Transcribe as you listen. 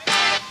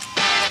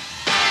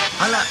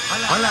Sit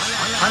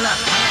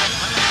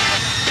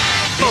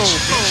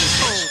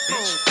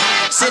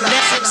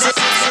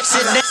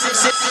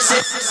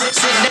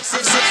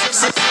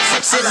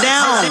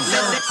down.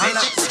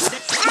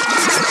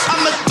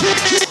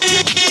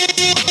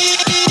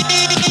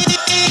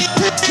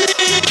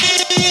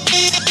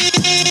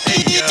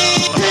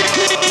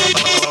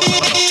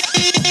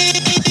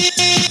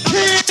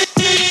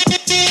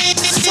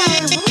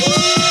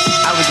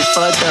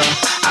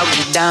 I was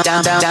just down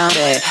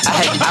bad.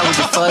 I was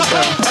just fucked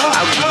up.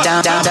 I was just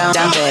down bad.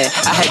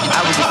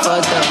 I was just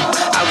fucked up.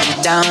 I was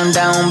just down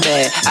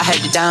bad. I had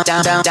to down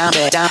bad. Down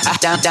bad. I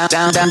had to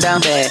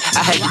down bad.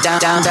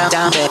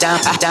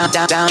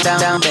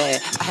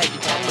 I had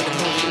to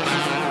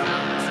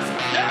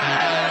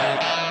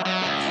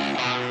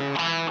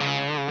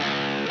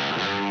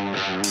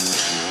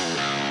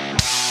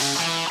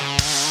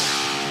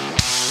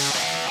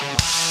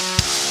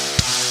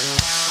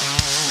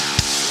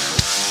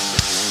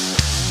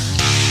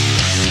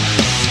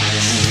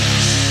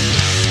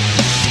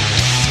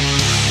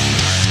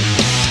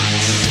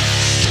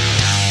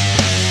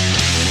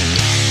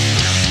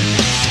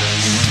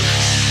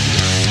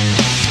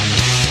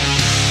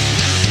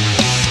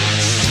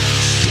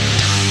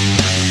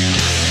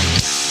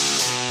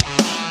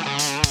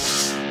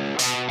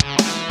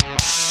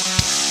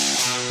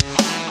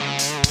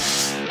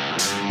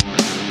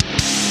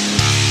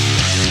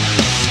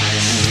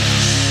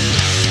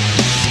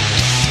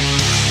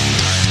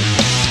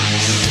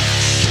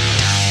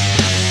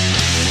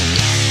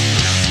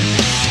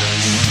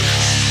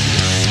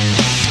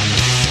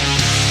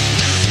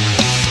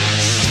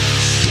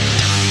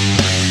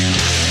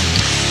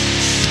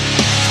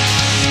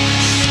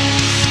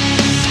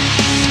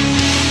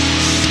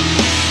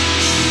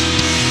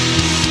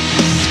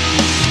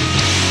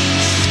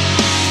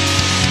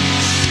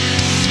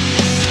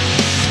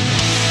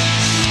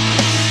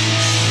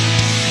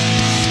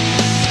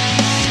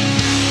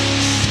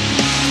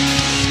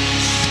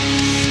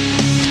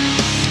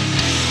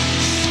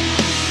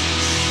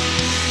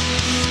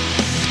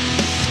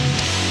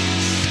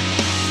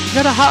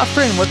got a hot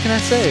friend. What can I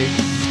say?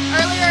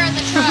 Earlier in the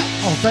truck.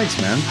 Oh, thanks,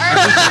 man.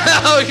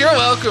 Oh, you're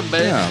welcome,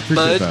 man. Yeah,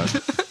 appreciate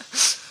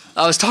that.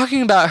 I was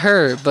talking about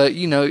her, but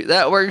you know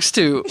that works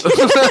too. You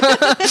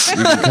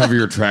can cover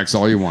your tracks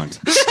all you want.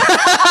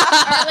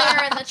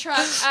 Earlier in the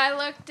truck, I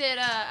looked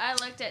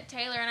at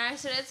Taylor and I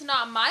said, "It's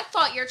not my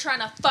fault you're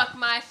trying to fuck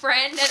my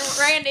friend." And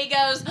Randy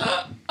goes.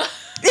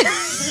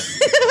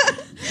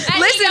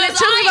 Listen, it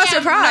took me by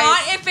surprise. Not,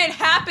 if it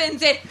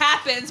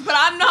happens, but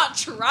I'm not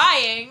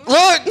trying.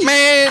 Look,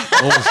 man.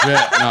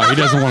 Bullshit. No, he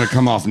doesn't want to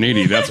come off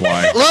needy. That's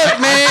why. Look,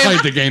 man. I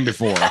played the game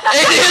before.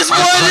 It is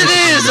what it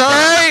is, all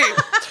right?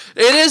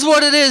 It is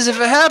what it is. If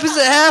it happens,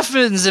 it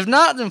happens. If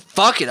not, then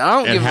fuck it.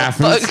 I don't give a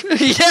fuck.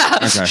 Yeah.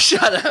 Okay.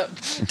 Shut up.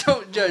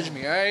 Don't judge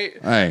me, all right?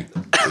 Hey.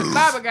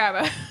 Baba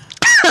Gaba.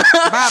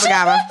 Baba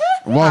Gaba.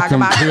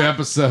 Welcome to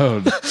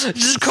episode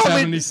just call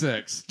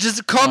 76.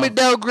 Just call me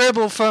Del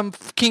Gribble from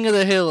King of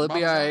the Hill. It'll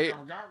be all right.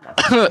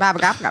 Baba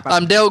Gaba.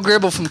 I'm Del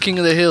Gribble from King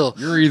of the Hill.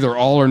 You're either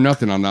all or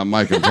nothing on that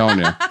mic, I'm telling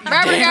you.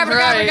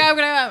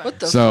 What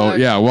the So, fuck?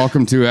 yeah,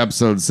 welcome to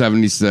episode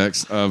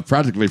 76 of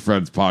Practically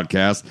Fred's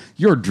podcast,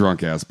 your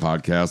drunk-ass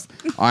podcast.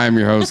 I am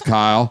your host,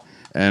 Kyle,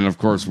 and, of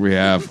course, we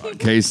have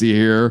Casey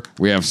here.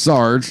 We have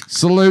Sarge.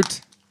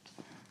 Salute.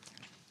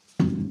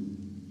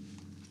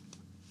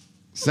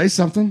 Say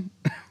something.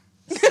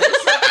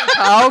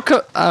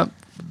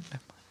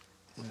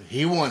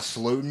 He wants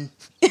saluting.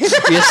 Yes,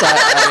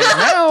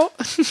 I know.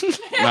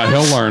 Now,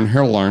 he'll learn.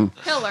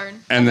 He'll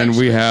learn. And then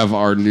we have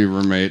our new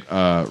roommate,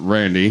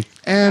 Randy.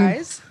 And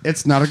Guys.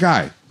 it's not a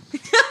guy.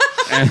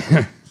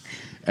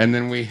 and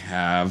then we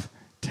have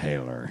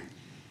Taylor.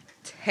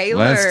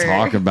 Let's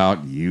talk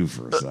about you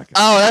for a second.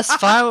 Oh, that's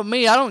fine with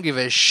me. I don't give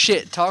a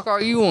shit. Talk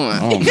all you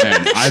want. Oh,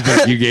 man. I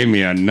think you gave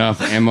me enough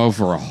ammo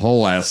for a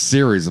whole ass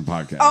series of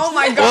podcasts. Oh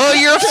my god. Well,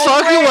 you're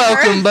fucking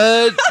welcome,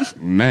 bud.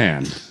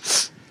 Man.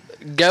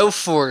 Go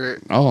for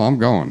it. Oh, I'm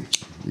going.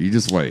 You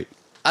just wait.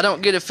 I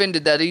don't get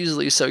offended that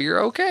easily, so you're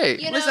okay.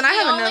 You know, Listen, I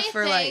have enough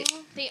for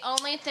the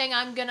only thing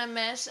I'm gonna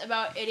miss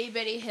about Itty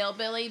Bitty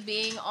Hillbilly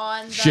being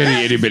on the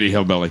Shitty itty bitty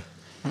hillbilly.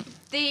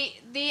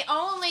 The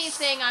only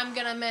thing I'm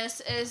gonna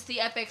miss is the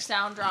epic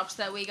sound drops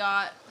that we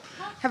got.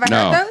 Have I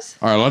heard those?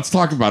 All right, let's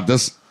talk about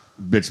this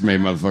bitch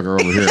made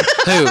motherfucker over here.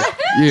 Who?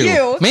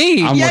 You.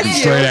 Me? I'm looking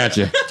straight at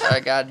you. All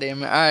right,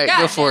 goddamn it. All right,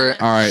 go for it.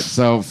 All right,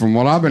 so from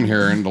what I've been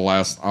hearing the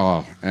last,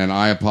 and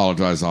I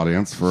apologize,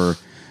 audience, for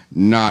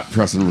not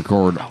pressing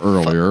record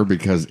earlier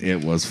because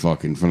it was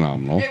fucking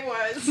phenomenal. It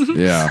was.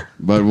 Yeah,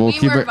 but we'll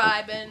keep were it.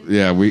 vibing.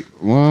 Yeah,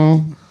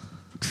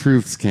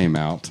 truths came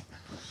out.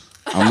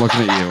 I'm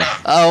looking at you.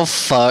 Oh,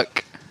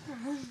 fuck.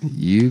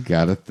 You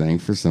got a thing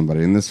for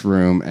somebody in this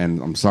room,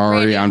 and I'm sorry,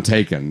 Randy. I'm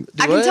taken.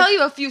 I can tell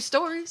you a few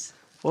stories.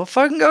 Well,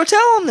 fucking go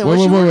tell them then. Wait.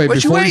 What Before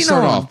you waiting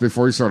start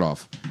on?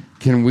 off,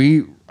 can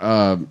we,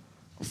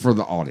 for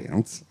the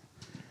audience,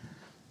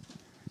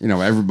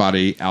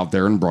 everybody out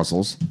there in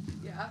Brussels,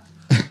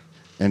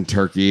 and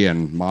Turkey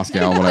and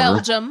Moscow, whatever.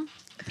 Belgium.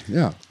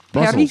 Yeah,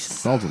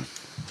 Brussels, Belgium.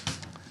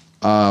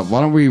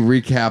 why don't we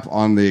recap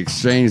on the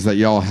exchange that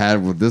y'all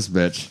had with this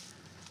bitch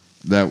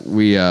that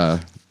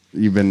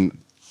you've been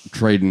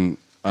trading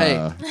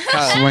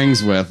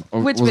swings with?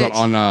 Which was bitch? it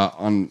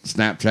on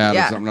Snapchat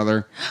or something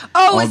other?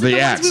 Oh, is it the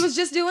ex. ones we was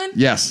just doing?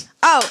 Yes.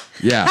 Oh.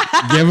 Yeah.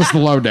 Give us the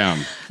lowdown.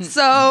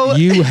 So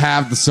You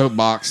have the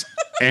soapbox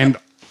and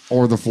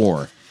or the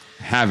floor.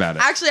 Have at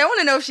it. actually, I want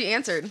to know if she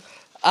answered.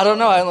 I don't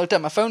know. I haven't looked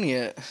at my phone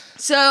yet.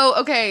 So,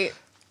 okay,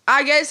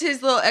 I guess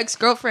his little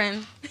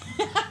ex-girlfriend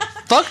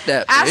Fuck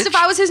that asked bitch. if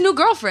I was his new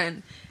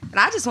girlfriend. And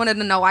I just wanted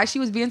to know why she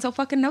was being so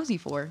fucking nosy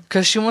for.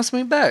 Because she wants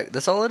me back.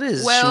 That's all it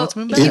is. Well, she wants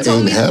me back. he It told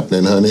ain't me-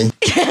 happening, honey.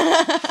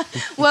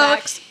 Well,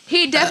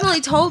 he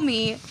definitely told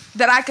me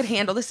that I could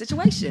handle the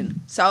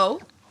situation.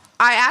 So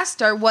I asked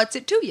her, what's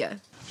it to you?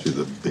 She's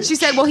a bitch. She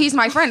said, well, he's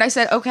my friend. I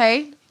said,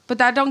 okay, but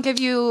that don't give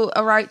you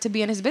a right to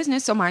be in his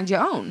business, so mind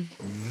your own.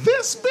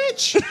 This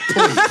bitch.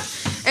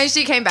 And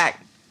she came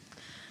back.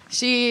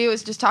 She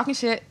was just talking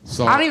shit.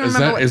 So I don't even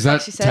remember what is the fuck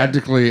that she said.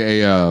 technically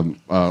a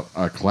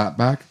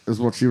clapback is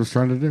what she was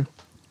trying to do?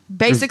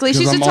 Basically, 'Cause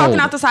she's I'm just talking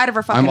old. out the side of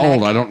her fucking I'm neck.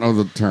 old. I don't know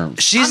the term.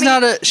 She's I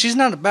mean- she's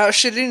not about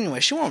shit anyway.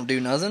 She won't do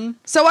nothing.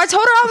 So I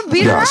told her I would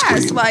beat her Yeah, ass.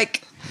 scream.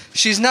 Like,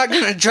 She's not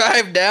gonna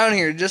drive down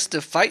here just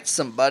to fight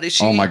somebody.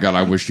 Oh my god,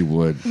 I wish you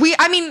would.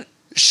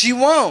 She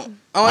won't.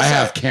 I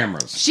have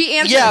cameras. she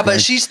answered. Yeah,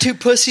 but she's too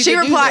pussy she to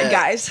do replied, that.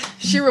 guys.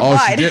 She Oh,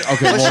 replied. she did? Okay,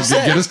 What'd well, she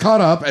say? get us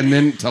caught up and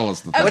then tell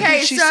us the thing. What Okay,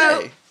 did she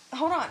so say?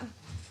 hold on.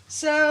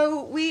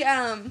 So we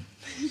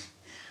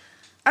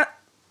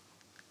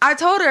I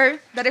told her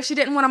that if she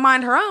didn't want to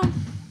mind her own,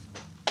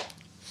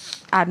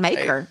 I'd make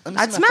Hey, her. let me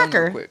see I'd my smack phone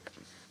real her. quick.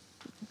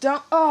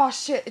 Don't. Oh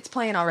shit! It's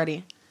playing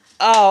already.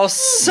 Oh,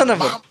 son of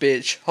a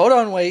bitch. Hold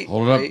on, wait.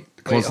 Hold it up.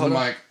 Wait, Close to hold the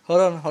on. mic.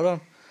 Hold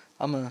on.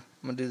 I'm gonna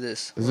do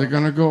this. Is it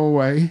gonna go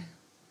away?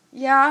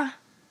 Yeah.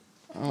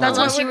 That's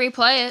Unless what you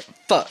replay it.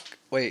 Fuck.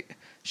 Wait.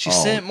 She Oh.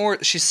 sent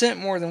more. She sent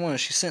more than one.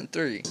 She sent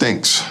 3.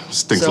 Stinks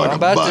So like I'm a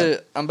about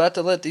butt. I'm about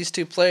to let these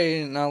 2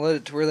 play, and I'll let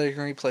it to where they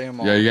can replay them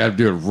all. Yeah, you gotta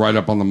do it right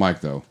up on the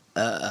mic though.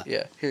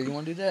 Yeah. Here, you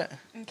want to do that?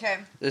 Okay.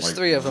 There's Like,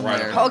 3 of them right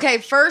there. up. Okay.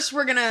 First,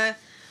 we're gonna.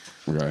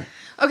 Okay.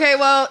 Okay.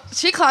 Well,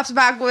 she claps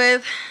back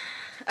with,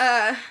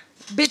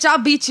 "Bitch, I'll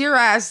beat your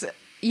ass.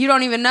 You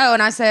don't even know."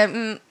 And I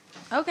said,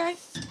 "Okay."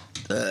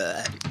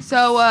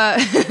 So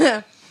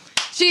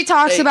she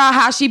talks Hey. about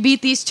how she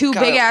beat these 2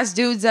 Kyle. big ass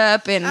dudes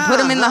up and put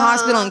them in the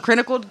hospital in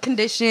critical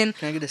condition.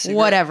 Can I get a cigarette?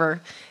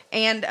 Whatever.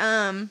 And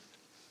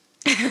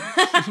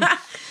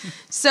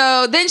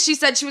so then she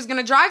said she was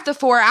gonna drive the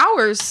 4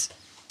 hours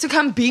to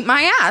come beat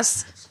my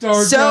ass.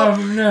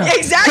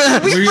 Exactly.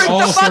 We We freaked all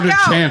the fuck started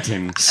out.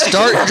 chanting.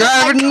 Start Like,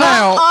 driving come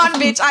now. on,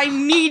 bitch. I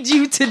need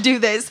you to do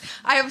this.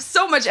 I have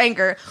so much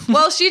anger.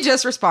 Well, she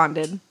just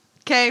responded.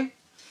 Okay. All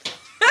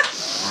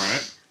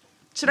right.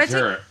 Should I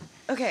Hear take?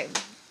 it. Okay.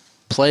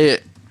 Play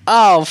it.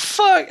 Oh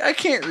fuck! I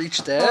can't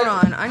reach that. Hold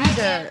on. I need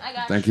to. I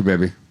got Thank you,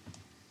 baby.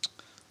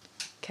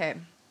 Okay.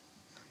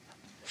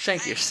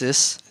 Thank you,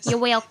 sis. you. You're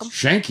welcome.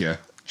 Shank you.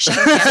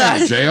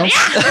 Jail.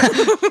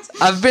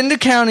 I've been to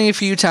county a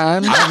few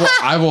times.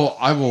 I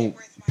will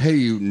pay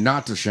you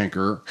not to shank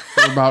her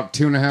for about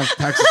 2.5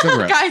 packs of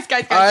cigarettes.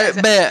 Guys. I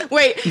bet.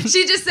 Wait.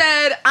 She just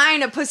said, "I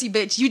ain't a pussy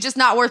bitch. You just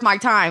not worth my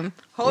time."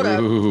 Hold up.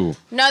 Ooh.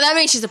 No, that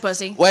means she's a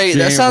pussy. Wait, She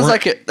that ain't sounds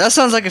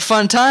work- like a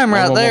fun time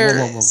right Whoa, whoa, whoa, there.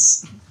 whoa, whoa,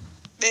 whoa.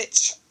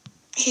 Bitch,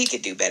 he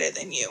could do better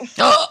than you.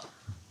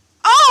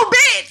 Oh,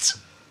 bitch.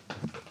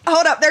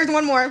 Hold up. There's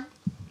one more.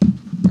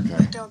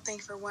 Okay. Don't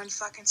think for one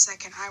fucking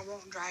second I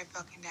won't drive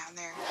fucking down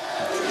there.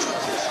 You kick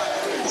your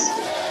fucking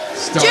ass.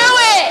 Start. Do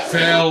it!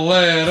 Fill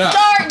it up.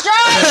 Start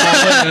driving!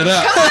 Fill it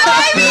up.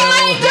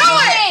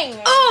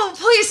 Oh,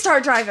 please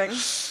start driving.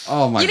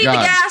 Oh my You need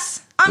god. the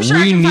gas. I'm sure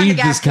I We can find need the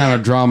gas this kind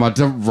of drama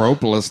to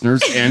rope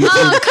listeners into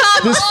Come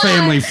this on,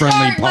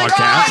 family-friendly start podcast.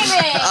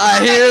 driving. I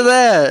hear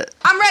that.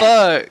 I'm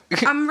ready.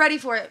 Fuck. I'm ready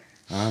for it.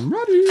 I'm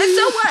ready. And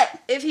so what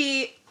if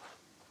he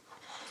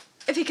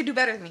could do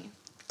better than me?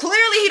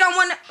 Clearly he don't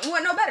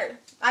want no better.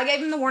 I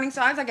gave him the warning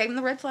signs. I gave him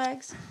the red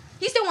flags.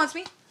 He still wants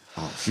me.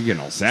 Oh, she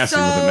getting all sassy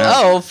So- with it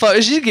now. Oh fuck!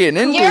 She's getting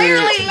into You're it.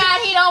 really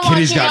mad he don't want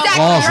Kitty's you. got no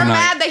claws more. You're tonight.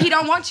 mad that he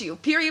don't want you.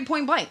 Period.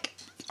 Point blank.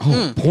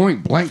 Oh,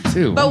 point blank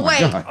too. But oh my wait.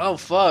 God. Oh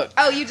fuck!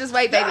 Oh, you just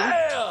wait, baby.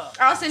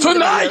 I'll send you the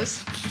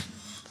videos.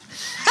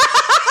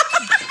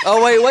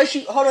 Oh wait, what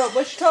she? Hold up,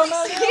 what she talking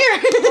about? Now? Here.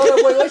 Hold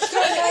up, wait, what she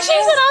talking about? She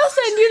said I'll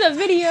send you the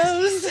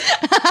videos.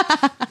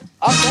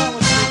 I'm down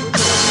with you.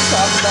 What you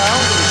talking about? I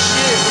don't give a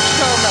shit. What you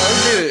talking about?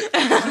 Let's do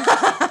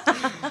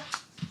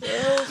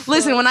it.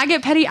 Listen, when I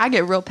get petty, I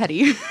get real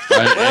petty.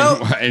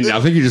 And I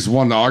think you just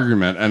won the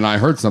argument. And I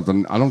heard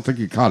something. I don't think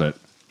you caught it.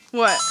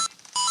 What?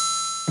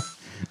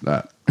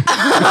 That.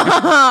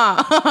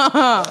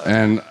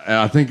 And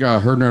I think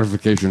her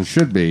notification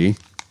should be.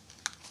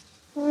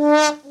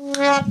 Damn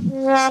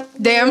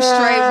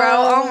straight, bro.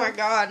 Oh my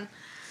god.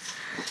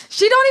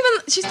 She's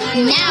not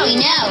even. Now we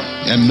know.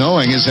 And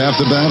knowing is half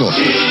the battle.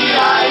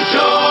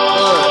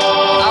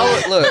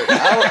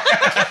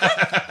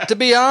 To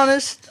be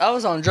honest, I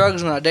was on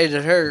drugs when I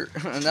dated her.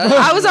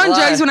 I was on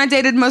drugs when I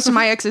dated most of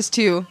my exes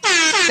too.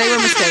 They were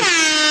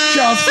mistakes.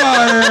 Shots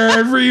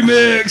fired.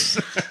 Remix.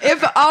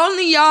 If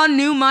only y'all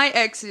knew my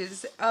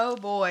exes. Oh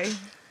boy.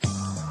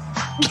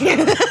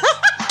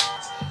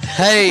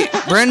 Hey,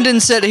 Brendan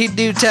said he'd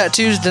do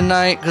tattoos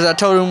tonight because I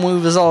told him we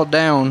was all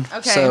down.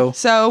 Okay,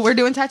 so we're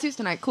doing tattoos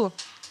tonight. Cool.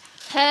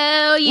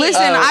 Hell yeah.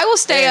 Listen, I will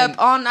stay and- up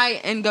all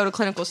night and go to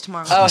clinicals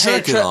tomorrow. Oh,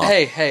 Check it out.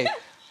 hey.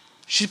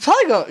 She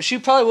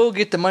probably will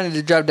get the money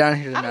to drive down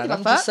here I don't tonight. give a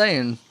I'm fuck. just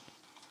saying.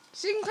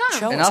 She can come.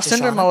 Show And us, I'll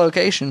send her my Deshauna.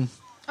 location.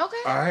 Okay.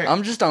 All right.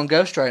 I'm just on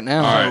Ghost right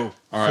now. All right.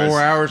 So, All right.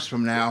 4 hours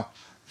from now,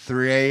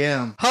 3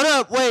 a.m. Hold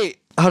up, wait.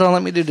 Hold on,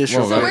 let me do this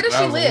real Whoa, quick. where does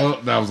she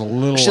live? That was a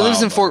little. She lives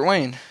loud, in Fort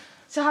Wayne.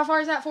 So how far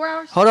is that? 4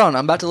 hours? Hold on,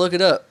 I'm about to look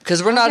it up.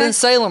 Because we're not Okay. in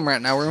Salem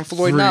right now. We're in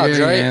Floyd 3 Knobs,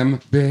 right? a.m.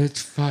 Bitch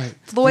fight.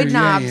 Floyd 3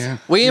 Knobs. a.m.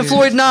 We in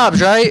Floyd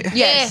Knobs, right?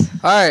 Yes.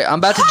 Alright, I'm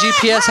about to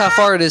GPS how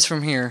far it is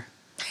from here.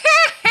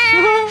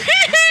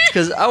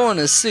 Because I want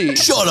to see.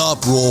 Shut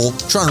up, Roll.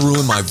 Trying to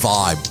ruin my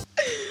vibe.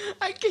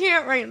 I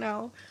can't right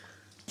now.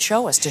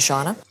 Show us,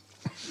 Deshauna.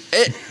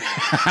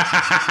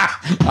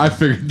 I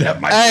figured that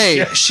might.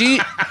 Hey,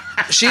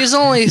 she's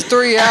only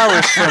 3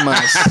 hours from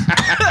us.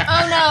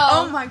 Oh no.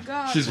 Oh my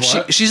god. She's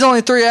what? She's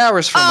only 3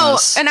 hours from Oh,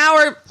 us. an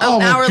hour. Oh,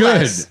 An hour good.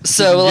 less.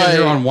 So, Get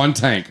here like- on one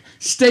tank.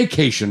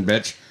 Staycation,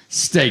 bitch.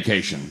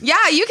 Staycation.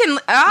 Yeah, you can. You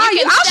can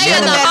I'll stay share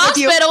in the the bed with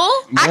you.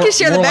 hospital. I can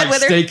share the More bed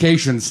like with her.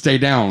 Staycation. Stay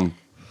down.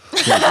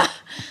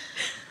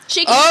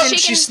 She can. Oh, she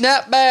she can.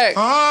 snapped back.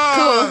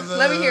 Cool.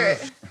 Let me hear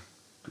it.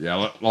 Yeah,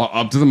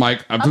 up to the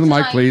mic. Up to the to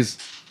mic, mic. please.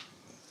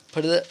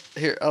 Put it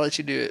here. I'll let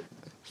you do it.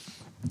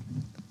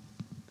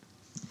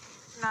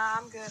 Nah,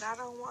 I'm good. I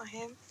don't want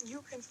him.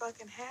 You can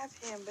fucking have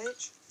him,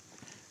 bitch.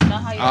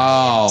 Not how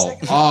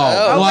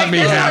you Let me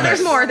have There's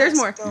it. more. There's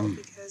more.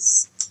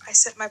 Because I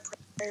set my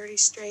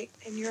priorities straight,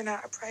 and you're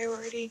not a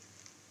priority.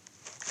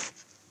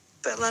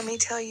 But let me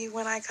tell you,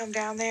 when I come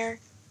down there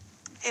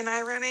and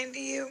I run into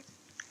you,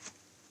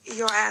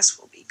 your ass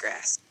will be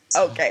grass.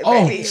 Okay,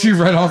 Oh, baby. she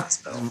read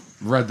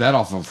that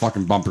off of a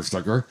fucking bumper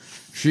sticker.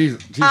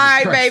 Jesus All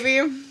right, Christ.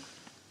 baby.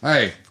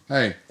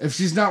 Hey, if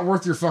she's not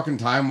worth your fucking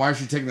time, why is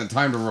she taking the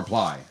time to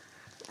reply?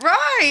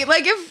 Right.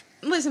 Like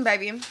listen,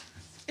 baby.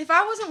 If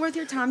I wasn't worth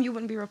your time, you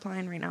wouldn't be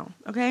replying right now.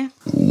 Okay.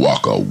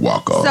 Waka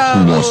waka. So-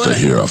 Who wants to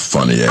hear a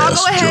funny I'll ass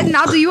go ahead and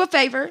joke? I'll do you a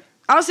favor.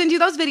 I'll send you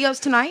those videos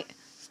tonight.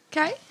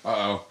 Okay.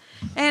 Uh-oh.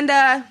 And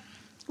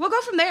we'll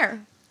go from there.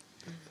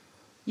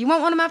 You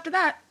won't want them after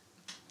that.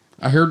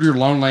 I heard you're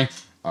lonely.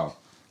 Oh.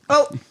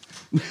 Oh.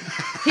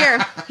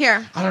 Here.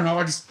 I don't know.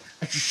 I just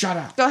shut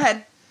up. Go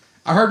ahead.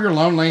 I heard you're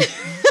lonely.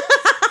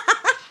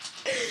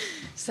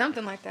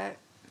 Something like that.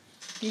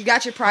 You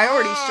got your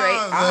priorities straight.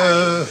 All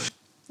right.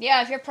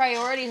 Yeah, if your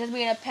priorities is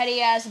being a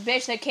petty ass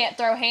bitch that can't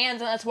throw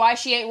hands, and that's why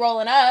she ain't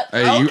rolling up.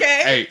 Hey,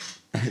 Okay.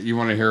 you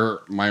want to hear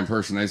my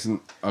impersonation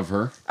of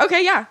her?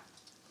 Okay, yeah.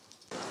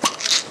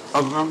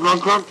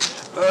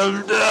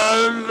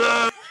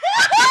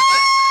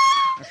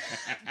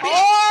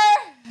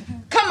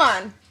 Come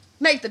on.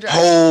 Make the drive.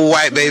 Whole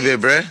white baby,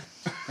 bruh.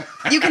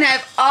 You can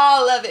have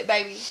all of it,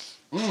 baby.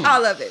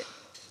 All of it.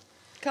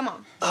 Come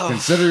on.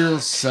 Consider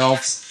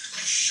yourself.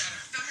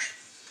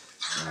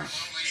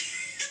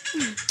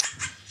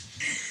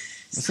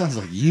 That sounds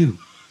like you.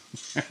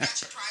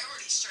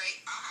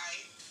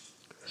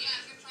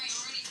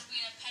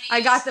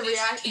 I got the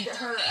reaction.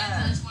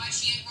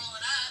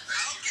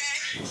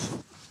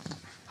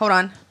 Hold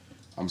on.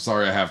 I'm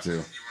sorry I have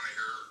to.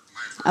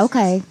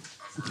 Okay.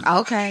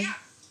 Okay.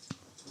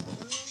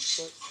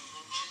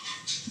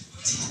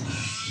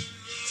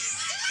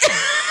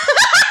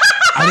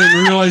 I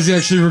didn't realize you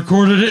actually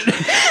recorded it. And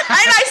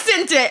I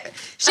sent it.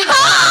 She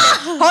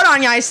hold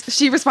on, guys.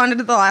 She responded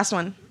to the last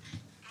one.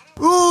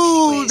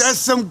 Ooh, that's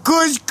some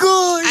good.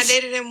 I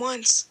dated him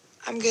once.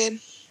 I'm good.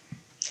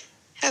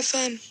 Have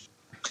fun.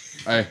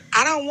 Hey,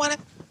 I don't want to.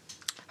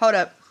 Hold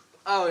up.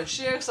 Oh, and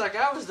she acts like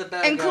I was the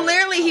bad And guy.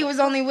 clearly he was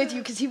only with you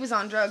because he was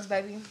on drugs,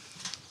 baby.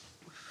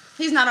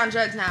 He's not on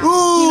drugs now. He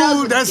knows Ooh,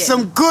 what that's he's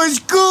some good.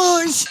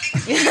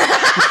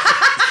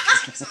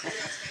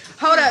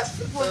 Hold up.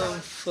 Oh,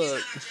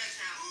 fuck.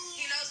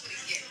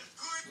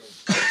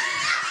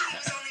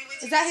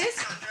 Is that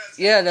his?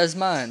 Yeah, that's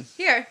mine.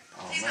 Here.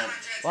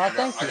 Well,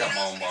 thank you. got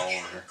my own bottle over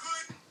here.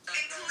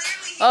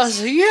 Oh,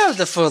 so you have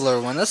the fuller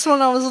one. That's the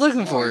one I was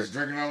looking I for. was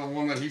drinking out of the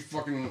one that he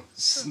fucking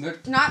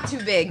Not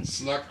too big.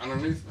 snuck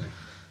underneath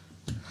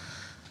me.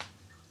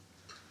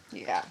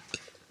 Yeah.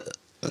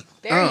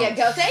 There you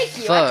go. Thank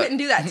you. I fuck. couldn't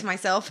do that to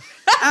myself.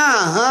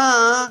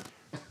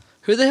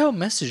 Who the hell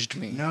messaged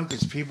me? No,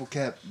 because people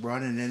kept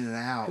running in and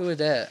out. Who was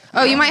that?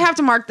 Oh, you might have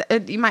to mark.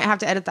 You might have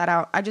to edit that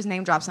out. I just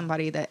name dropped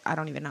somebody that I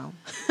don't even know.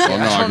 Well,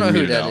 no, I don't know can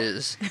who read it that out.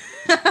 is.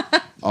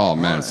 Oh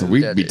man, so who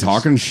we'd that be is.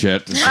 talking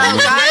shit to some,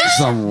 guys.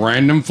 some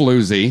random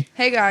floozy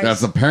Hey guys.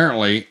 that's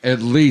apparently at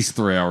least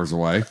 3 hours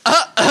away.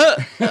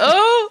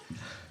 Oh!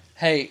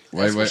 Hey,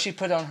 that's Wait. what she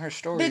put on her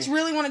story. Bitch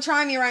really want to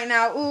try me right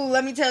now. Ooh,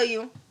 let me tell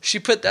you. She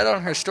put that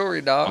on her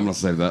story, dog. I'm gonna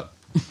save that.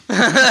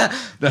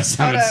 That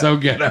sounded so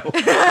ghetto.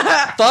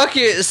 Fuck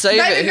it, save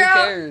Baby it. girl. Who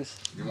cares?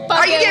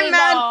 Are you Yeah, getting we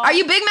mad? ball. Are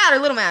you big mad or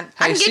little mad?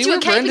 I Hey, can see get you a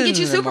what cape and Brendan's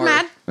get you in super Mark.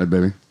 mad. Hey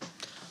baby,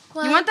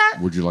 What? You want that?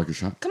 Would you like a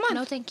shot? Come on.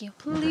 No, thank you.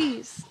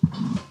 Please.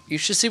 You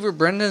should see where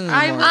Brendan is.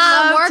 I'm I'm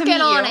love to working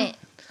meet on you. it.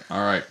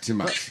 All right, too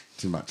much.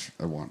 Too much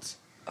at once.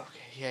 Okay,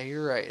 yeah,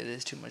 you're right. It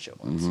is too much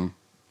at once.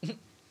 Mm-hmm.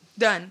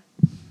 Done.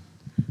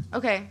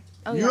 Okay.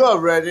 Oh, You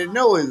already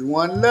know it's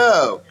one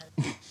love.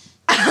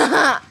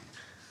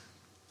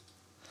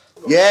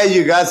 Yeah,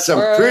 you got some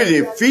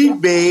pretty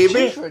feet, baby.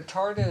 She's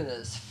retarded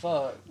as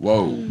fuck.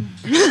 Whoa.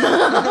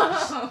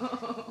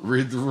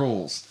 Read the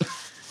rules.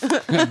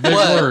 Big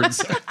words.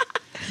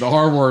 The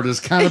hard word is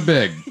kind of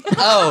big.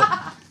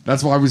 Oh.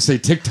 That's why we say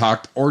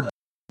TikTok or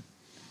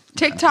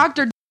TikTok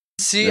or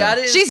See, Yeah. I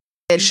didn't. She's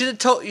You should have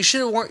told. You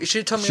should have. You should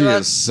have told me she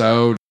about. is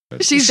so. You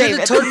she's should have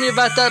David. told me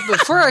about that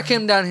before I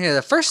came down here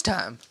the first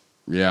time.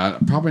 Yeah,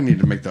 I probably need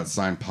to make that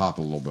sign pop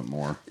a little bit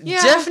more.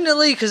 Yeah.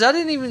 Definitely, because I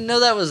didn't even know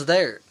that was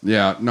there.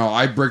 Yeah, no,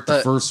 I break the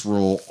But- first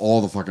rule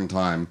all the fucking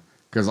time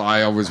because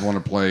I always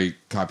want to play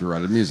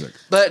copyrighted music.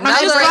 But I'm now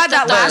just that, glad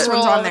that last Third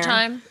one's rule on all the there.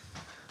 time.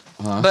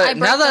 Huh? but I now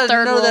break the that I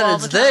third know rule that all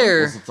it's the time.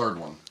 there, What's the third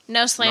one?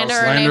 No slander,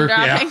 No or name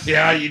dropping.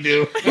 Yeah, you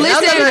do. now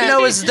that I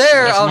know it's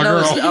there, That's I'll my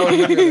know. girl. I'll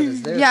remember that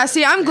it's there. Yeah,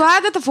 see, I'm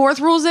glad that the fourth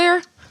rule's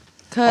there.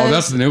 Oh,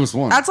 that's the newest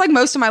one. That's like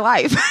most of my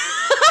life.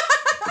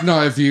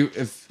 No, if you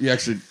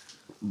actually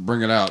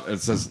bring it out, it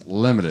says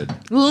limited.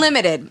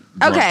 Limited.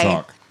 drunk Okay.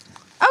 Talk.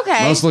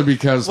 Okay. Mostly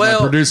because my Well-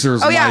 producer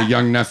is Oh, my yeah.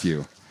 young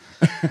nephew.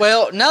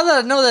 Well, now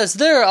that I know that it's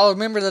there, I'll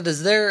remember that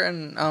it's there,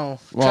 and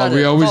I'll. try Well, to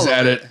we always follow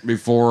edit it.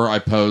 before I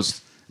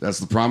post. That's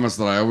the promise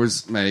that I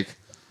always make.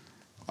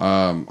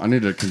 I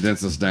need to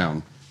condense this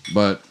down,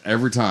 but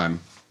every time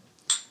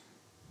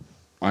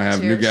I have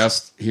new Cheers.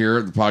 guests here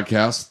at the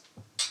podcast,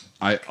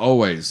 I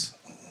always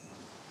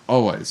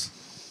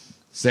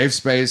save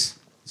space,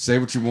 say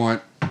what you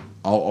want.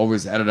 I'll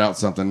always edit out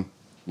something.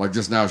 Like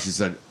just now, she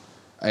said,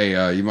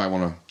 "Hey, you might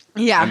want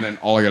to." Yeah. And then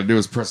all I got to do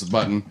is press a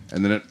button,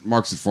 and then it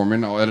marks it for me,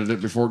 and I'll edit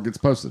it before it gets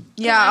posted.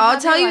 Yeah, Can I I'll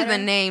have tell your you the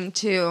lighter? name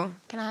too.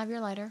 Can I have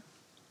your lighter?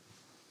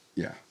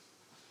 Yeah.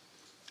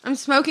 I'm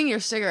smoking your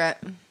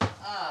cigarette.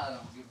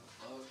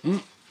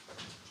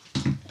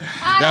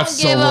 I That's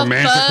don't give so a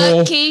romantical.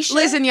 fuck, Keisha.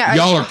 Listen, yeah,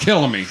 Y'all are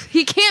killing me.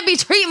 he can't be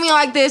treating me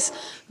like this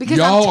because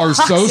Y'all I'm are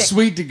so toxic.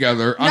 sweet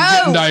together. I'm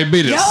getting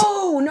diabetes.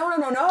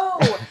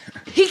 No.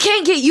 He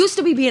can't get used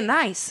to me being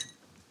nice.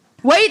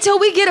 Wait till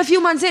we get a few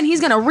months in.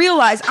 He's gonna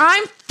realize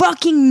I'm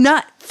fucking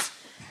nuts.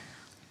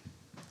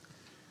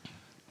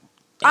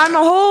 I'm a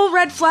whole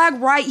red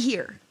flag right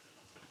here.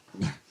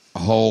 A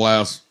whole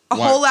ass.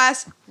 Whole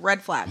ass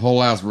red flag.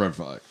 Whole ass red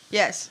flag.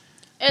 Yes.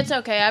 It's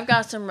okay. I've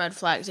got some red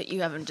flags that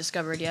you haven't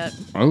discovered yet.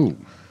 Oh.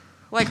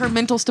 Like her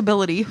mental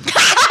stability.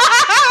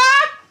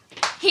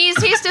 He's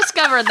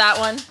discovered that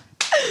one.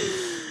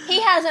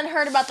 He hasn't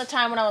heard about the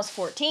time when I was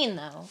 14,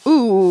 though.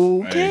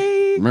 Ooh, okay.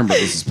 Hey, remember,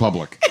 this is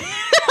public.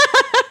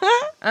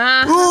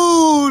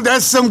 Ooh,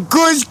 that's some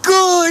gush.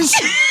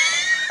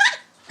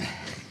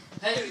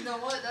 Hey, you know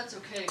what? That's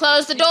okay.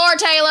 Close the door,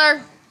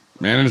 Taylor.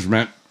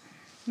 Management.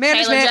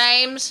 Taylor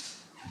James.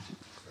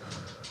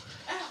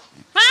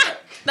 Ha!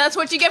 That's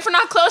what you get for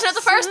not closing it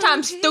the first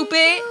time,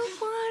 stupid.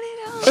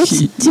 It's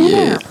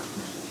dinner.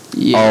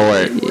 Yeah. Oh,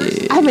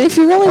 wait. I mean, if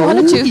you really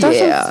wanted to, throw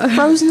some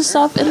frozen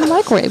stuff in the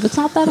microwave. It's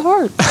not that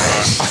hard.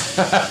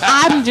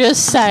 I'm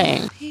just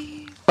saying.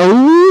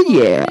 Oh,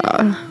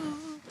 yeah.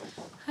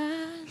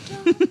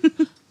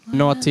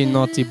 Naughty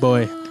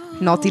boy.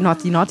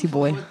 Naughty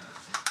boy.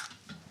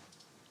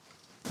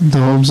 Know what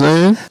I'm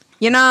saying?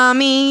 You know what I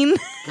mean?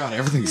 God,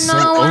 everything's so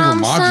Know what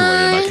I'm overmodulated.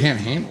 I saying? can't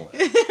handle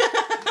it.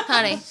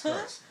 Honey.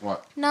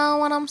 What? Know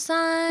what I'm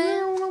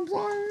saying?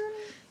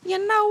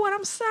 You know what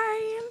I'm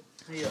saying?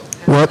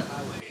 What?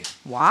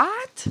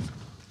 What?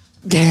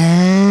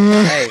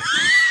 Hey.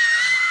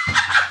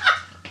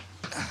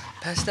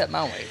 Pass that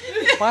my way.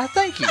 Why,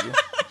 thank you.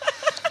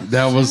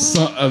 That was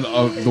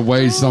the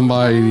way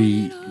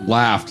somebody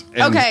laughed.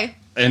 Okay.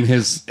 In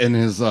his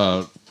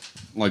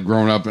like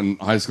growing up in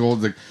high school,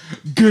 like,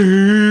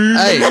 gay.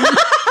 Hey.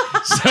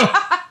 So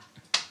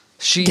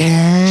She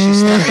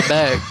snapped it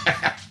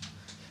back.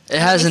 It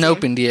hasn't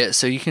opened yet,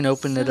 so you can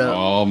open it up.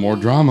 oh, more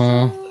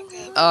drama.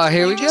 Oh,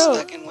 here we Just go.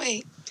 fucking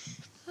wait.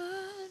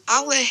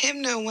 I'll let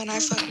him know when I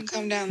fucking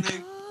come down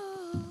there.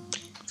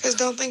 Because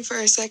don't think for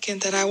a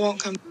second that I won't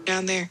come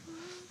down there.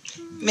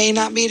 May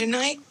not be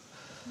tonight.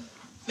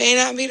 May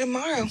not be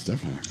tomorrow.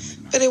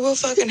 But it will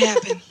fucking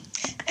happen.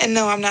 And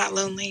no, I'm not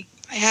lonely.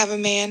 I have a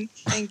man.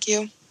 Thank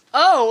you.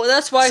 Oh, well,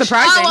 that's why.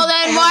 Surprising. Oh, well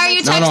then why are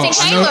you No, no,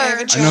 texting I know-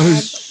 Taylor? I know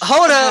who's.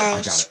 Hold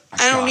up. House.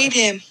 I don't need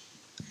him.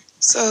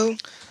 So,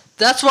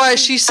 That's why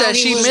she said Tony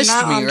she was missed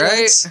not me, on right?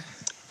 drugs.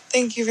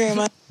 Thank you very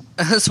much.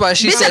 That's why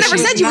she Bitch, said I never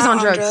she. said you was Not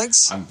on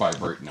drugs. I'm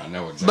vibrating. I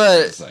know exactly But-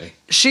 what to say.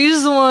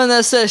 She's the one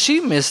that said she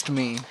missed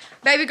me.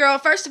 Baby girl,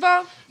 first of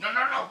all, no.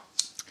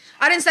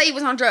 I didn't say you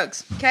was on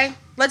drugs, okay?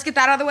 Let's get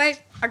that out of the way.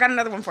 I got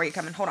another one for you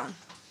coming. Hold on.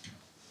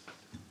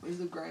 Where's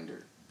the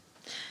grinder?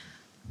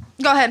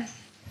 Go ahead.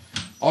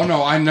 Oh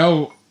no, I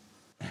know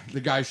the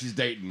guy she's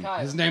dating. Kyle.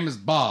 His name is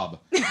Bob.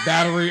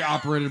 Battery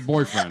operated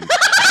boyfriend.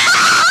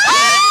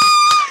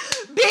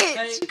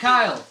 Bitch. Hey,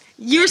 Kyle.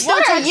 You're still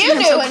What are texting you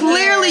him, so doing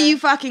clearly there? you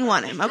fucking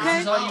want him,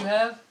 okay? That's all you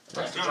have?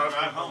 I'm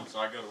at home, so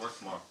I go to work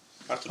tomorrow.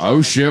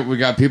 Oh shit, we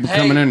got people Hey,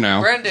 coming in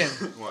now. Brendan.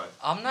 What?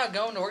 I'm not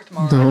going to work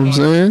tomorrow. Know what I'm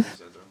saying?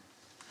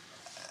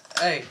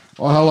 Hey,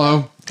 Well,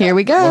 hello. Here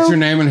we go. What's your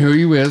name and who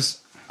you is?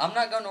 I'm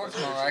not going to work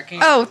tomorrow. I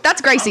can't. Oh,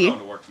 that's Gracie. I'm going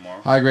to work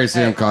tomorrow. Hi,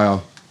 Gracie. I'm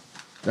Kyle.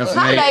 That's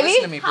Hi, Nate. baby.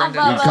 Listen to me, Hi,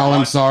 Brendan. You call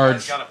him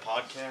Sarge. Got a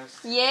podcast?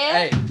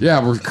 Yeah. Hey,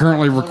 Yeah, we're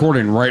currently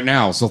recording right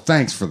now, so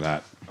thanks for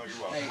that. Oh,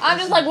 you're welcome. I'm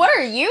just like, what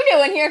are you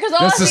doing here? Because all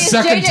That's I the see is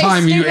second JJ's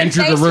time you stupid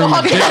entered the face room and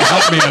walking. didn't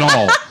help me at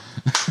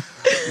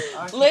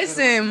all.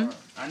 Listen.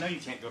 I know you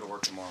can't go to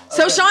work tomorrow.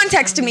 So Sean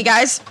texted me,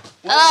 guys.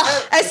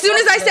 Ugh. As soon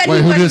as I said Wait,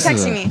 he who was this is?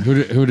 texting me.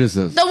 Who this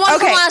is? The one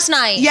Okay. from last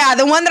night. Yeah,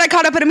 the one that I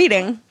caught up at a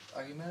meeting.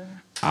 are you mad?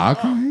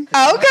 Okay.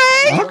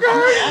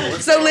 Okay.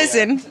 So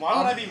listen. Why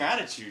would I be mad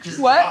at you?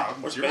 What?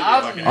 What's your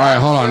All right,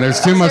 hold on. There's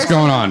too much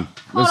going on.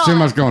 There's too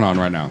much going on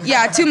right now.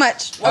 Yeah, too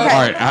much. All Okay.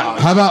 right,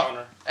 how about...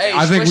 Hey,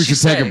 I think what'd we she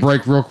should take say? a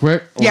break real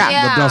quick. Yeah.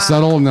 Let dust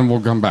settle, and then we'll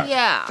come back.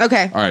 Yeah.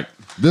 Okay. All right.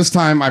 This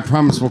time, I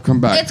promise we'll come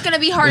back. It's gonna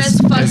be hard as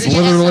fuck it's to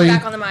get literally-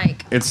 back on the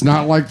mic. It's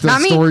not like the Not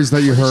me. stories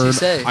that you What did heard. she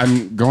say?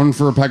 I'm going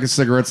for a pack of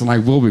cigarettes, and I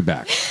will be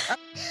back.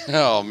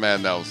 Oh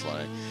man, that was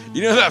funny.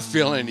 You know that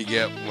feeling you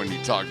get when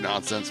you talk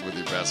nonsense with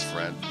your best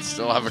friend and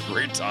still have a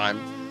great time?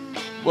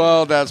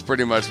 Well, that's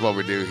pretty much what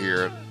we do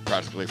here at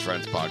Practically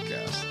Friends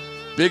Podcast.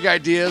 Big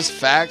ideas,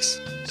 facts,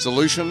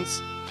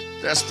 solutions.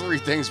 That's three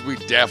things we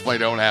definitely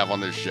don't have on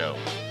this show.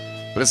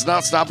 But it's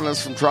not stopping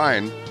us from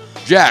trying.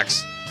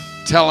 Jax,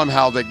 tell them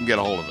how they can get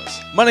a hold of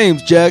us. My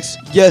name's Jax.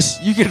 Yes,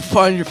 you can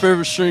find your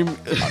favorite stream.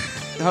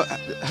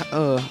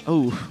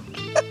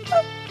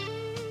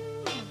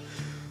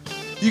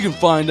 You can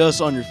find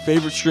us on your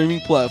favorite streaming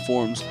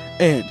platforms,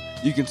 and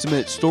you can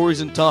submit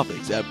stories and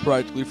topics at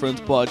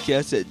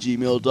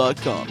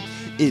practicallyfriendspodcast@gmail.com.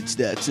 It's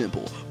that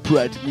simple.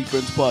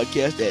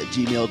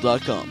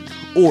 practicallyfriendspodcast@gmail.com.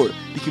 Or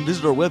you can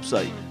visit our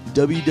website,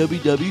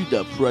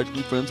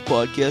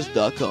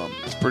 www.practicallyfriendspodcast.com.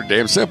 It's pretty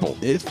damn simple.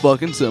 It's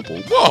fucking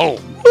simple. Whoa!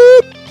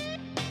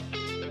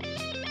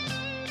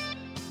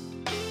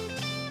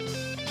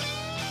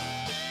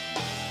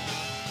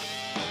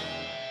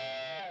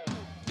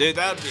 Dude,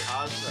 that would be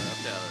hot as fuck,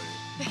 I'm telling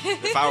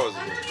you. If I was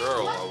a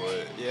girl, I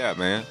would. Yeah,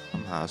 man.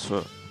 I'm high as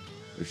fuck.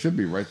 It should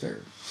be right there.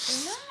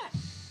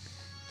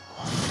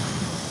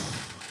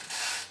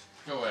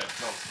 Go ahead,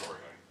 tell the story.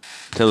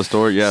 Tell the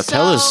story? Yeah,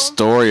 tell the So-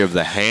 story of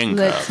the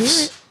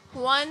handcuffs.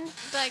 One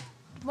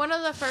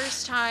of the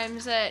first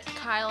times that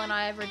Kyle and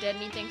I ever did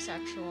anything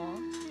sexual.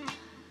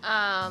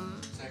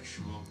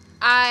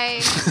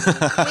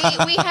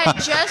 We had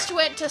just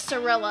went to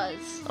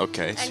Cirilla's.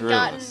 Okay, and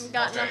Cirilla's.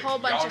 gotten a whole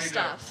bunch y'all of need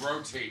stuff. To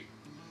rotate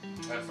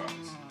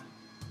headphones.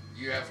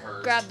 You have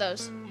hers. Grab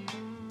those.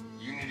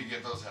 You need to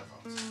get those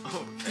headphones.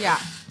 Yeah.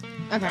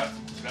 Okay.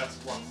 That's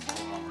what's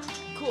going on right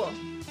now. Cool.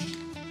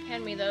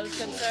 Hand me those,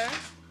 good sir.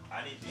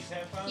 I need these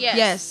headphones? Yes.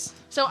 Yes.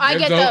 So I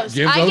Give get those.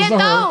 give I get to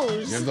her.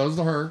 those. Give those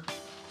to her.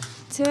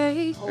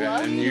 Take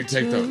And you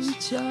take those.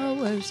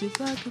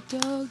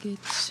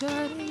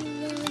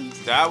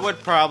 That would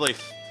probably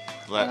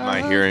let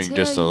my hearing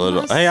just a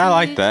little. Hey, I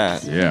like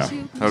that. Yeah.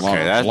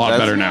 Okay, a lot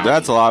better now.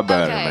 That's a lot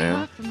better, Okay.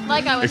 man.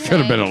 Like I was It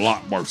could have saying, been a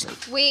lot worse.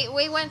 we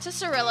went to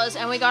Cirilla's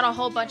and we got a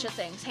whole bunch of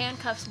things,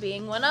 handcuffs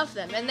being one of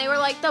them, and they were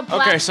like the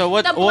black. Okay, so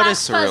what the what black is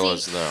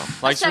Cirilla's fuzzy- though?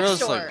 a sex Cirilla's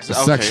store. like A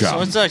sex shop. So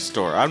it's a sex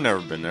store. I've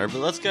never been there, but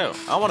let's go.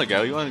 I want to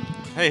go. You want?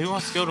 Hey, who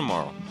wants to go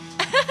tomorrow?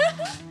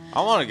 I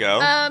want to go.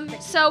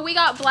 So we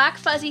got black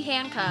fuzzy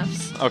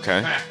handcuffs,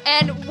 Okay.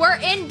 and we're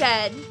in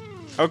bed,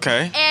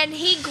 Okay. and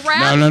he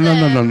grabs No.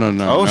 them.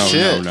 Oh, no,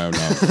 shit. No.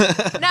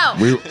 No.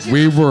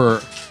 we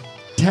were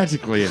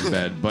technically in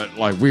bed, but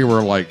like we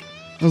were like,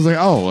 I was like,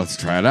 oh, let's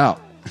try it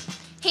out.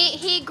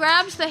 He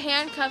grabs the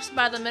handcuffs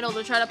by the middle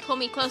to try to pull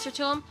me closer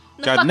to him. And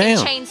the God fucking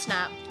damn. chain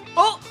snap.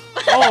 Oh.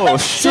 Oh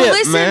So shit,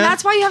 listen, man.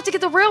 that's why you have to get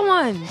the real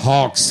ones.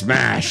 Hawk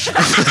smash.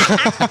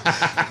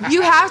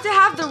 You have to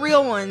have the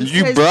real ones.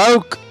 You 'cause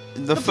broke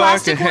the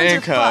plastic fucking ones are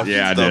handcuff. fucked.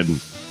 Yeah, I The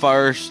did.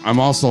 First. I'm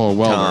also a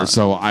welder, Time.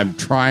 so I'm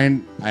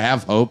trying. I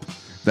have hope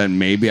that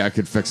maybe I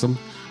could fix them.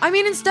 I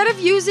mean, instead of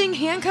using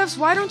handcuffs,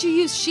 why don't you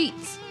use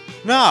sheets?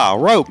 Nah,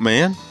 rope,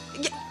 man.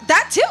 Yeah,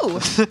 that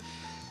too.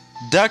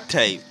 Duct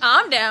tape.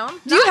 I'm down.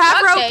 Do you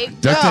have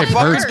rope? Duct tape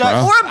hurts, bro. Or a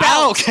I don't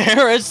belt.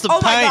 care. It's the Oh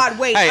pain. my God,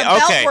 wait. Hey, A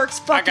belt okay. works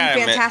fucking I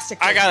gotta admit-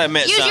 fantastically. I gotta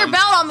admit Use something. your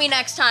belt on me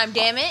next time,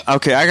 damn it.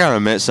 Okay, I gotta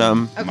admit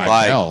something. Okay. My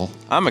Like, bell.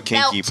 I'm a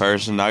kinky Belt.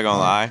 person, not gonna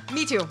lie.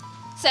 Me too.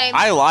 Same.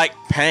 I like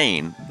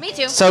pain. Me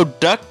too. So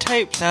duct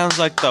tape sounds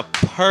like the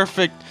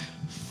perfect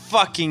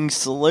fucking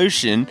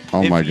solution.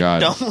 Oh if my you God.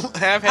 Don't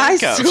have I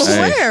handcuffs.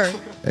 swear.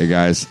 Hey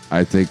guys,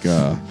 I think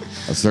a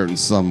certain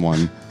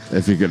someone,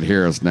 if he could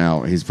hear us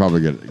now, he's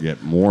probably gonna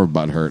get more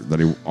butthurt than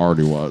he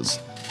already was.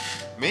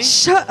 Me?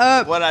 Shut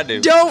up. What'd I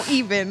do? Don't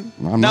even.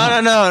 I'm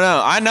No.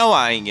 not. I know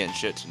I ain't getting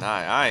shit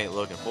tonight. I ain't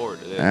looking forward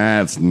to this.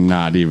 That's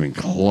not even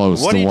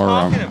close What to are you where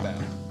talking I'm. about?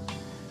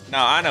 No,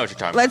 I know what you're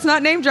talking Let's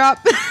not name drop.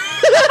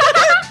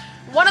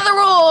 One of the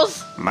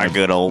rules. about. My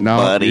good old No,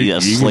 buddy you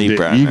asleep can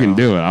do, right you now. can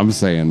do it. I'm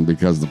saying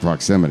because of the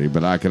proximity,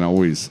 but I can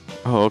always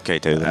Oh, okay,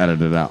 Taylor.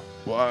 edit it out.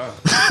 Wow.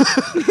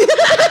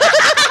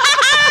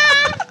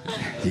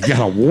 You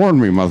gotta warn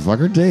me,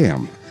 motherfucker.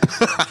 Damn.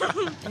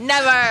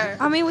 Never.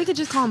 I mean, we could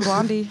just call him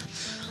Blondie.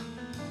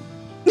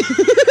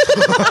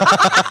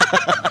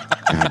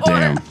 God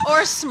damn.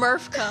 Or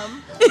Smurf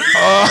cum.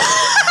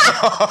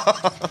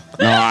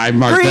 No, I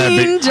marked Green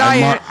that.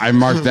 giant. I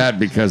marked that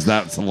because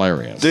that's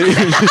hilarious. Dude,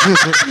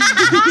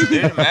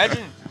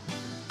 imagine.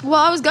 Well,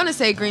 I was gonna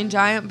say Green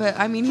Giant, but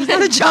I mean, he's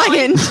not a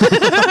giant.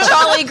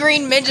 Jolly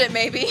green midget,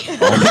 maybe.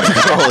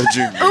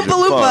 Oompa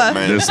Loompa.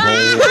 This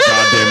whole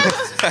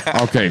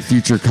goddamn. Okay,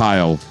 future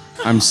Kyle.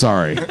 I'm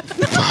sorry.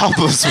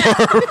 Papa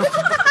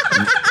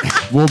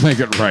Smurf. We'll make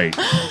it right.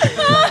 We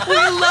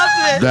love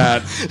it.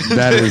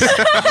 That is.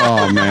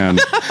 Oh man,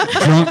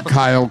 drunk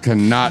Kyle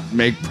cannot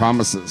make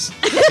promises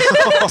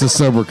to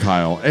sober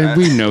Kyle, and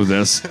we know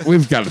this.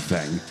 We've got a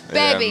thing.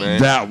 Baby. Yeah,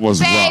 That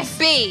was rough.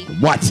 Baby.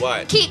 What?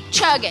 Keep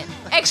chugging.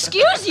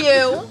 Excuse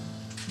you.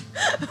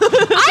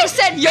 I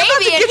said You're about to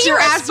baby and get he your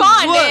ass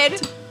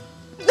responded.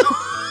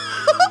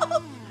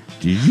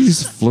 Did you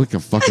just flick a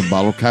fucking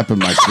bottle cap in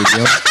my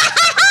studio?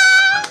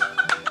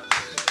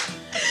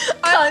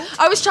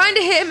 I was trying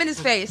to hit him in his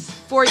face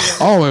for you.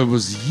 Oh, it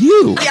was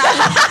you. Yeah.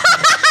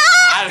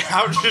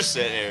 I was just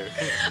sitting here.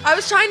 I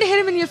was trying to hit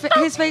him in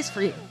his face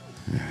for you.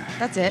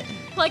 That's it.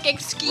 Like,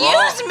 excuse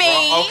Wrong-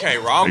 me. wrong- okay,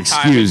 wrong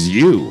Excuse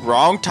timing. you.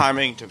 Wrong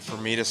timing for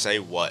me to say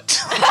what.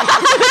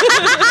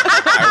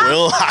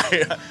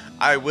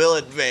 I will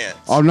advance.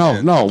 Oh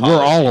no,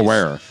 we're all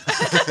aware.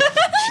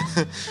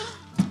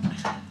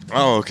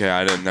 Oh, okay.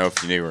 I didn't know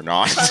if you knew or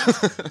not.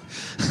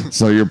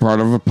 So you're part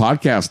of a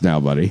podcast now,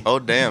 buddy. Oh,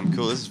 damn.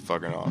 Cool. This is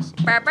fucking awesome.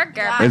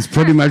 It's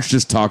pretty much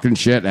just talking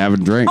shit,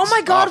 having drinks. Oh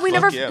my god, Oh, we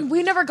fuck never yeah.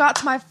 we never got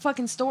to my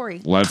fucking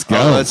story. Let's go.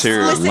 Oh, let's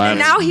hear it. Listen, and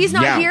now he's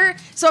not here,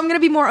 so I'm gonna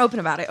be more open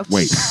about it. Okay.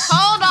 Wait.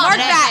 Hold on. Mark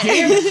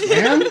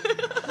that.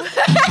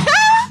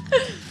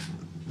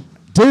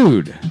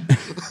 Dude.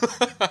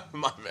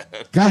 My man.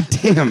 God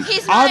damn.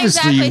 He's not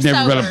Obviously, you've exactly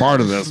never been a sober.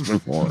 part of this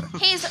before.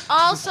 He's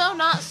also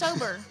not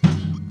sober.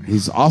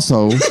 He's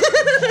also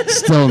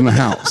still in the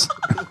house.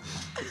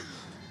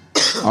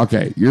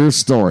 Okay, your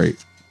story.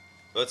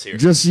 Let's hear it.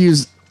 Just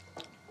use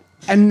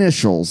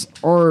initials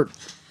or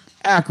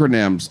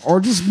acronyms or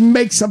just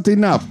make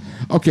something up.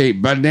 Okay,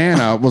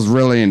 banana was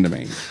really into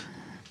me.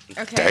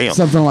 Okay. Damn.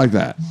 Something like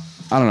that.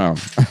 I don't know.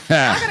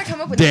 I gotta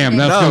come up with Damn,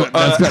 this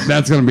name.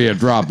 that's gonna be a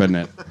drop, isn't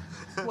it?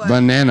 What?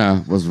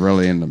 Banana was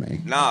really into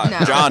me. Nah, No.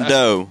 John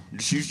Doe.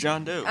 Just use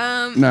John Doe.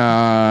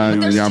 Nah,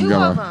 There's I'm two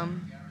going. of them.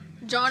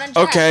 John and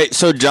Jack. Okay,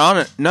 so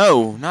John.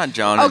 No, not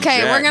John. Okay,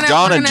 and Jack. we're gonna-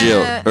 John we're and gonna-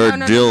 Jill. Or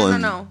no, Jill no,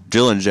 and no.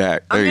 Jill and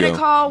Jack. There I'm you gonna go.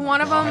 call one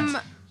of them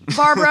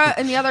Barbara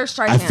and the other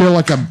Streisand. I feel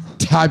like I'm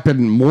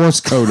typing Morse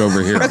code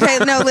over here. Okay,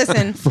 no,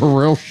 listen. For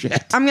real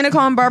shit. I'm gonna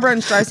call him Barbara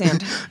and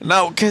Streisand.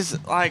 No, because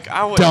like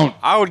I would. Don't.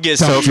 I would get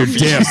Don't so you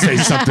confused. dare say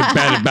something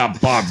bad about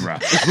Barbara.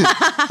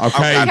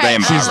 Okay?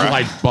 goddamn She's Barbara.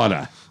 like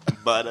butter.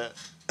 But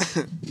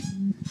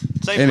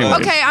Anyway.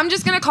 Okay, I'm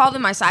just gonna call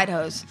them my side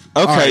hoes.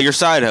 Okay, right. your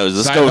side hose.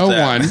 Let's Side go with hoe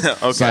that. 1,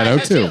 Okay. side hoe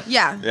 2.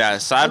 Yeah. Yeah,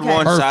 side Okay.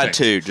 1, side Perfect.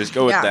 2. Just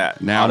go with Yeah.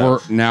 that.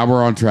 Now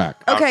we're on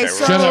track. Okay, Okay,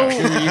 so Shut up.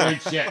 You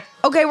ain't shit.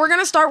 okay, we're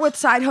gonna start with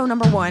side hoe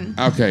number 1.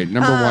 Okay,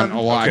 number 1.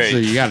 Oh, well, Okay.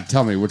 actually, you got to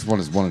tell me which one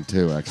is 1 and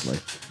 2. Actually,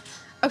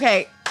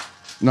 Okay,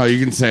 no, you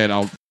can say it.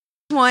 I'll.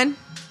 1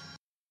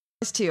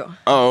 is 2.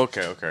 Oh,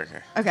 okay.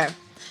 Okay,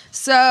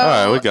 so All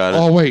right, we got it.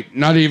 Oh wait,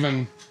 not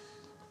even.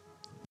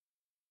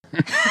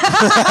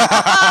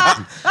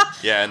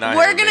 Yeah, not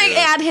we're even gonna me,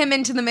 add him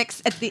into the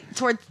mix at the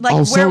towards like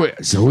Oh, where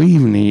so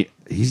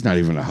he's not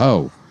even a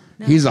hoe.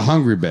 He's a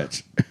hungry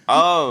bitch.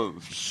 Oh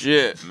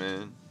shit,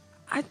 man.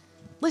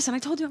 listen. I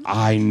told you.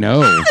 I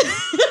know.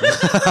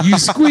 You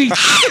squeak.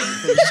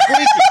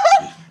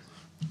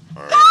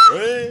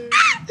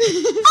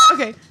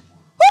 Okay.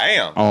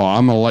 Damn. Oh,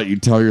 I'm gonna let you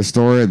tell your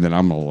story, and then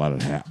I'm gonna let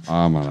it happen.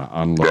 I'm gonna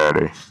unload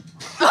it.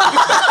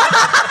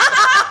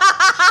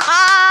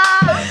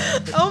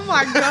 Oh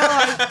my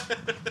god.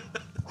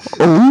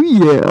 Oh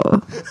yeah.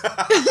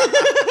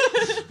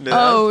 Dude,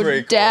 Oh, that's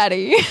pretty cool.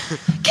 daddy.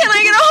 Can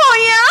I get a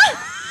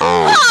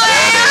oh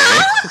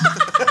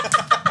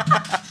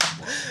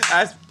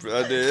That's,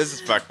 dude, this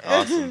is fucking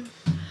awesome.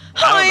 yeah?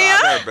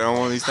 I've never been on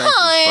one of these things. It's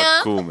Oh, yeah.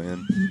 fucking cool,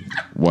 man.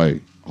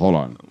 Wait, hold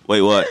on.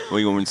 Wait, what? What do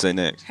you want me to say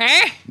next?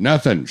 Huh?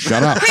 Nothing.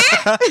 Shut up.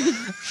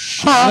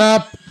 Shut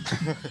up.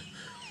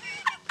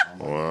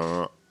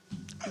 What?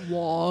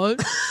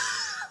 What?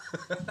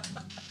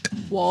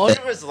 What?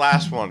 Who was the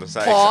last one to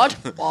say? What?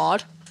 something?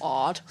 What?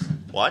 What?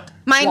 What?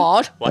 Mine.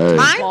 What? What? Hey.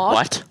 Mine.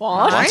 What?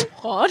 What? Mine?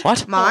 What?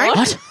 What? Mine.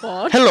 What?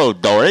 What? Hello,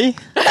 Dory.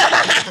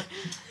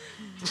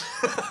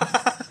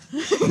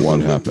 What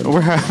happened?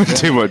 We're having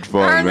too much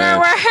fun, man.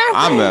 we're having-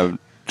 I'm having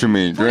too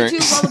many 42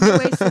 drinks. Rolling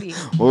Away City.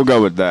 We'll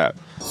go with that.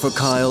 For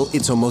Kyle,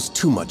 it's almost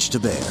too much to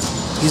bear.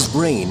 His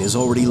brain is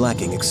already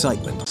lacking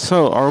excitement.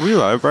 So, are we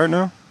live right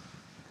now?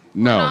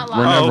 No, not we're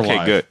live. never okay,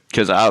 live. good.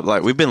 Because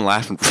we've been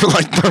laughing for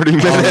like 30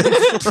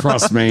 minutes.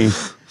 Trust me,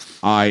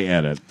 I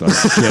edit the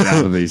shit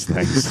out of these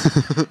things.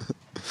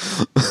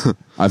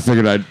 I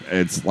figured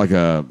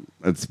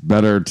it's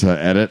better to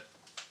edit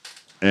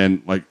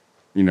and like,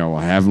 you know,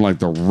 having like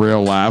the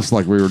real laughs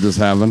like we were just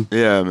having.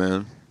 Yeah,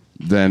 man.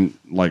 Than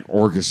like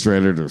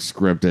orchestrated or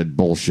scripted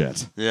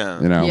bullshit. Yeah.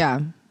 You know? Yeah.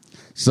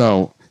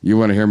 So, you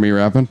want to hear me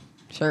rapping?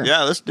 Sure.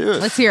 Yeah, let's do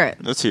it. Let's hear it.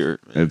 Let's hear it.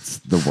 It's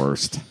the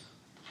worst.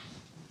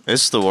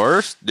 It's the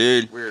worst?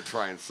 Dude. We are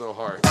trying so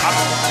hard.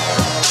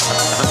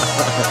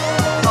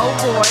 Oh,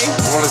 boy. You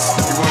want to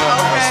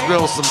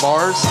spill some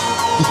bars?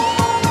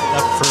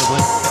 Not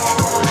preferably.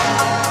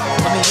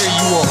 Let me hear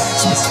you all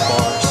spit some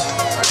bars.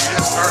 You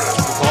just started.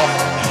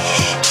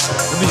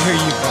 Let me hear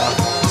you, Bob.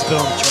 Spit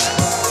on the track.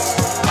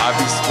 I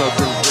be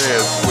smoking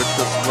ribs with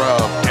the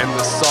rub and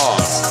the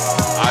sauce.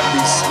 I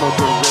be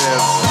smoking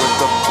ribs with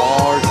the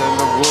bars and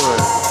the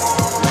wood.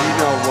 You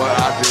know what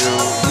I do.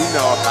 You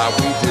know how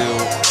we do.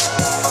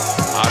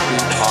 I be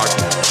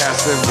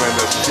podcasting when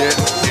the shit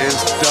is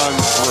done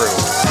through.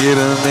 Get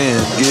them in,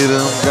 get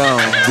them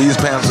gone. These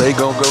pants, they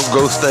gon'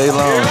 go stay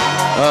long.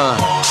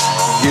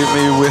 Get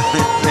me with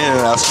it, man.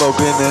 I smoke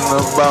it in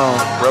the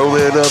bone. Roll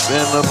it up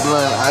in the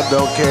blunt. I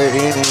don't care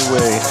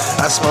anyway.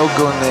 I smoke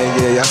on that,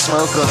 yeah. I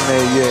smoke on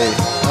that, yeah.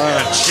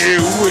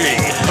 Chewy.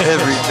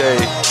 Every day,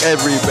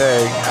 every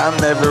bag. I'm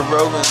never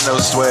rolling no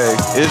swag.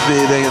 If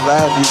it ain't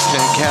loud, you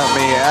can count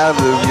me out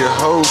of your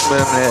whole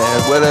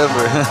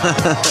whatever.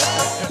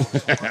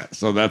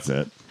 So that's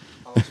it.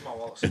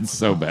 It's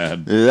so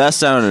bad. Dude, that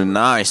sounded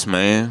nice,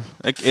 man.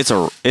 It's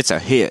a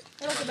hit.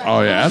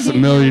 Oh yeah, that's $1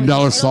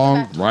 million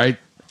song right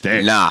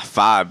there. Nah,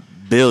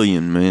 5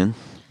 billion, man.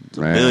 It's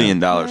a $1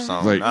 billion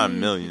song, Like- not a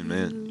million,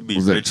 man. You be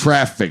Was it rich.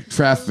 traffic?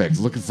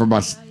 Looking for my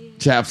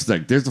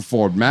chapstick. There's a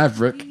Ford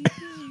Maverick.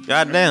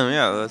 Goddamn,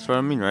 yeah, that's what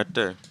I mean right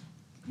there.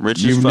 Rich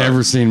as You've fuck.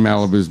 never seen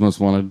Malibu's Most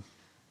Wanted?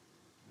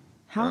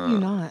 How have you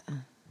not?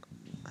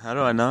 How do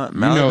I not? You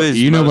know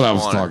Malibu's what Most I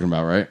was Wanted. talking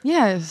about, right?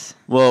 Yes.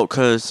 Well,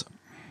 because,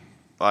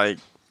 like,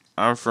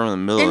 I'm from the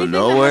middle Anything that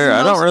of has nowhere.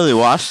 I most- don't really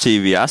watch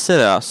TV. I sit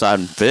outside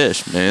and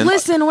fish, man.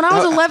 Listen, when I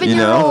was 11 You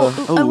know?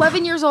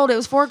 11 years old, it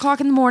was 4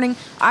 o'clock in the morning.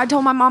 I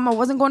told my mom I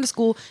wasn't going to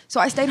school, so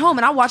I stayed home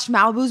and I watched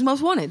Malibu's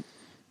Most Wanted.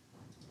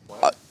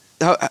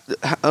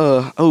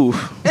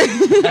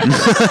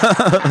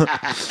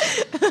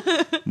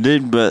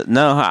 Dude, but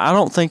no, I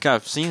don't think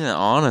I've seen it,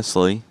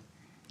 honestly.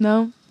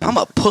 No. I'm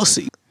a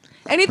pussy.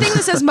 Anything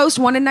that says Most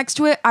Wanted next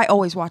to it, I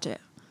always watch it.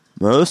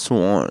 Most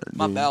Wanted.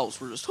 My bowels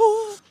were just.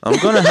 I'm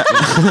gonna,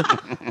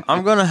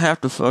 I'm gonna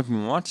have to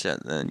fucking watch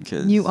that then,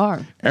 cause You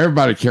are.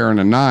 Everybody carrying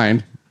a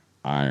 9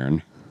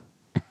 iron.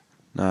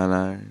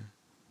 I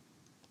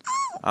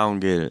don't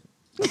get it.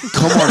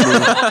 Come on,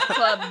 dude.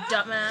 Club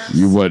dumbass.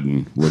 You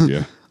wouldn't, would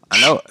you?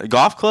 I know a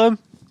golf club.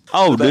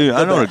 Oh, dude,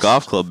 I know what a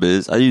golf club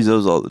is. I use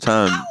those all the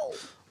time.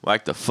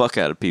 Whack the fuck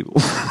out of people.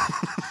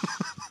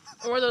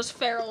 Or those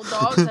feral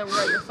dogs that were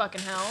at your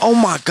fucking house. Oh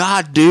my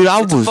god, dude!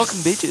 I was fucking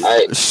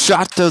bitches.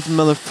 shot those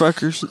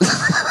motherfuckers.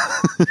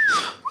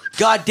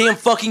 Goddamn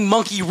fucking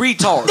monkey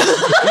retard.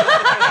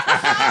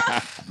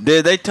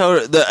 Dude, they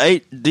told the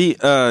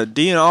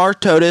DNR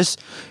told us,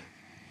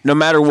 no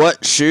matter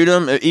what, shoot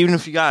them. Even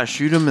if you gotta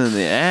shoot them in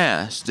the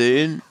ass,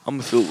 dude. I'm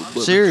gonna feel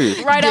with serious.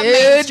 Right up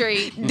Main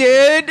Street.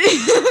 Dude.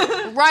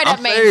 Right up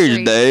I'm Main serious,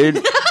 Street.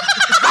 dude.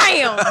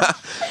 Bam!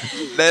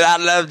 Dude, I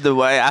love the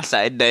way I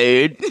say,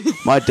 dude.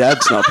 My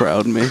dad's not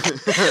proud of me.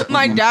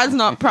 My dad's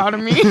not proud of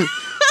me.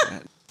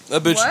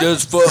 That bitch What?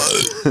 does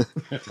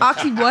fuck.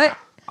 Oxy what?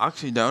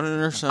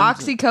 Oxydonin or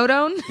something?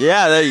 Oxycodone?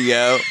 Yeah, there you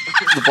go.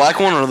 The black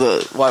one or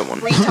the white one?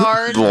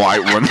 Retard. The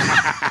white one.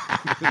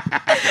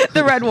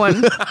 The red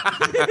one.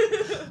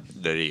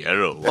 The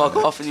yellow one. Fuck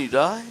off and you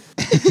die?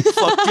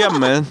 Fuck yeah,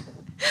 man.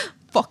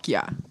 Fuck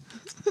yeah.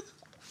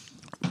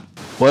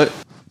 What?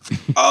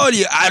 Oh,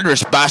 you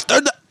Irish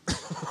bastard.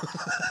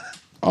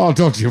 Oh,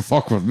 don't you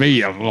fuck with me,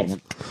 you little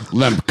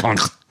limp cunt.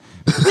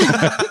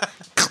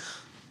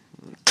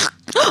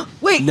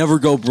 Wait. Never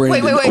go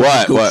Brandon. Wait.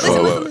 What?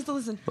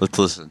 Listen. Let's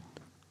listen.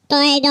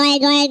 I'm Dude, that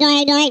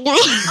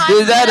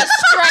gonna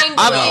strangle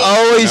I've you.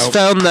 always Nope.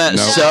 found that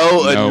Nope.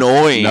 so Nope.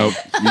 annoying. Nope.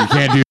 You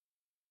can't do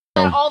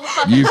All the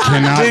fucking You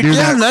time. cannot Dude, do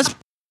yeah, that. that's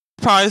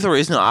probably the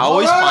reason I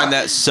always find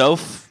that so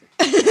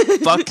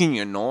fucking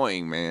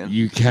annoying, man.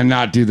 You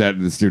cannot do that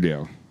in the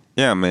studio.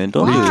 Yeah, man.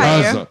 Don't Why? do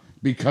that.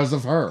 Because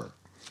of her.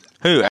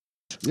 Who?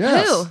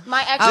 Yes. Who?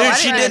 My ex. Oh, Dude, I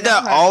she didn't did know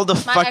that her. all the My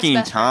fucking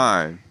ex-best friend.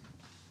 time.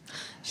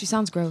 She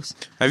sounds gross.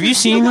 Have you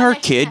seen her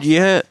kid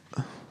yet?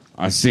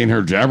 I seen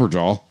her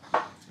jabberjaw.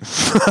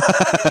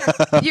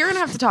 You're going to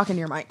have to talk into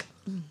your mic.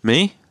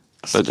 Me?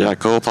 The Jack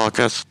Cole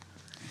podcast.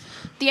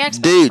 The ex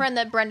Dude. friend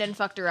that Brendan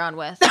fucked around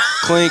with.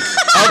 Clink.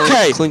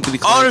 Okay. Clinkety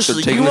clink.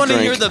 Honestly, Taking you a want to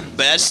drink. hear the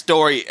best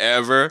story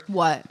ever?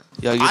 What?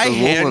 Yeah, I get the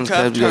little ones.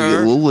 handcuffed You gotta get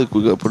her. a little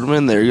liquid. We gotta put them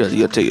in there. You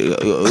gotta take it. You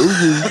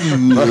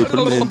gotta put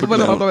them in. Put them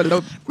down.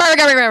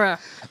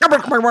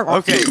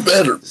 Okay.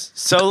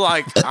 So,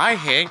 like, I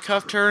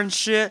handcuffed her and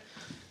shit.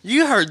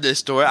 You heard this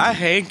story. I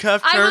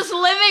handcuffed I her. was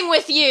living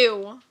with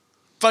you.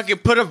 Fucking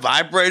put a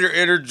vibrator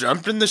in her,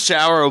 jumped in the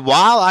shower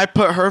while I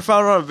put her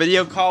phone on a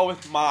video call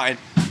with mine.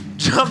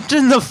 Jumped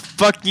in the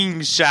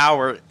fucking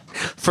shower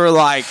for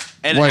like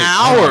an Wait,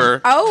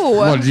 hour. Oh.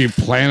 What, did you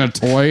plant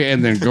a toy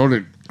and then go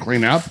to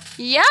clean up?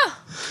 Yeah.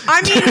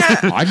 I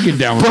mean, I can get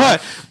down with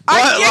But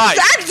like,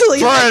 exactly.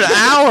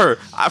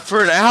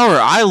 for an hour,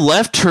 I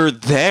left her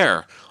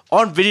there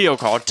on video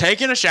call,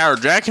 taking a shower,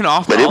 jacking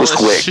off, But and it all was this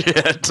quick.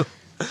 shit.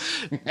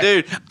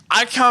 Dude,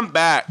 I come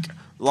back.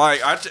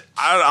 Like,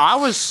 I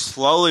was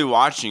slowly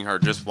watching her,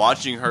 just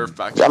watching her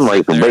fucking I'm sit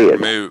like there bed.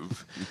 and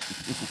move.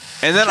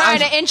 And then Trying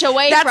to inch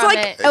away That's from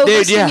like it.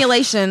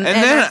 overstimulation.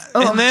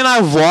 And then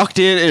I walked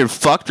in and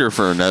fucked her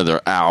for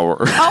another hour.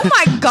 Oh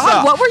my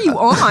god, what were you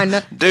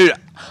on? Dude,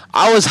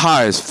 I was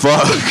high as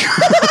fuck.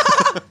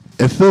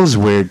 It feels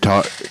weird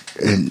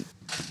talking.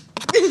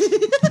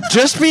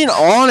 Just being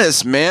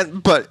honest, man.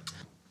 But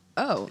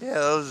Oh. Yeah,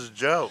 that was a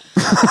joke.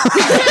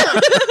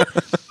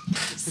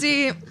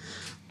 See,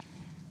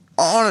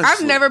 honestly,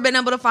 I've never been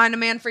able to find a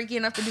man freaky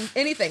enough to do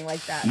anything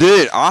like that.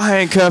 dude, I'll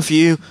handcuff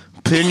you,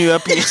 pin you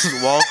up against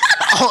the wall.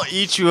 I'll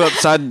eat you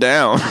upside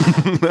down.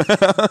 Okay.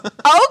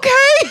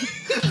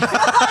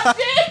 God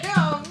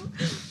damn.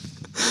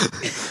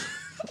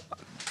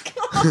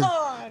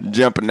 God.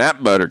 Jumping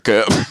that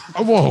buttercup.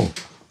 Oh, whoa.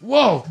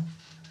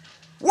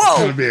 It's Whoa.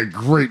 gonna be a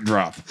great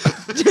drop.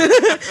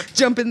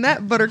 Jump in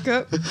that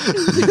buttercup.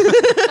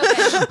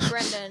 Okay,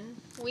 Brendan.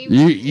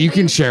 You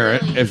can share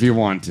it if you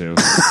want to.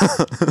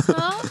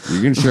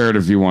 You can share it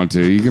if you want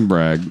to. You can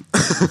brag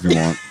if you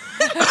want.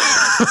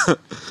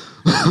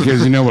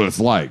 Because you know what it's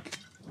like.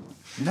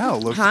 No,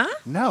 look. Huh?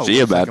 No. She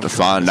about to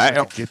find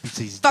out.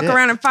 Gypsy's Fuck dick.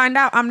 around and find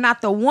out I'm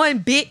not the one,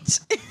 bitch.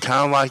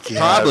 Kind of like you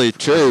Probably have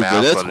true, the but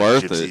mouth it's on a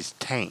worth it. gypsy's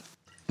taint.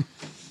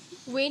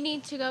 We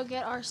need to go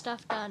get our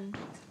stuff done.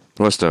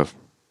 What stuff?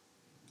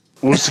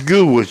 What's the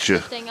good with you?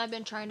 Thing I've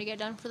been trying to get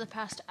done for the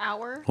past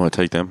hour. Want to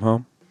take them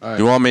home?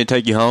 You want me to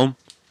take you home?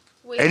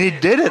 And he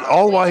did it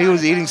all while he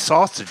was eating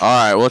sausage. All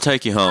right, we'll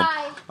take you home.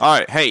 All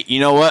right, hey, you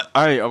know what?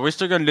 All right, are we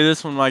still gonna do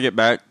this when I get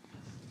back?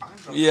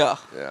 Yeah.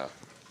 Yeah.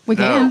 We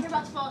can.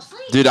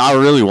 Dude, I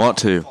really want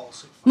to.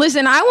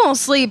 Listen, I won't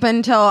sleep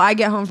until I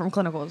get home from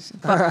clinicals.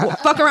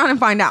 Fuck around and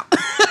find out.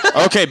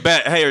 Okay,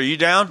 bet. Hey, are you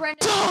down?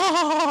 Let's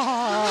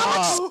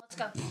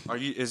go. Are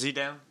you? Is he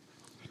down?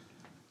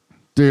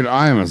 Dude,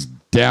 I am as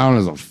down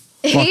as a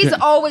fucking... He's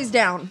always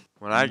down.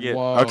 When I get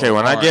Whoa. okay,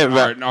 when I get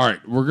back. All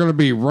right. We're gonna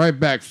be right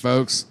back,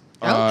 folks.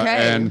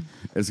 Okay. And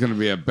it's gonna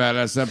be a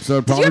badass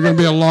episode. Probably gonna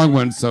be a long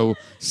one, so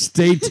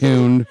stay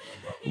tuned.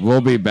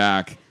 We'll be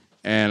back,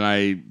 and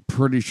I'm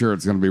pretty sure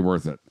it's gonna be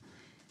worth it.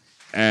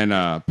 And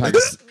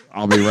Pex,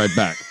 I'll be right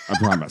back. I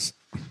promise.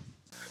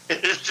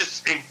 It's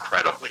just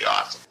incredibly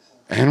awesome.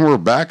 And we're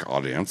back,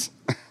 audience.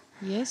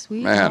 Yes,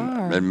 we Man,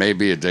 are. it may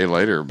be a day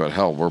later, but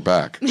hell, we're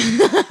back.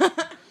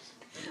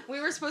 We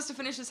were supposed to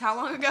finish this how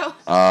long ago?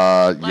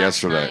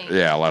 Yesterday. night.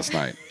 Yeah, last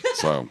night.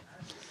 So,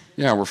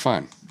 yeah, we're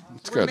fine.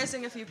 It's We're good.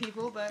 missing a few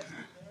people, but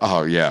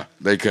Oh, yeah.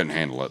 They couldn't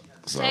handle it.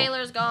 So,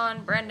 Taylor's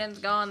gone. Brendan's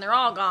gone. They're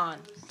all gone.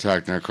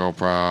 technical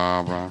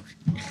problems.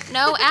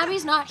 No,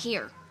 Abby's not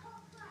here.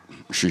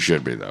 She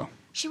should be, though.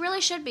 She really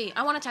should be.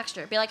 I want to text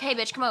her. Be like, hey,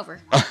 bitch, come over.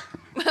 Hey,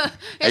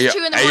 It's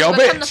 2 in the hey, morning, yo,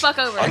 but come the bitch. fuck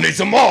over. I need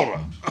some water.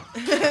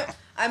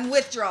 I'm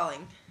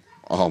withdrawing.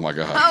 Oh, my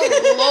God.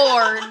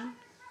 Oh, Lord.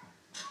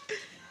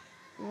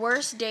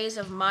 Worst days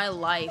of my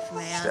life,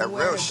 man. That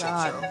real shit,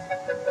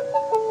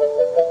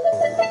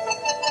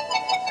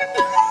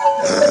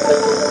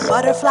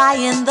 Butterfly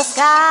in the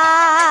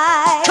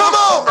sky. Come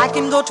on! I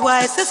can go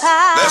twice as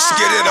high. Let's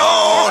get it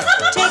on.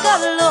 Take a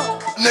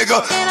look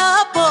Nigga, in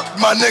a book.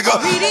 my nigga.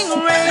 Reading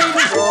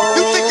rainbow.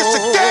 You think it's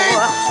a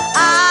game?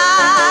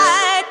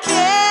 I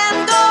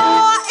can go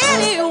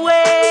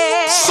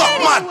anywhere. Suck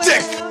my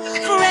dick.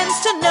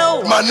 Friends to know.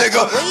 My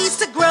nigga. Ways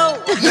to grow.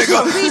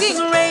 Nigga. Reading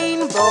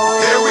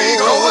rainbow. Here we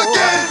go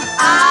again.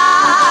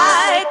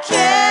 I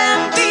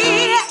can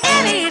be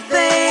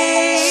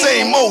anything.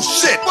 Same old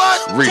shit. What?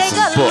 Read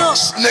some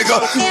books. Nigga.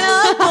 In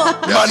a book.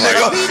 My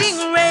nigga. Reading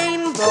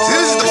rainbow.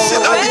 This is the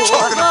shit I be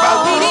talking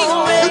about. Reading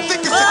You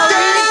think it's a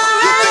game?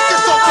 You think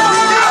it's a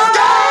fucking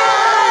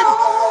game?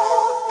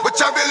 What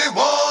y'all really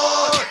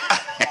want?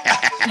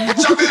 What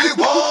y'all really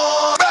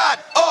want? Ride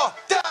or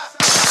die.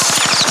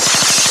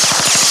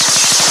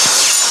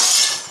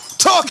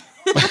 Talk.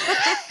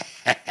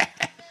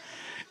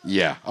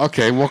 Yeah.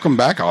 Okay, welcome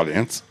back,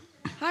 audience.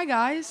 Hi,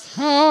 guys.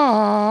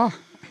 Ah.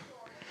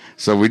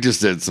 So we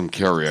just did some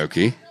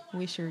karaoke.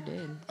 We sure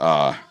did.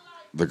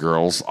 The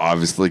girls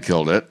obviously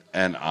killed it,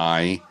 and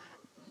I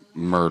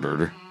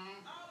murdered.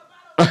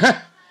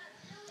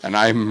 And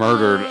I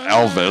murdered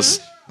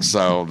Elvis,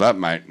 so that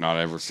might not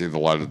ever see the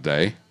light of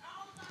day.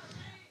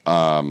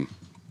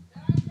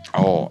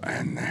 Oh,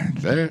 and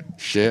that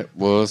shit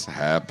was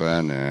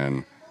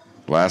happening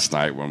last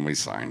night when we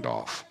signed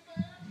off.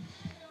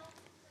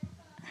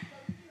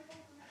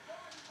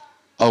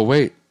 Oh,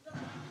 wait.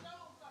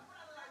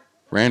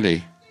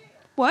 Randy,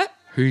 What?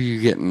 who are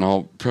you getting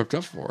all prepped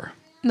up for?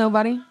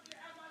 Nobody.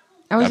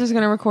 I was just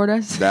going to record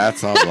us.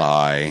 That's a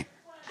lie.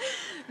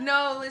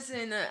 No,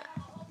 listen.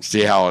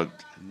 See how it...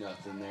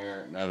 Nothing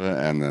there, nothing,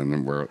 and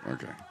then we're...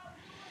 Okay.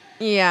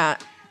 Yeah.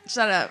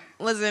 Shut up.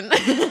 Listen.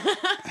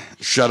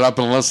 Shut up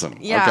and listen.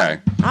 Yeah.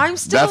 Okay. I'm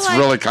still That's like,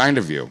 really kind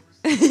of you.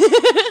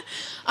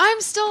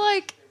 I'm still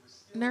like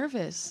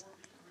nervous.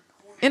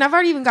 And I've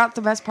already even got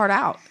the best part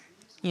out,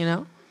 you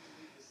know?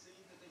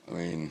 I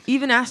mean,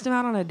 even asked him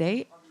out on a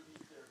date.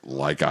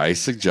 Like I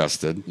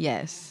suggested.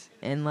 Yes.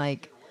 And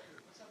like,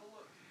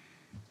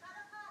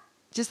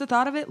 just the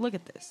thought of it, look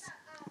at this.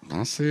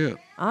 I see it.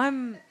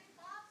 I'm...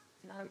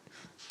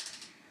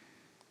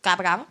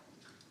 Gabba gabba.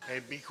 Hey,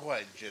 be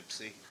quiet,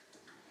 Gypsy.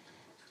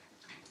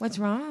 What's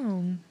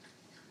wrong?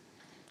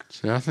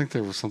 See, I think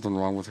there was something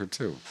wrong with her,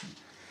 too.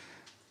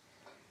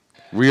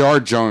 We are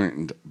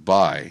joined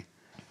by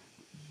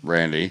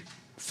Randy,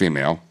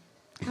 female.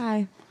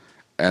 Hi.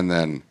 And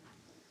then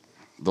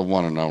the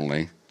one and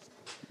only,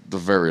 the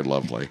very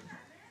lovely,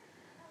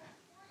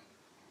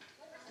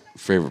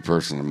 favorite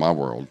person in my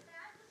world.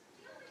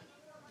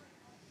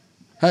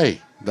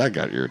 Hey, that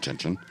got your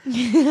attention.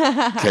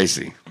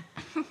 Casey.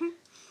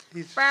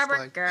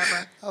 Gabba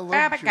gabba. I love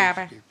Gabba Jewish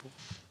gabba. people.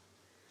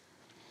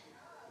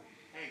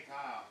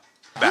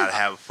 About to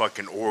have a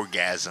fucking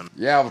orgasm.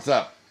 Yeah, what's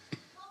up?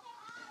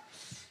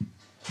 This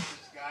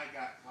guy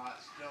got caught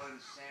stealing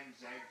the same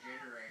exact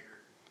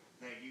generator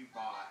that you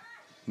bought.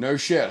 No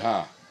shit,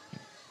 huh?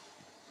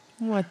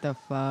 What the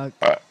fuck?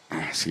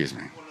 Excuse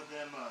me. One of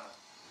them,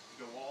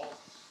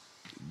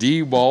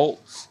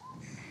 DeWalt's.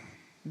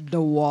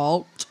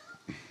 DeWalt.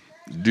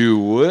 Do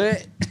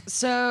what?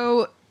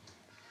 So,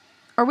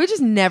 are we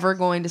just never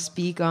going to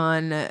speak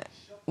on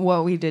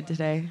what we did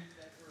today?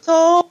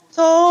 So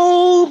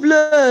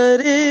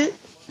blooded.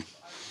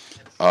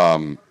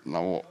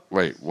 No,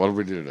 wait, what did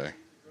we do today?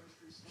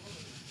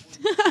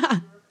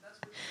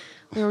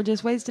 We were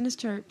just wasting his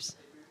chirps.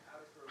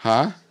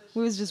 Huh?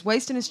 We was just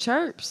wasting his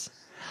chirps.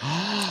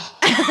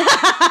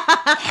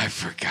 I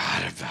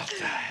forgot about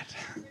that.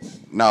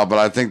 No, but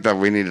I think that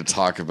we need to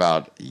talk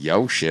about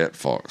yo shit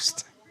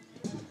first.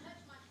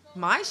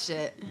 My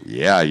shit.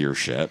 Yeah, your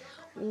shit.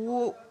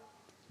 Well,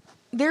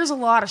 there's a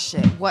lot of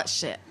shit. What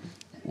shit?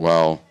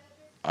 Well,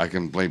 I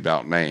can bleep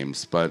out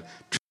names, but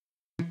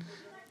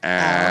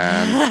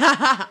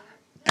and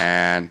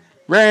and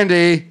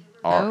Randy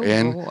are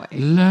in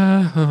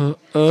love.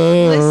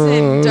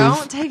 Listen,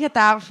 don't take it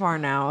that far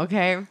now,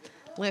 okay?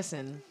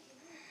 Listen.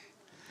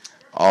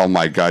 Oh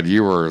my God,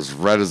 you were as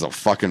red as a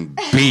fucking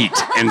beet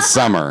in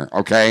summer,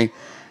 okay?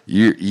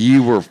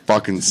 You were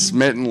fucking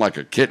smitten like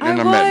a kitten in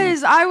a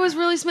mitten. I was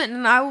really smitten,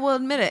 and I will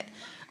admit it.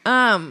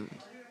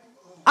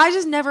 I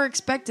just never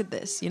expected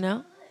this, you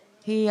know?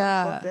 He,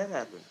 Fuck that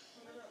happened.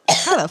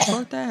 How the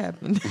fuck that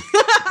happened?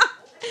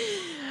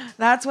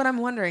 That's what I'm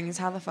wondering, is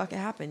how the fuck it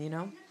happened, you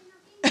know?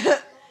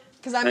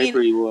 Because, I mean...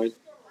 Pretty boy.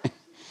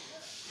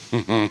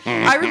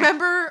 I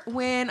remember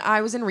when I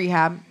was in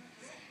rehab,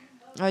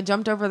 I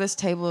jumped over this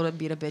table to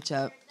beat a bitch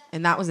up,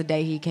 and that was the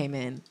day he came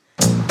in.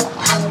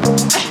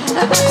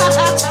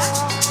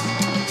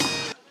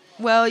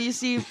 Well, you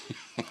see...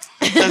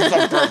 That's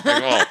the perfect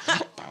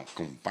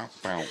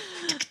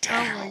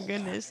Oh my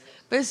goodness.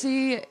 But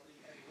see,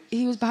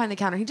 he was behind the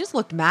counter. He just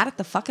looked mad at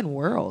the fucking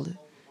world.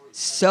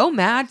 So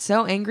mad,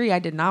 so angry, I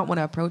did not want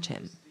to approach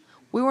him.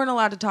 We weren't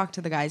allowed to talk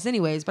to the guys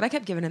anyways, but I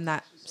kept giving him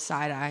that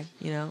side eye,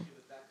 you know?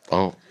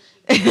 Oh.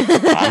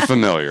 I'm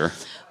familiar.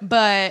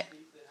 But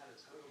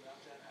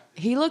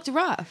he looked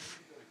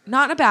rough.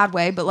 Not in a bad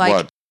way, but like...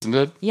 What?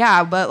 Did?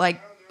 Yeah, but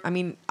like, I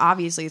mean,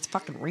 obviously it's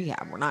fucking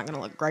rehab. We're not going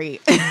to look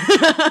great.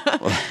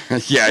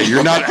 Yeah,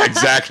 you're not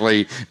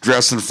exactly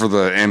dressing for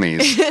the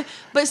Emmys.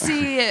 But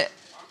see,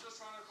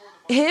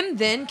 him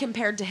then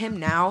compared to him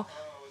now,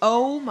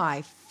 oh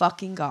my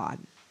fucking God.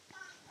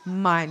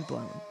 Mind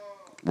blown.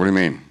 What do you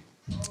mean?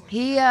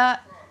 He, Did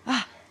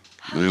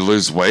he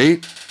lose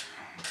weight?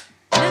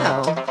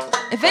 no.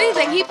 If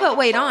anything, he put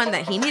weight on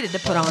that he needed to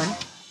put on.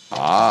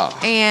 Ah.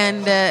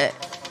 And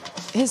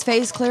his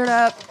face cleared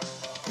up.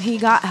 He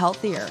got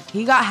healthier.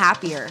 He got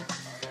happier.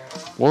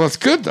 Well, that's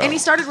good, though. And he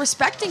started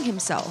respecting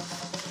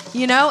himself.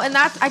 You know? And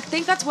I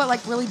think that's what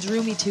like really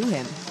drew me to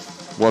him.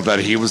 Well, that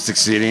he was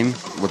succeeding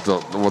with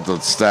the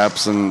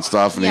steps and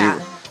stuff, and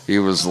Yeah. he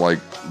was like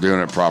doing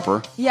it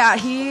proper. Yeah,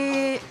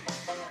 he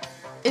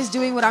is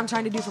doing what I'm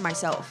trying to do for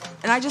myself.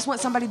 And I just want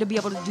somebody to be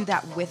able to do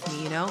that with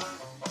me, you know?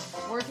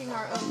 Working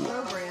our own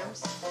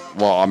programs.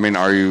 Well, I mean,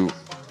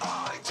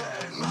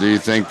 do you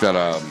think that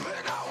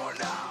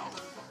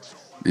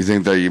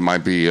you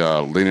might be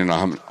leaning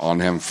on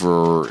him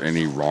for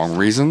any wrong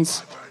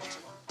reasons?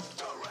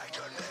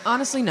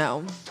 Honestly,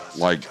 no.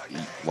 Like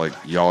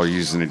y'all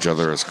using each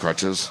other as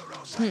crutches?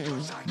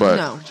 Mm-mm. But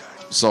No.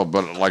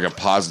 but like a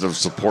positive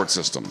support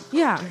system.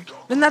 Yeah.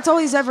 And that's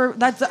always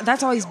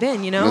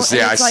been, you know? And see,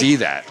 And I it's like- see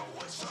that.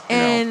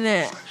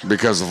 And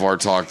Because of our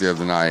talk the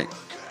other night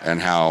and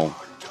how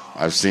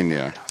I've seen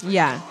you,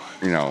 yeah.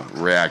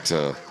 react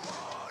to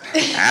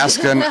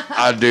asking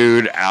a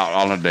dude out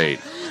on a date.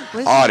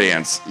 Listen.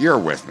 Audience, you're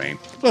with me.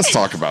 Let's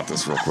talk about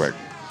this real quick.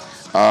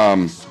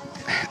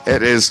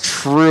 It is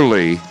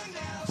truly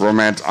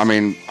romantic. I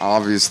mean,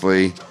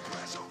 obviously,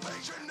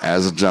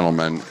 as a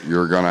gentleman,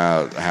 you're going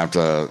to have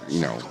to,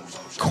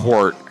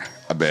 court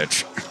a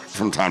bitch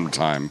from time to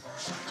time.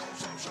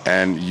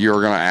 And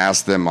you're going to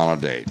ask them on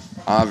a date.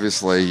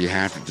 Obviously, you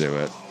have to do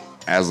it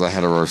as a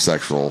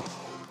heterosexual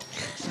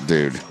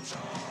dude.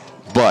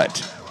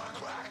 But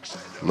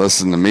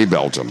listen to me,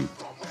 Belgium.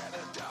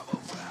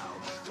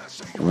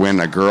 When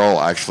a girl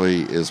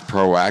actually is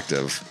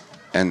proactive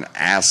and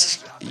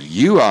asks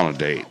you on a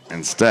date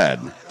instead,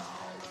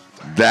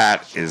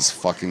 that is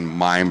fucking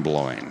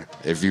mind-blowing.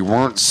 If you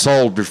weren't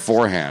sold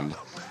beforehand,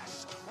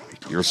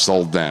 you're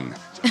sold then.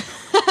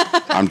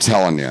 I'm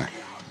telling you,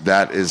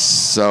 that is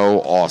so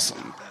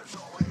awesome.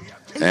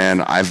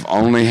 And I've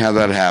only had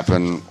that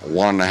happen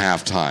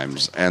 1.5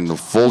 times, and the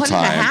full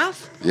time.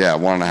 1.5? Yeah,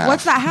 1.5.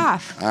 What's that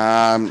half?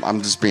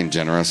 I'm just being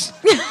generous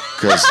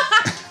because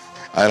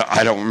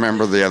I don't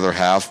remember the other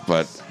half,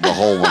 but the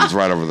whole one's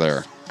right over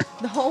there.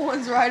 The whole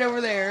one's right over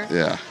there.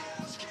 Yeah,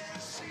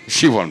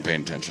 she wasn't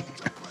paying attention.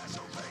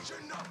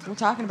 We're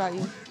talking about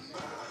you.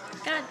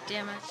 God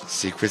damn it.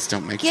 Secrets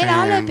don't make Get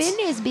friends. all up in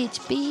this bitch.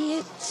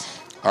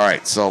 All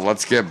right, so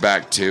let's get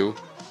back to.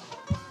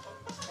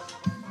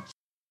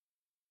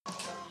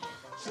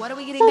 What are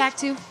we getting back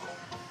to?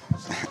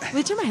 Will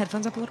you turn my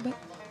headphones up a little bit?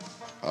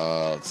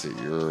 Let's see.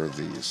 You're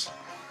these.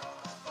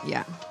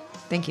 Yeah.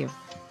 Thank you.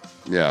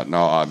 Yeah.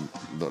 No.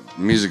 The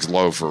music's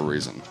low for a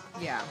reason.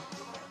 Yeah.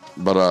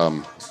 But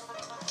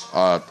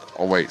oh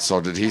wait.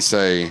 So did he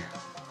say?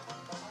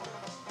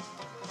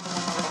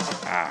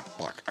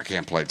 Fuck! I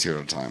can't play 2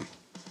 at a time.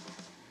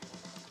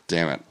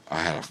 Damn it!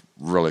 I had a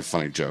really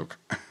funny joke.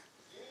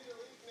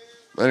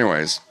 But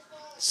anyways,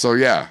 so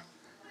yeah.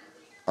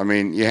 I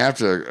mean, you have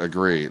to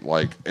agree.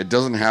 Like, it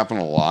doesn't happen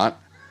a lot,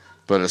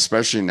 but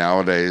especially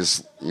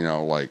nowadays, you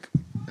know, like,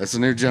 it's a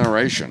new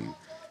generation.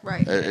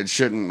 Right. It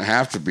shouldn't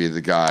have to be the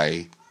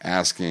guy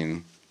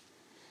asking,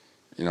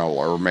 you know,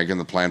 or making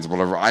the plans or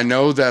whatever. I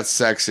know that's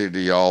sexy to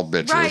y'all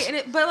bitches.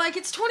 Right, but like,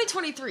 it's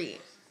 2023.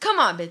 Come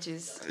on,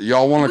 bitches.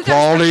 Y'all want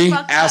equality?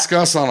 Ask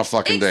us on a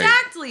fucking date.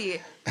 Exactly.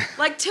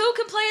 Like, 2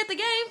 can play at the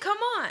game. Come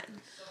on.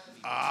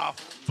 Ah,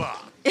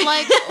 fuck.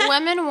 Like,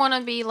 women want to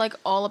be, like,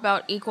 all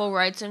about equal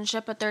rights and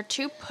shit, but they're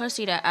too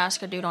pussy to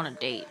ask a dude on a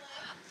date.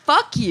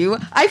 Fuck you.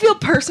 I feel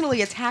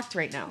personally attacked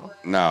right now.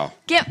 No.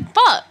 Get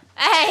fucked.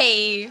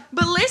 Hey.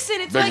 But listen,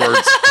 it's Big like...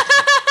 words.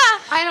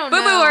 I don't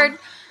Boo-boo know. word.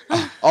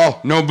 Oh,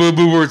 no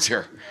boo-boo words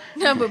here.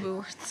 No boo-boo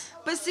words.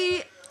 But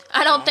see...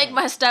 I don't think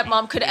my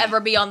stepmom could ever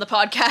be on the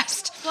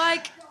podcast.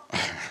 Like,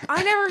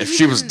 I never If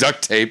she was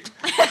duct taped,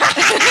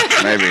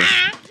 maybe.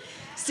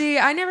 See,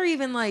 I never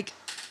even, like,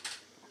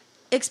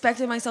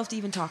 expected myself to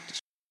even talk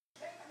to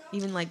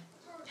even, like,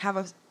 have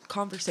a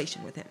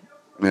conversation with him.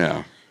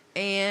 Yeah.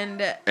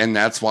 And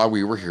that's why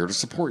we were here to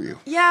support you.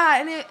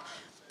 yeah, and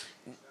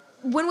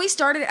when we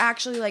started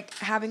actually, like,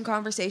 having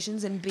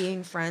conversations and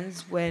being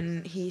friends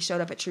when he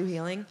showed up at True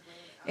Healing,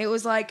 it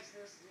was like...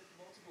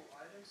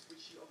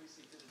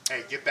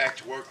 Hey, get back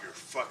to work. You're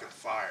fucking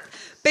fired.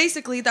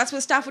 Basically, that's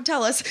what staff would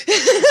tell us.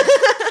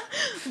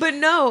 But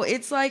no,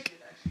 it's like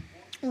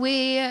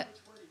we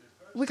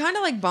kind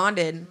of like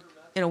bonded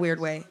in a weird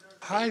way.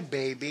 Hi,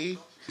 baby.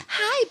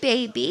 Hi,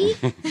 baby.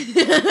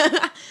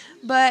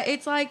 But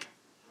it's like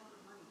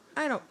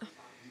I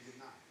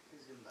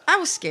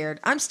was scared.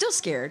 I'm still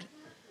scared.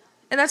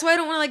 And that's why I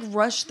don't want to like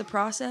rush the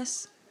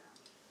process.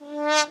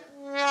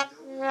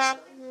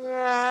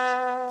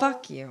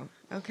 Fuck you.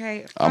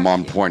 Okay? I'm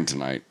on point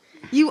tonight.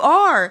 You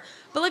are.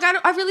 But like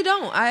I really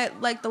don't. I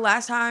like the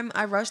last time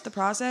I rushed the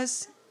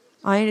process,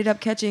 I ended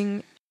up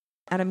catching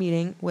at a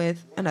meeting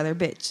with another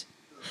bitch.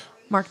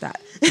 Mark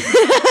that.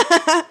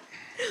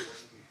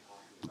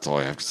 That's all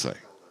I have to say.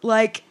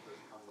 Like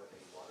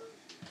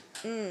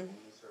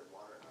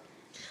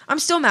I'm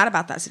still mad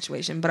about that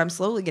situation, but I'm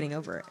slowly getting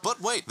over it.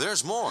 But wait,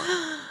 there's more.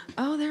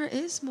 Oh, there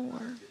is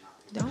more.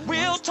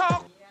 We'll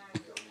talk.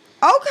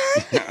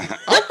 Okay.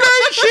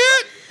 Okay,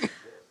 shit.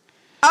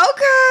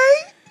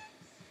 Okay.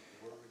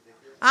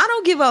 I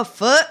don't give a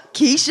fuck,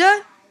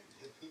 Keisha.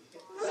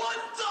 What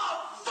the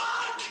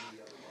fuck?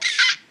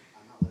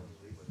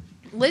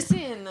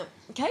 Listen,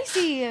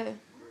 Casey. I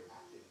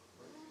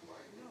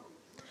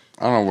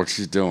don't know what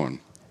she's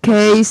doing,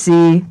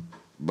 Casey.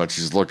 but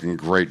she's looking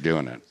great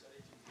doing it.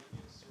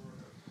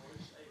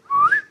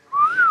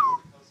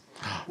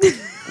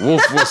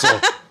 Wolf whistle.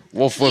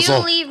 Wolf whistle.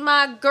 You leave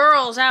my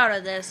girls out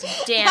of this,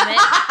 damn it.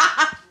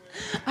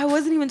 I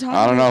wasn't even talking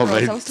I don't know. to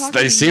girls. I was talking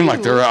They to seem you.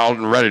 like they're out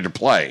and ready to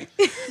play.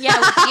 Yeah,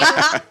 with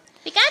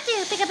you.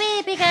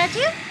 Pikachu,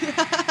 Pikachu.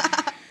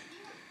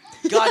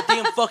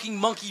 Goddamn fucking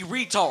monkey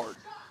retard.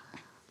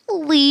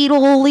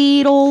 Leedle.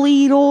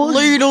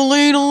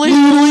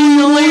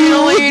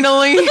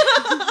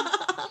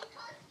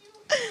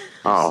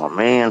 Oh,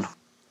 man.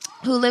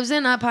 Who lives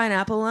in a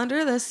pineapple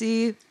under the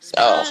sea?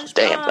 Oh,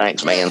 damn.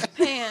 Thanks, man.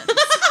 Pants.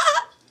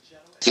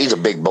 He's a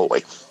big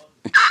boy.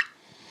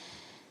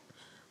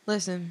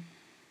 Listen,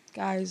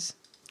 guys.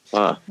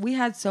 Huh. We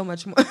had so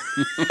much more. We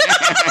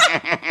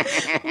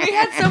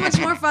had so much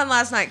more fun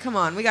last night. Come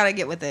on, we gotta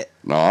get with it.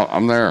 No,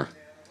 I'm there.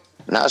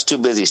 Now I was too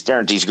busy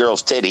staring at these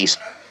girls' titties.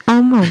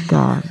 Oh my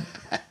god.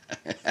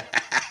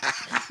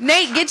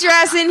 Nate, get your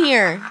ass in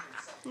here.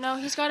 No,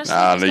 he's got to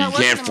No, sleep. you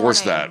can't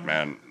force that,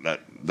 man.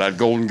 That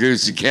golden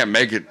goose, you can't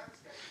make it.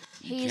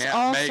 He's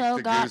can't make also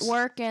the got goose-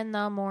 work in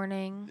the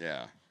morning.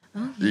 Yeah.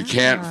 Oh, You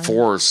can't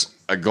force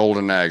a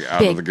golden egg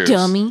out of the goose.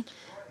 Dummy.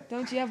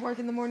 Don't you have work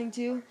in the morning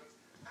too?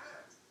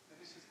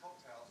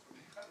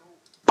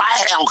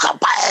 Pow,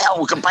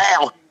 kapow,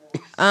 kapow.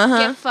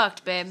 Get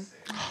fucked, babe.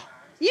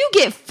 You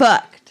get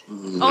fucked.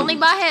 Only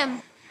by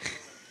him.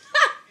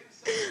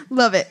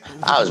 Love it.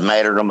 I was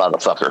madder than a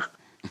motherfucker.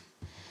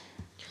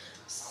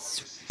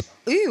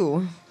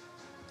 Ew.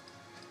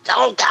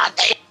 Oh,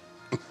 goddamn.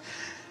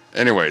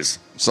 Anyways,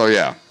 so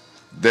yeah,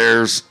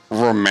 there's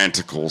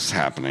romanticals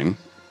happening.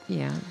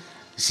 Yeah.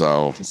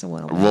 So Just a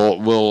little bit.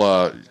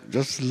 we'll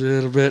just a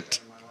little bit.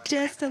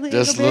 Just a little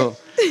Just a bit. little.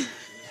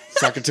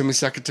 Suck it to me,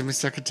 suck it to me,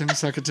 suck it to me,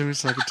 suck it to me,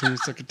 suck it to me,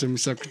 suck it to me,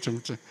 suck it to me.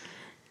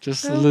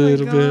 Just a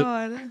little bit.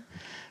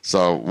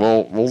 So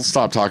we'll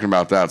stop talking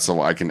about that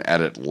so I can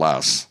edit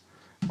less.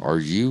 Are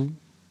you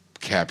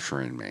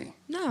capturing me?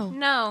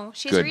 No,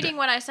 she's Good. reading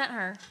what I sent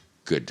her.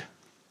 Good.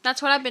 That's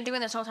what I've been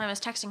doing this whole time, is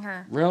texting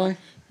her. Really?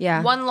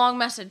 Yeah. One long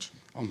message.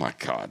 Oh my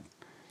God.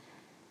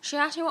 She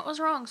asked me what was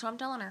wrong, so I'm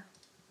telling her.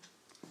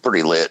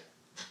 Pretty lit.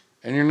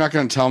 And you're not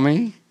going to tell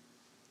me?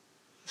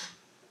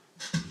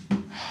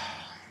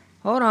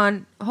 Hold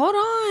on.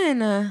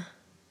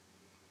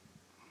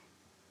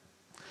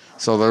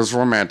 So there's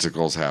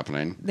romanticals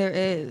happening. There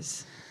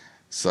is.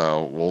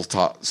 So we'll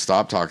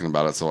stop talking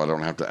about it so I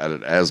don't have to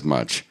edit as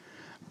much.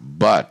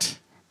 But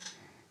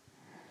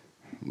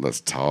let's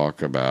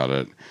talk about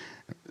it.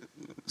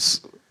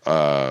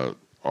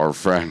 Our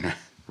friend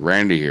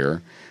Randy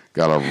here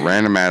got a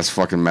random ass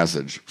fucking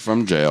message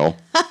from jail.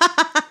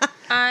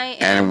 I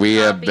am And we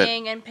have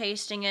copying and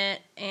pasting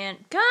it, and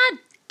God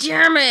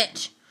damn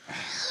it!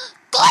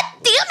 God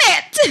damn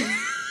it!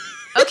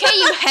 Okay,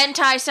 you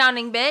hentai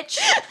sounding bitch.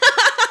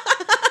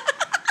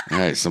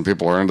 Hey, some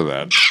people are into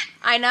that.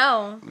 I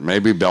know.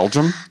 Maybe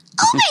Belgium?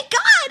 Oh my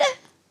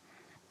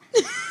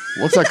God!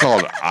 What's that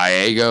called?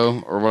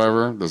 Iago or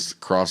whatever? This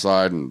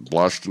cross-eyed and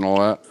blushed and all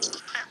that?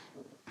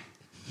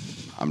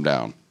 I'm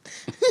down.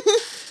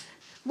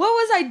 What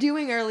was I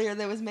doing earlier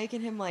that was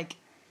making him like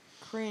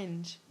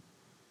cringe?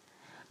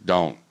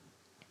 Don't.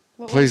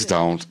 What was Please it?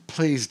 don't.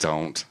 Please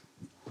don't.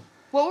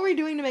 What were we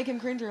doing to make him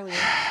cringe earlier?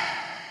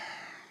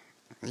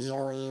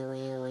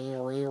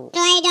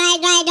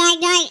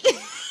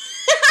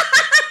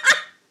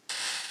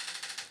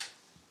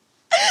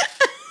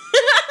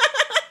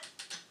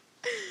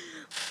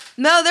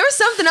 No, there was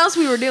something else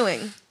we were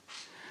doing.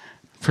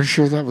 Pretty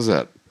sure that was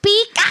it.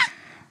 Pika.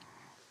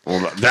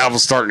 Well, that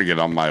was starting to get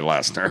on my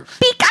last nerve.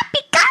 Pika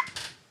pika.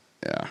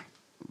 Yeah.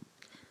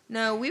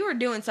 No, we were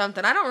doing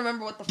something. I don't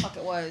remember what the fuck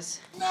it was.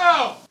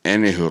 No!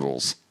 Any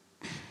hoodles.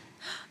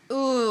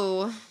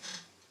 Ooh.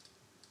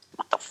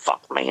 What the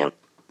fuck, man?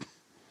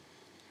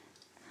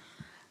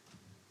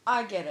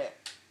 I get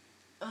it.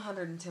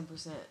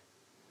 110%.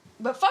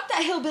 But fuck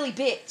that hillbilly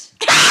bitch.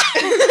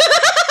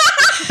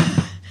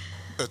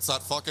 It's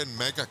that fucking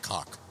mega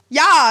cock.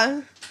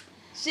 Yeah.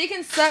 She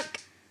can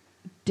suck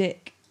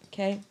dick,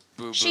 okay?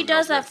 She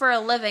does that for a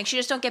living. She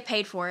just don't get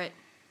paid for it.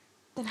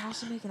 Then how's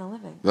she making a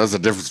living? That's the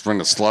difference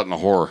between a slut and a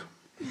whore.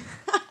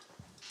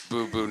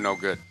 Boo boo, no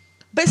good.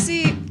 But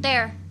see...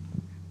 There.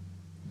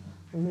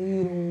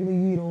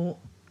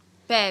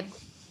 Babe.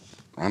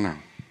 I know.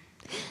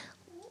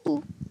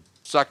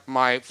 Suck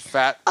my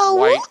fat, Oh,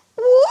 white,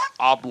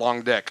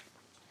 oblong dick.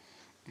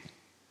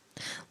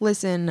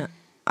 Listen,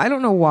 I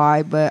don't know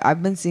why, but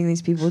I've been seeing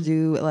these people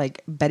do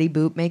like Betty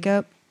Boop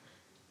makeup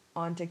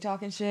on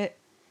TikTok and shit.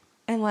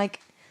 And like...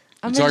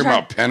 You talking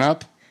about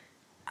pinup?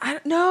 I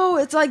don't know.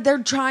 It's like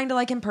they're trying to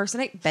like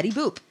impersonate Betty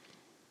Boop.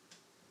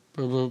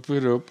 Boop,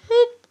 boop, boop,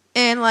 boop.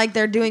 And like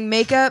they're doing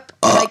makeup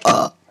like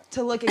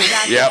to look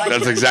exactly Yep, like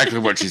that's exactly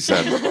what she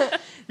said.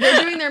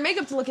 They're doing their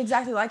makeup to look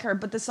exactly like her,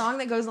 but the song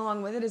that goes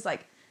along with it is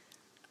like,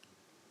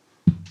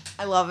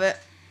 I love it.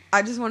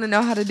 I just want to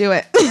know how to do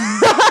it.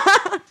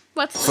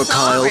 What's For the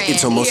Kyle, song?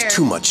 it's almost Here.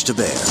 too much to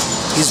bear.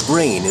 His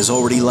brain is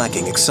already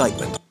lacking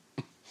excitement.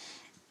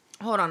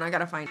 Hold on, I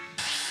gotta find.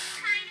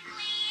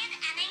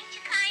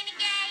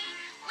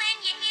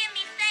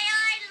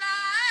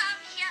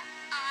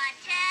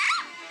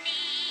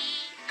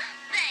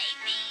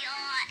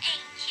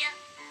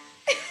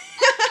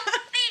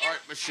 All right,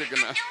 Michigan.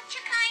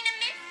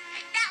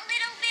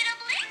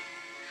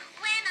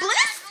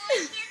 Bliss?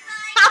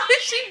 How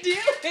does she do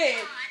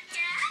it?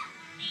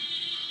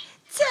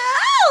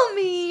 Tell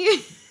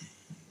me,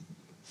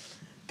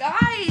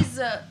 guys.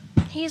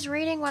 He's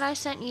reading what I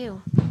sent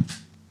you.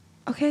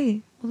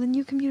 Okay, well then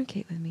you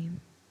communicate with me.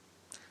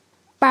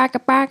 Baga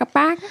baga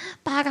baga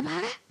baga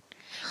baga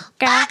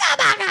baga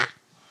baga.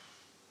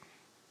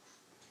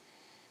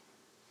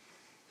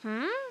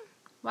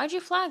 Why'd you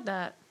flag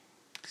that?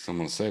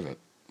 Someone save it.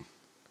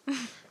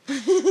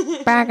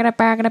 Baga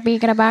baga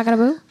baga baga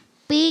boo.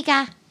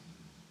 Biga.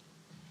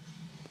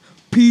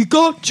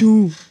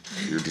 Pikachu.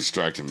 You're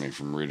distracting me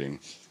from reading.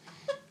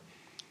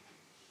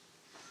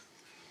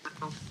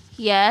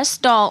 Yes,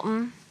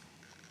 Dalton.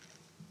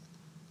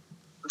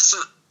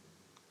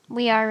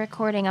 We are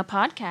recording a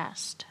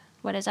podcast.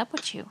 What is up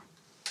with you?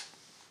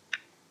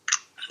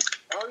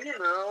 Oh, you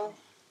know,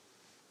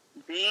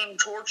 being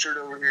tortured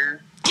over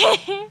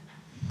here.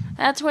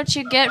 That's what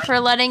you get for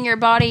letting your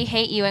body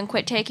hate you and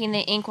quit taking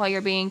the ink while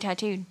you're being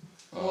tattooed.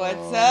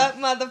 What's up,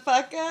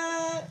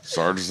 motherfucker?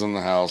 Sarge is in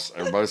the house.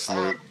 Everybody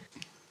salute.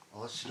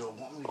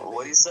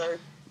 What do you say?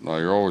 No,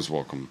 you're always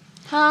welcome.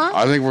 Huh?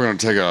 I think we're going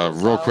to take a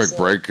real quick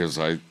break because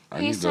I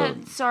He need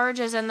said to... Sarge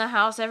is in the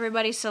house.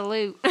 Everybody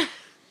salute.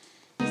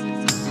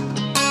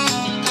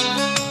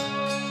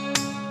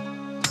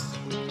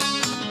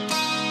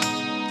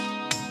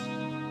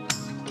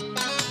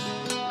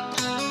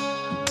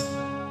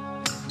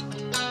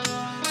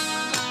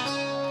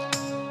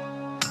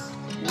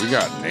 We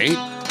got Nate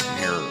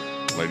here,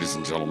 ladies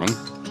and gentlemen.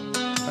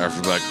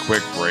 After that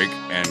quick break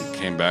and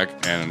came back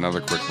and another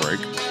quick break.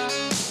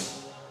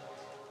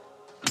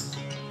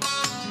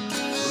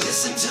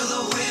 Listen to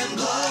the wind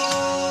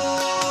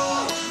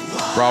blow.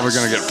 Probably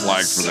going to get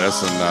flagged for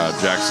this, and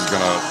Jax is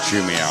going to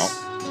chew me out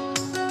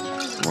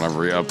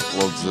whenever he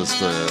uploads this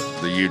to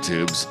the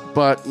YouTubes.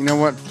 But you know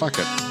what? Fuck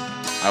it.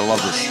 I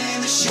love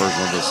this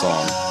version of this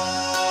song.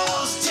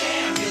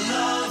 Damn your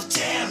love,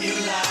 damn your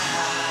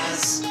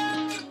lies.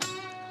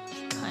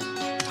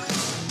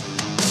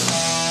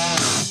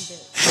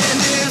 And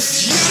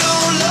if you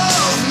don't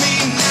love me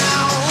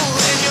now,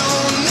 then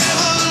you'll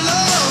never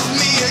love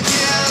me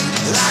again.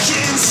 I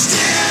can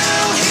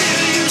still hear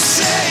you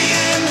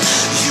saying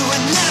you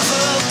would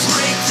never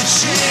break the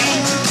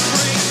chain.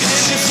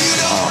 And if you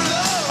don't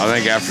I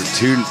think after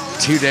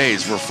two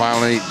days, we're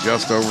finally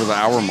just over the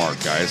hour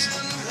mark, guys.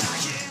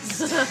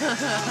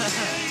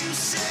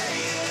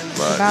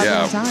 But About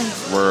yeah, that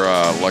time. we're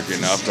lucky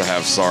enough to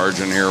have Sarge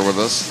in here with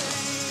us.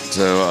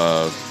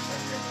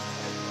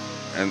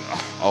 And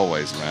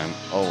always, man,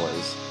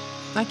 always.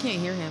 I can't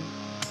hear him.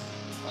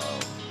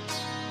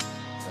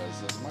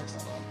 Because his mic's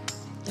not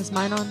on. Is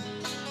mine on?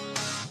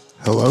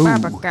 Hello.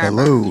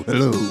 Hello.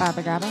 Hello.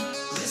 Baba Gaba.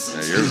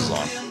 Yeah, yours is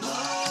on.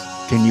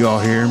 Can you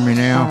all hear me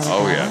now?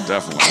 Oh yeah,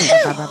 definitely.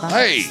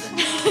 Hey,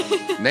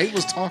 Nate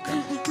was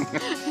talking.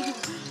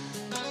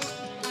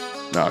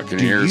 No, can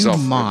you hear yourself?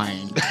 Do you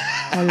mind?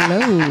 Hello.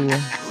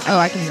 Oh,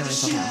 I can hear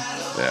myself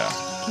now. Yeah.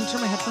 Can you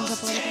turn my headphones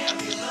up a little bit?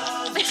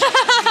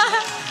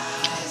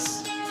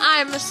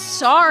 I'm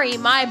sorry,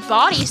 my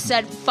body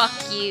said fuck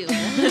you.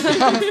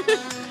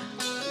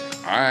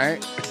 All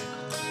right.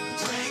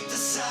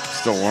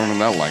 Still learning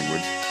that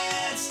language.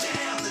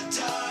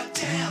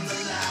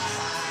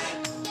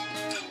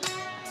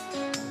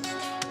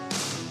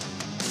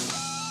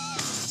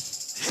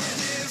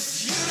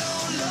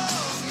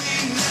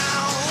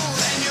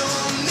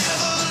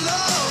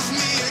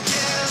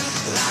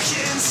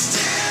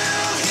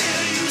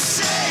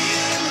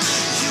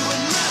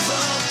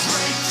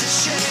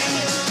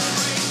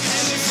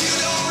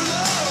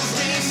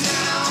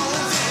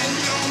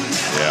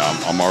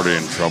 Yeah, I'm already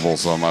in trouble,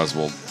 so I might as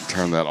well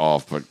turn that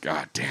off. But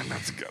god damn,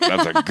 that's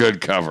a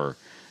good cover.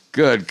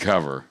 Good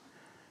cover.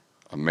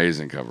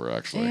 Amazing cover,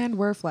 actually. And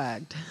we're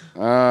flagged.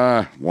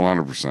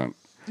 100%.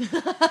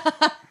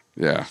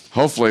 Yeah.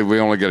 Hopefully we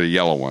only get a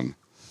yellow one.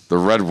 The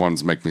red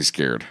ones make me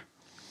scared.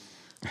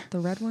 The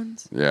red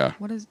ones? Yeah.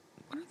 What are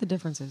the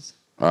differences?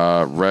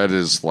 Red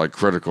is like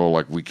critical,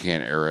 like we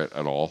can't air it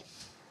at all.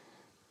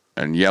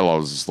 And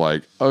yellow's is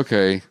like,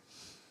 okay.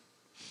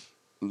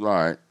 All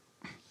right.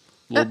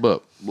 A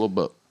little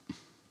bit.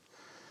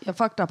 Yeah,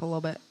 fucked up a little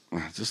bit.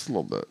 Just a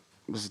little bit.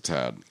 Just a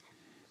tad.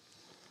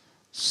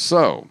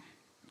 So,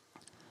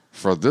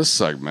 for this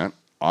segment,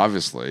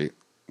 obviously,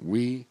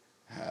 we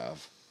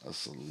have a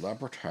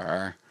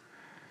celebrity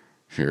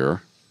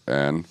here,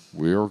 and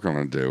we are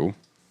going to do...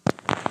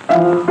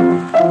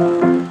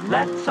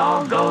 Let's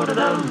all go to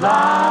the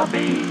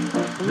lobby.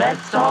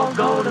 Let's all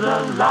go to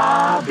the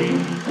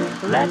lobby.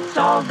 Let's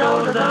all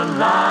go to the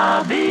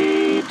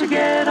lobby to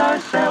get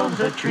ourselves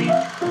a treat.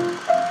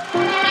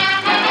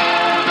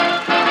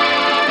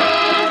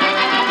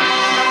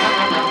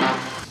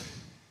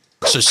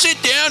 So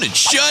sit down and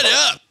shut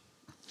up.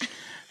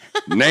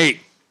 Nate,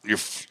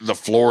 the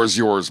floor is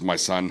yours, my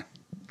son.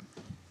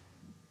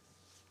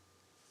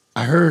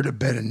 I heard a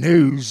bit of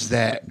news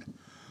that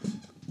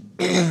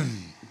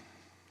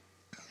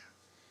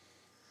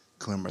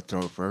clear my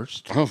throat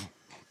first. Oh,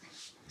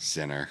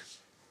 sinner.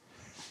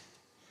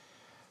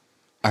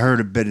 I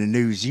heard a bit of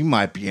news you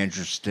might be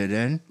interested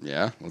in.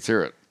 Yeah, let's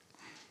hear it.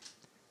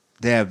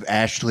 They have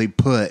actually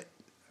put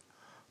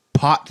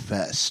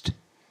Potfest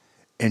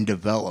in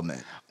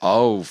development.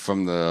 Oh,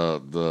 from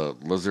the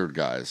lizard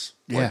guys.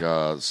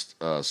 Yeah.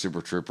 Like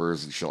Super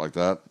Troopers and shit like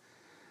that.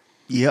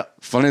 Yep.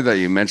 Funny that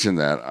you mentioned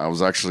that. I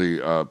was actually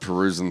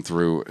perusing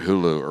through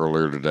Hulu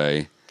earlier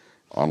today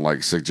on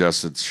like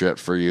suggested shit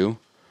for you.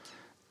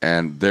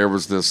 And there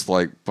was this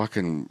like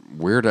fucking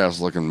weird ass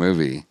looking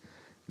movie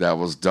that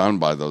was done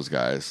by those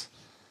guys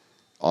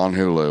on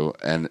Hulu,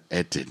 and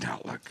it did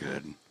not look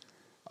good.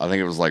 I think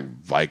it was like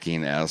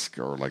Viking-esque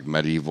or like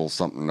medieval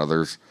something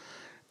others.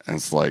 And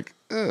it's like,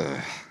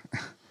 ugh.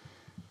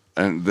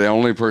 And the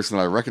only person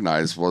I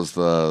recognized was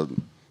the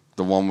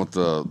one with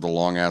the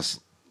long ass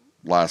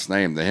last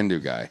name, the Hindu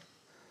guy.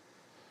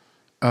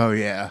 Oh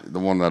yeah, the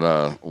one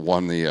that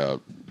won the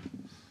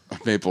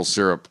maple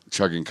syrup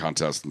chugging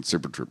contest in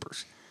Super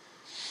Troopers.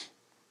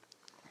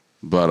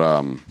 But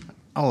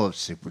I love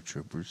Super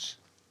Troopers.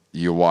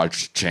 You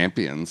watched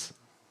Champions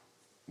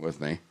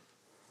with me.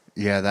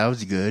 Yeah, that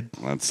was good.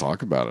 Let's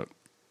talk about it.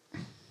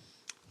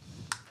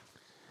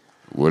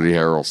 Woody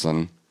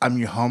Harrelson. I'm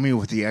your homie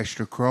with the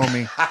extra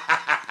chromie.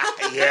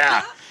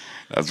 Yeah,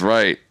 that's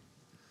right.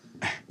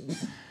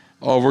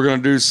 Oh, we're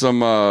gonna do some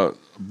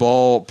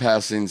ball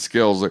passing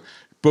skills. Like,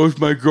 both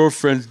my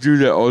girlfriends do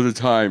that all the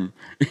time.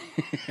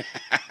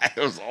 It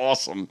was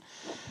awesome.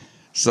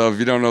 So if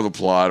you don't know the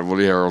plot,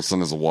 Woody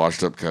Harrelson is a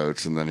washed-up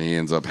coach, and then he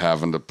ends up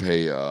having to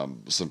pay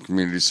some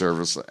community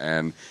service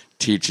and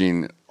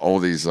teaching all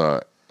these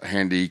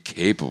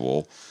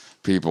handy-capable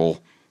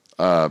people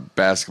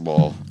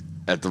basketball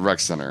at the rec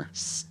center.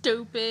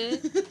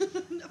 Stupid.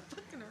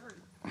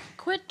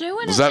 Quit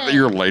doing Was it. that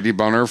your lady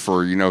boner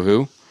for you know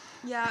who?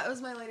 Yeah, it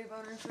was my lady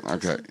boner. For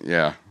Okay, Tristan.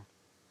 yeah.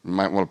 You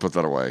might want to put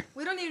that away.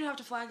 We don't even have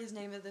to flag his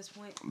name at this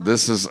point.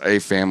 This is a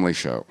family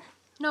show.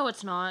 No,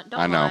 it's not. Don't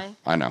I know. lie.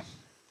 I know.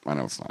 I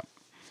know it's not.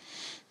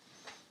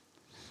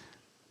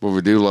 But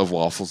we do love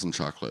waffles and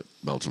chocolate,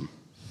 Belgium.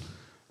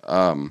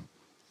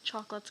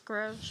 Chocolate's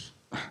gross.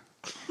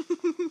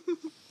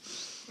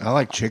 I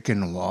like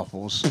chicken and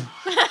waffles.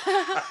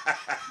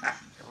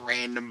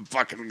 Random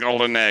fucking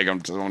golden egg,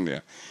 I'm telling you.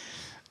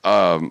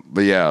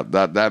 But yeah,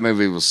 that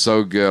movie was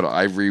so good,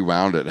 I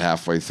rewound it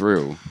halfway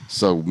through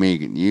so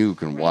me and you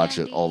can watch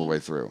it all the way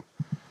through.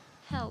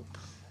 Help.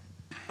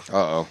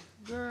 Uh-oh.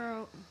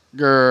 Girl.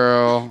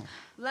 Girl.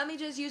 Let me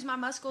just use my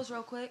muscles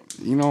real quick.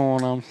 You know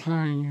what I'm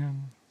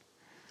saying?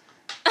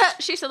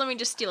 She said, let me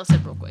just steal a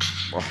sip real quick.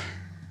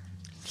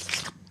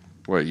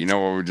 Wait, you know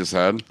what we just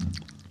had?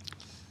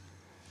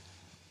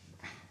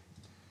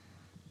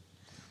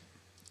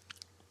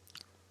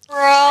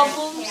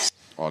 Problems.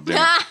 Oh,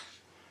 damn.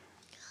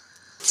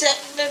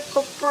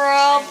 Technical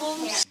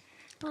problems.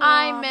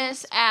 I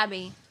miss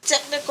Abby.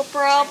 Technical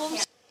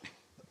problems.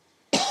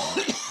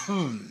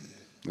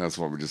 That's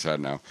what we just had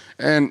now.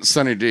 And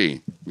Sunny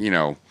D, you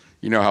know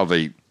how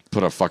they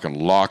put a fucking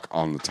lock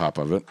on the top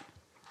of it.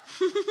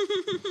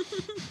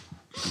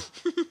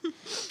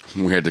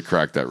 We had to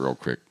crack that real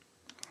quick,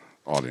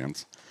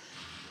 audience.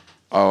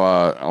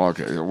 Oh,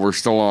 okay. We're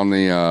still on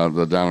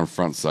the down in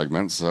front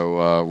segment.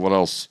 So, what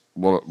else?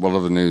 What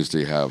other news do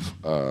you have,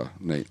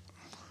 Nate?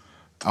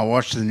 I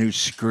watched the new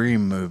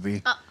Scream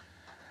movie.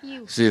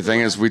 See, the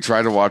thing is, we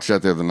tried to watch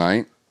that the other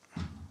night,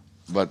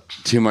 but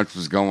too much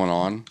was going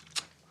on,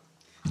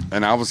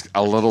 and I was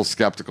a little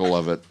skeptical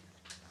of it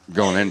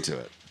going into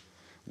it.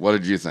 What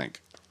did you think?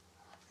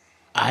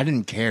 I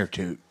didn't care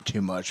too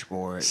much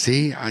for it.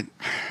 See, I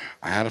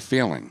had a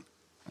feeling.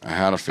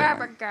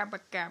 Gabba, gabba,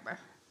 gabba.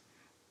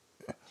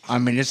 I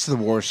mean, it's the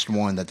worst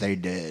one that they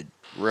did.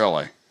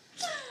 Really?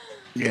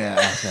 Yeah,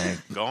 I think.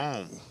 Go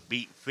on,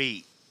 beat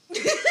feet.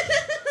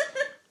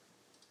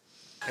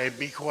 Hey,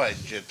 be quiet,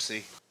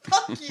 Gypsy.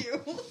 Fuck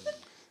you.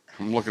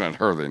 I'm looking at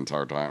her the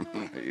entire time.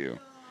 At you.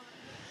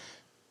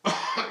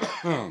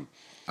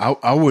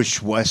 I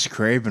wish Wes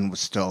Craven was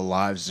still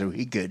alive so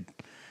he could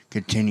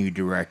continue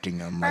directing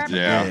them like he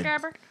did.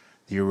 Gabber.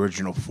 The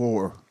original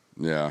 4.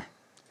 Yeah.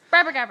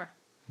 Gabber, gabber.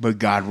 But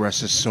God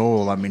rest his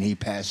soul. I mean, he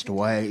passed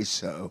away,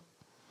 so.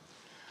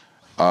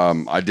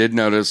 I did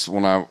notice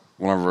whenever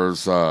I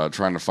was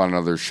trying to find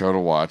another show to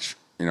watch,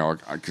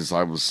 because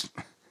I was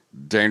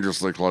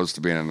dangerously close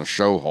to being in a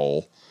show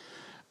hole,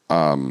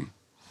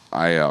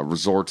 I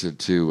resorted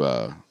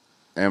to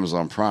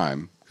Amazon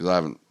Prime, because I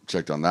haven't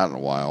checked on that in a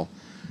while.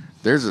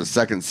 There's a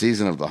second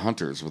season of The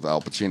Hunters with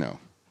Al Pacino.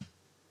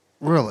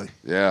 Really?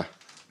 Yeah.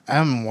 I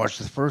haven't watched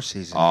the first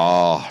season.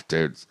 Oh,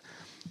 dude.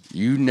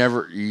 You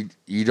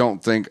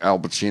don't think Al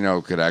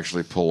Pacino could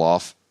actually pull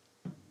off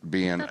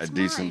being a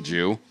decent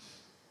Jew?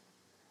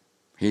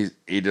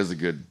 He does a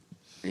good,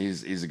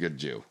 he's a good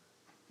Jew.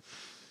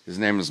 His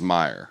name is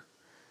Meyer.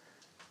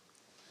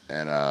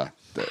 And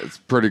it's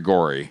pretty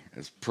gory.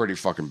 It's pretty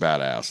fucking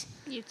badass.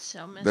 You'd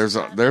so miss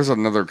There's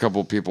another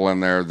couple people in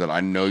there that I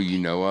know you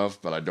know of,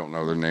 but I don't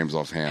know their names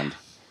offhand.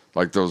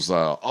 Like those,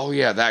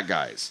 that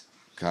guy's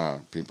kind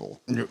of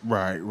people.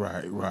 Right.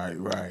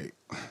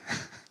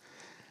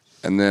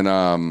 And then,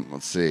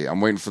 let's see.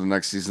 I'm waiting for the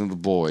next season of The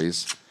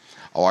Boys.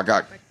 Oh, I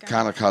got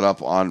kind of caught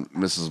up on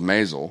Mrs.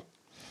 Maisel.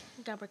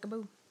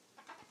 Gabba-gaboo.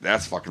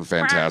 That's fucking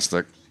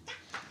fantastic.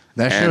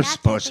 That show's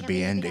supposed to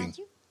be ending.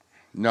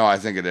 No, I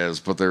think it is,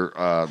 but they're.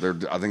 I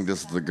think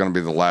this is going to be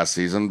the last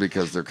season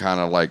because they're kind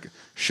of like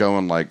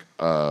showing like,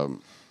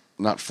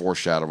 not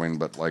foreshadowing,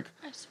 but like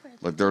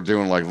they're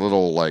doing like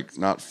little like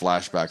not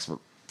flashbacks but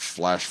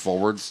flash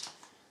forwards,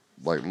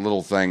 like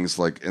little things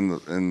like in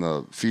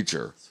the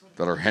future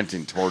that are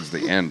hinting towards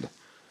the end.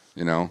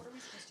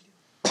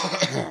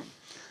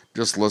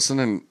 Just listen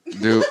and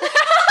do.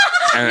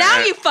 Now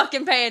you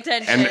fucking pay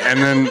attention. And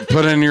then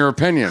put in your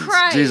opinions.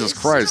 Christ. Jesus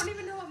Christ. I don't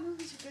even know what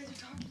movies you guys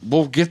are talking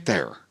We'll get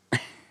there.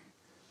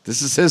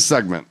 This is his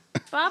segment.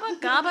 Baba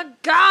gabba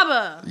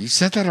gabba. You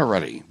said that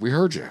already. We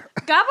heard you.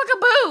 Gabba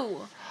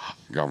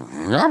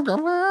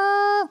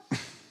gaboo.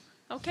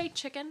 Okay,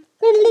 chicken.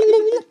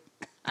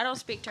 I don't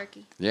speak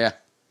turkey. Yeah.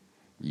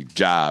 You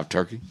jive,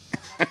 turkey.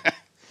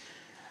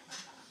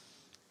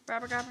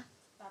 Gabba gabba.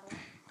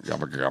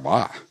 Gabba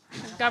gabba.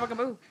 Gabba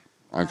gaboo.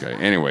 Okay,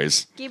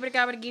 anyways. Gibba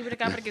gabba gibba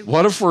gabba goo.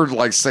 What if we're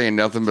like saying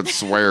nothing but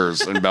swears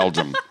in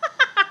Belgium?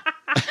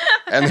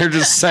 And they're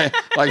just saying,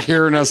 like,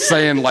 hearing us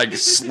saying like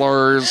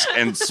slurs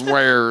and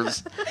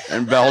swears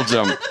in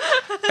Belgium.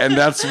 And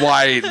that's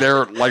why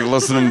they're like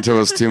listening to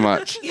us too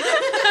much.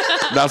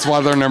 That's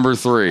why they're number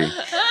 3.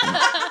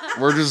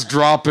 We're just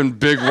dropping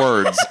big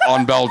words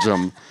on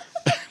Belgium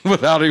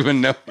without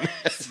even knowing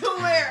it.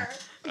 Swear.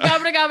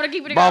 Gabba gabba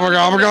gibba Gabba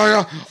gabba.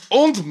 gabba gabba.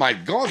 Oh my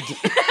God.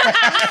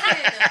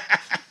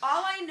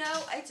 All I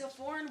know, it's a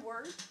foreign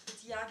word.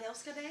 It's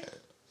Jagelskade.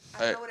 I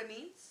don't know what it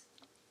means.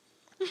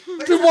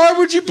 Then why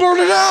would you blurt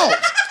it out?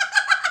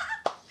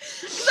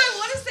 Because I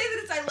want to say that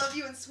it's I love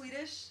you in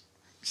Swedish.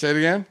 Say it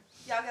again.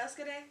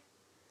 Jagelskade.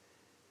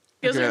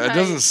 Okay, that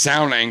doesn't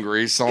sound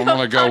angry, so I'm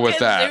gonna go with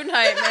that.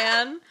 Gesundheit,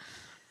 man.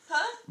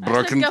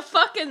 Broken. I said,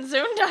 fucking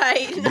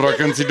Gesundheit.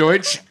 Broken Sie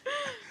Deutsch?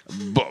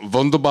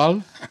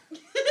 Wunderball?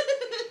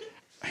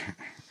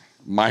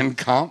 Mein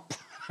Kampf?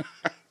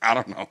 I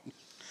don't know.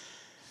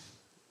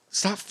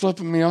 Stop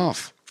flipping me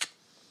off,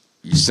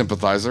 you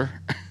sympathizer.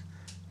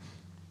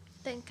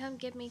 Then come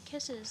give me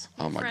kisses.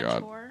 Oh my French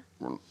God.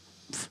 whore.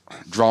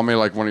 Draw me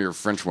like one of your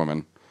French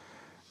women.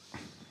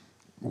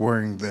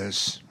 Wearing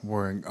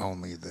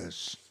only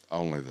this.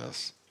 Only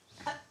this.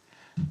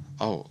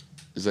 Oh,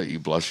 is that you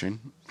blushing?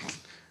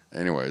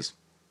 Anyways,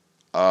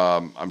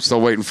 I'm still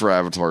waiting for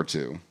Avatar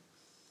 2.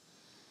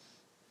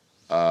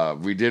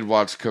 We did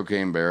watch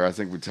Cocaine Bear. I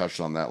think we touched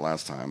on that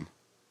last time.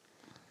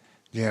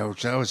 Yeah,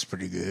 which that was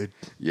pretty good.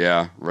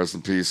 Yeah, rest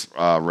in peace,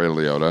 Ray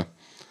Liotta.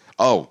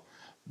 Oh,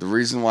 the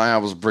reason why I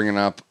was bringing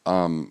up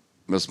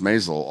Miss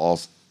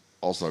Maisel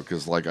also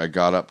because like I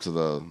got up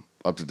to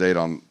date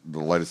on the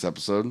latest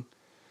episode.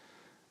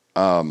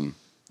 Then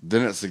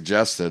it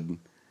suggested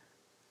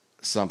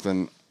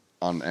something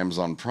on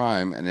Amazon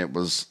Prime, and it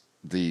was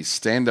the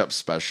stand-up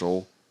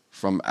special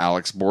from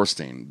Alex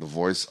Borstein, the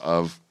voice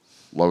of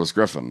Lois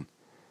Griffin.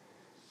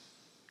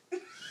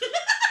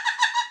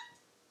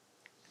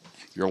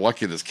 You're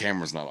lucky this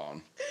camera's not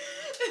on.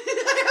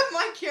 I have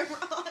my camera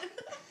on.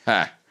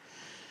 Ha.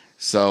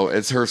 So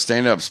it's her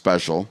stand-up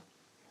special,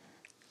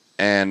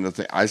 and the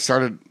thing I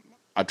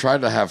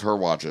tried to have her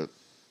watch it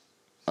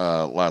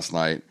last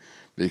night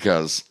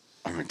because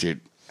I mean, dude,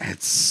 I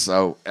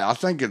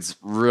think it's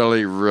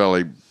really,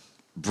 really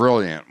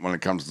brilliant when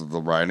it comes to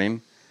the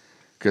writing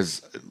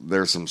because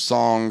there's some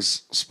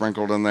songs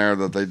sprinkled in there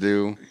that they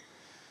do,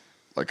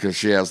 like because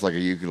she has like a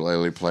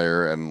ukulele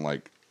player and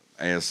like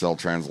ASL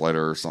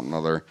translator or something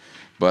other,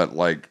 but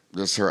like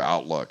just her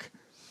outlook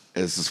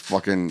is just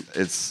fucking.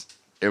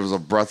 It was a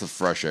breath of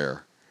fresh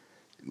air,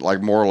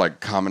 like more like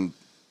commentary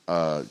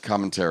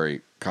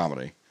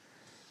comedy,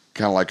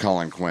 kind of like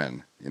Colin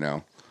Quinn, you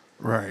know?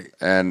 Right.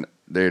 And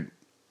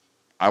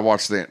I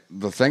watched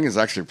the thing is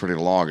actually pretty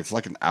long. It's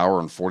like an hour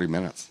and 40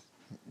 minutes.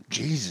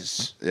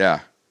 Jesus.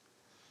 Yeah.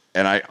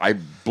 And I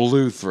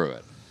blew through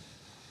it.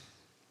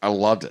 I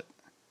loved it.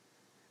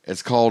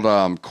 It's called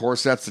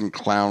Corsets and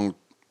Clown.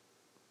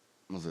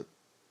 Was it?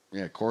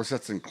 Yeah,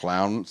 Corsets and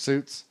Clown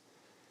Suits.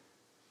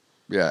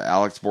 Yeah,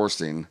 Alex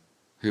Borstein,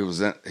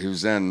 who's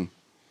in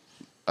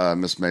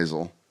Miss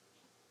Maisel,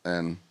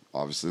 and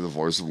obviously the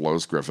voice of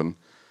Lois Griffin.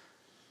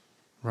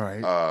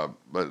 Right.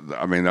 But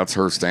I mean, that's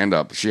her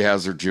stand-up. She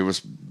has her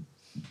Jewish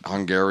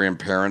Hungarian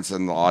parents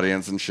in the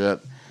audience and shit.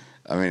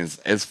 I mean,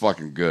 it's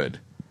fucking good.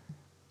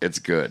 It's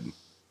good.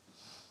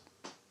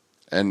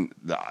 And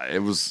it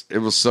was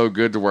so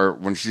good to where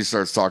when she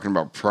starts talking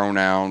about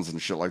pronouns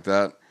and shit like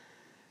that,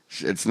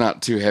 it's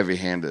not too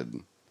heavy-handed.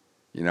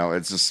 You know,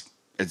 it's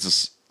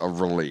just a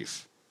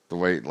relief. The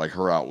way, like,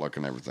 her outlook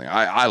and everything.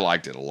 I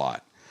liked it a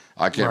lot.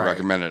 I can't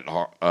recommend it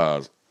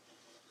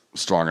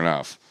strong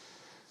enough.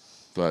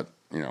 But,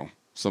 you know,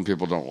 some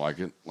people don't like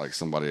it, like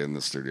somebody in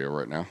the studio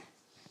right now.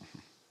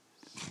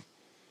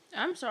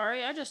 I'm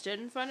sorry, I just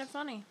didn't find it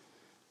funny.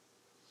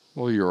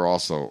 Well, you're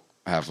also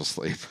half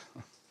asleep.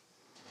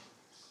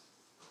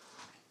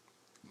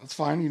 That's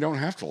fine. You don't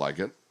have to like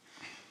it.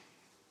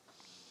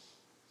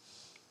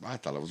 I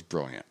thought it was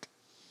brilliant.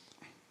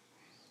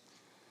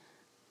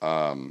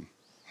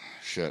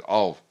 Shit.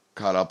 Oh,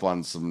 caught up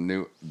on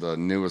the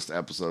newest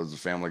episodes of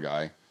Family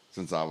Guy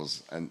since I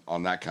was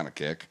on that kind of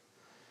kick.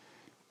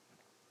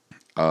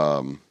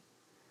 Let's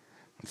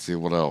see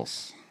what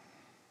else.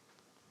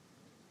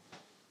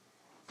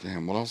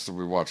 Damn, what else did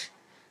we watch?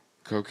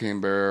 Cocaine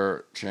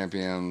Bear,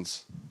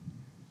 Champions.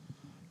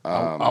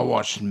 I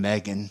watched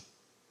Megan.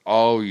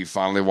 Oh, you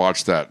finally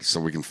watched that,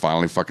 so we can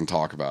finally fucking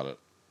talk about it.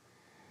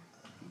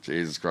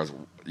 Jesus Christ.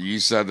 You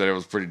said that it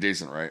was pretty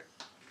decent, right?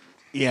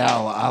 Yeah,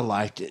 I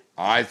liked it.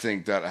 I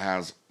think that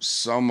has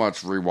so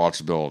much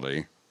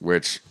rewatchability,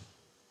 which,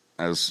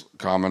 as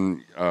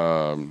common,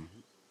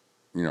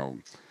 you know,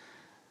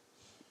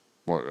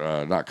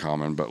 well, not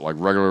common, but like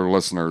regular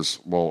listeners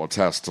will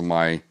attest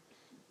to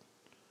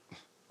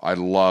I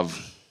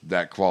love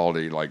that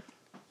quality. Like,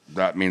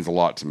 that means a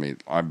lot to me.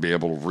 I'd be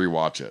able to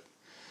rewatch it.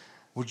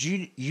 Would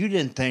you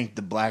didn't think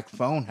the Black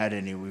Phone had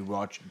any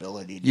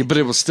rewatchability? Yeah, but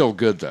it was still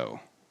good, though.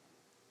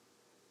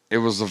 It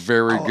was a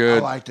very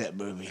good. I like that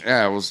movie.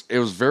 Yeah, it was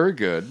very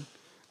good.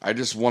 I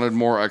just wanted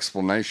more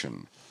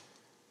explanation.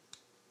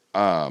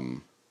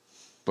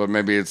 But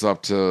maybe it's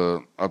up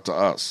to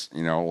us,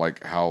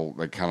 like how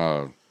they kind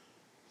of,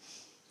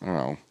 I don't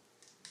know.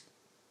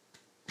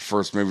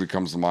 First movie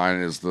comes to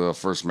mind is the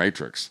first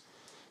Matrix.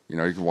 You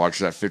can watch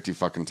that 50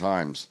 fucking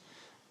times,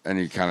 and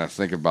you kind of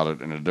think about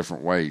it in a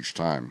different way each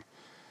time.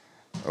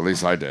 At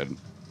least I did.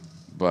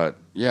 But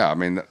yeah, I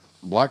mean,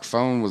 Black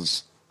Phone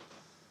was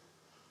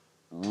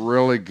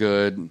really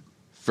good,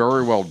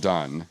 very well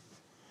done.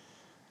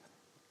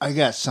 I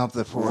got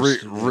something for us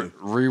to do.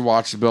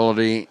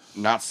 Rewatchability,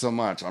 not so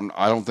much.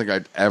 I don't think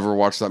I'd ever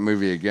watch that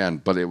movie again,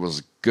 but it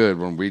was good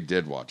when we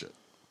did watch it.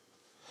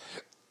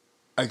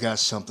 I got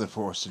something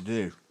for us to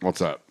do. What's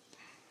that?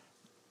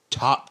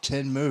 Top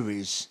 10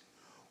 movies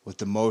with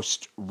the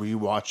most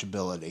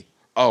rewatchability.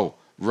 Oh,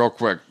 real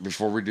quick,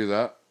 before we do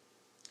that,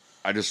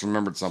 I just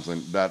remembered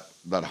something. That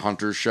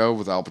Hunter show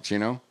with Al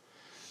Pacino,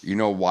 you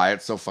know why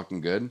it's so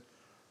fucking good?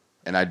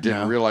 And I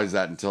didn't realize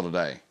that until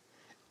today.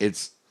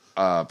 It's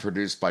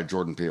produced by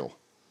Jordan Peele.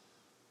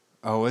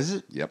 Oh, is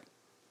it? Yep.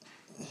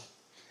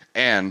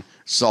 And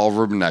Saul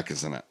Rubinek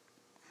is in it.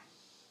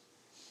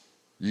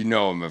 You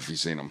know him if you've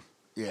seen him.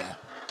 Yeah.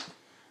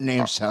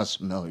 Name sounds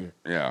familiar.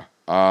 Yeah.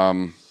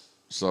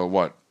 So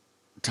what?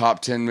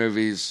 Top 10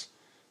 movies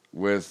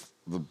with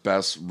the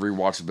best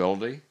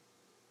rewatchability?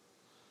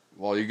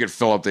 Well, you could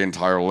fill up the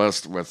entire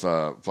list with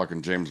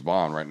fucking James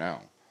Bond right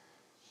now.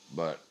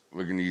 But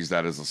we can use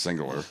that as a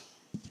singular.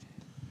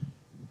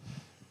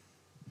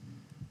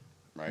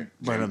 Right?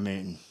 But I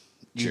mean,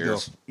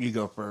 you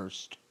go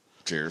first.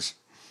 Cheers.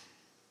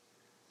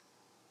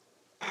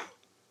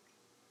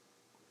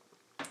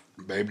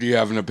 Babe, do you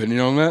have an opinion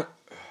on that?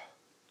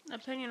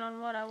 Opinion on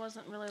what? I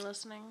wasn't really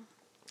listening.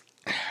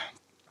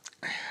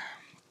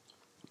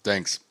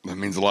 Thanks. That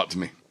means a lot to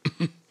me.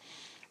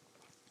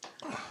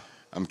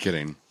 I'm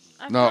kidding.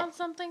 I found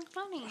something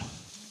funny.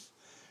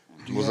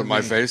 Was it my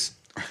face?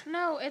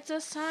 No, it's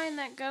a sign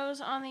that goes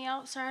on the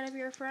outside of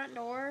your front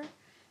door.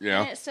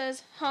 Yeah. And it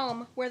says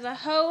home, where the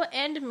hoe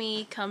and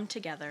me come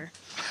together.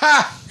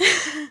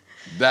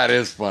 That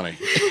is funny.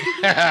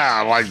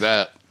 I like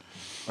that.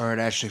 All right,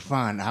 actually,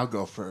 fine. I'll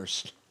go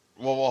first.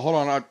 Well, hold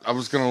on. I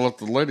was going to let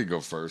the lady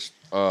go first.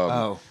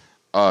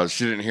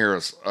 She didn't hear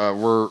us.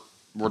 We're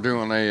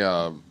doing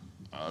a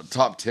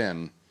top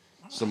 10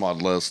 some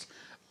odd list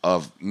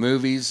of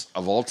movies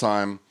of all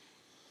time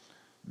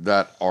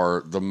that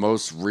are the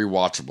most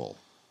rewatchable.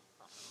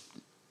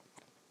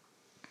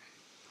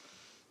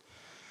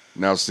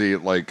 Now, see,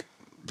 like,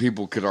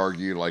 people could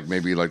argue, like,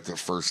 maybe, like, the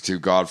first two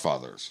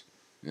Godfathers,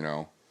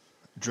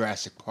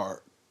 Jurassic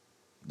Park.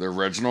 The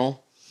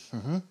original?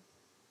 Mm-hmm.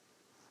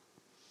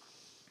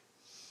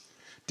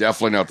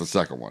 Definitely not the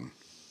second one.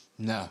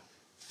 No.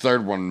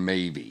 Third one,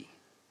 maybe.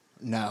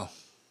 No.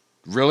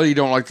 Really? You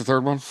don't like the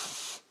third one?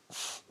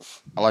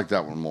 I like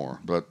that one more.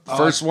 But the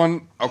first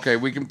one, okay,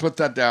 we can put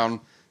that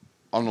down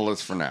on the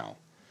list for now.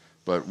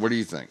 But what do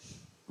you think,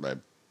 babe?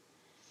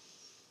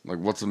 Like,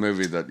 what's a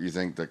movie that you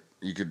think that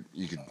you could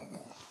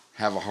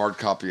have a hard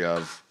copy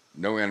of,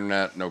 no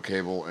internet, no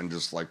cable, and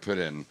just, like, put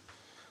in,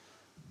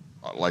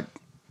 like,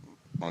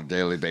 on a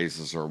daily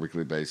basis or a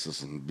weekly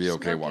basis and be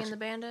okay watching? Smokey and the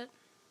Bandit?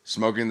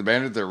 Smokey and the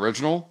Bandit, the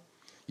original?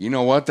 You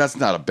know what? That's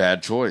not a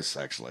bad choice,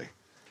 actually.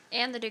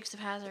 And the Dukes of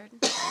Hazzard.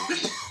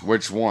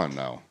 Which one,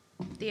 though?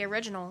 The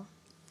original.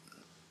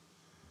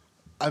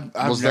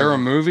 Was there a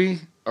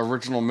movie?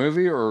 Original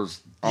movie? Or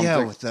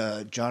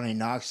with Johnny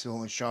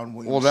Knoxville and Sean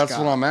William Well, that's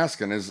Scott. what I'm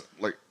asking. Is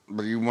like,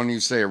 but when you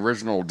say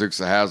original Dukes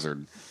of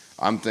Hazzard,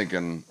 I'm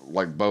thinking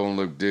like Bo and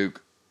Luke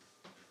Duke,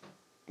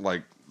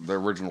 like the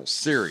original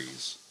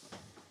series.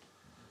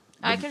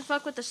 I can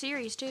fuck with the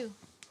series, too.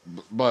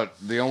 But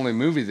the only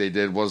movie they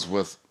did was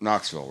with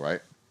Knoxville,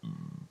 right?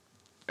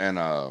 And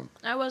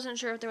I wasn't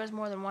sure if there was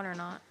more than one or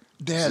not.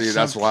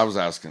 that's what I was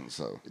asking.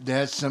 So they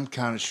had some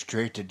kind of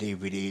straight to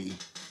DVD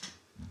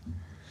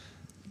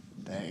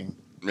thing.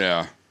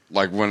 Yeah,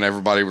 like when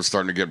everybody was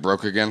starting to get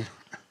broke again,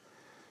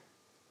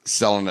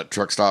 selling at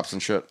truck stops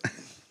and shit.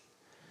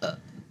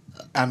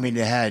 I mean,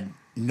 they had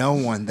no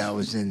one that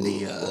was in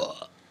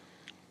the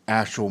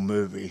actual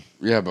movie.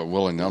 Yeah, but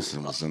Willie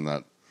Nelson was in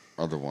that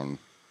other one.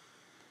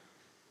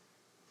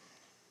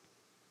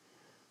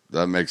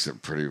 That makes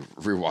it pretty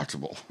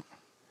rewatchable.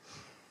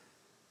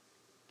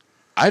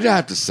 I'd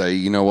have to say,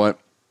 you know what?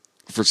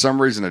 For some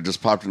reason, it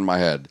just popped in my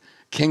head.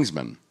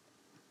 Kingsman.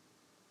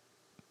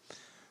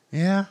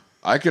 Yeah.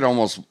 I could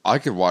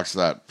watch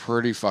that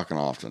pretty fucking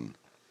often.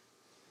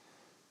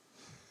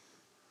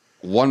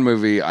 One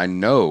movie I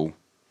know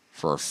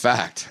for a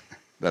fact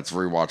that's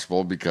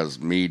rewatchable because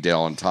me,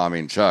 Dale, and Tommy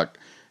and Chuck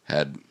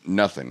had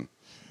nothing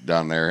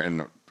down there in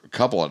a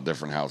couple of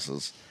different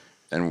houses,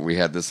 and we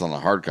had this on a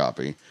hard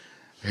copy.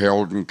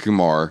 Harold and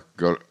Kumar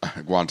go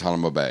to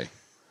Guantanamo Bay.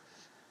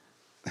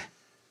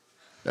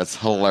 That's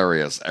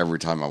hilarious every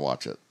time I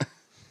watch it.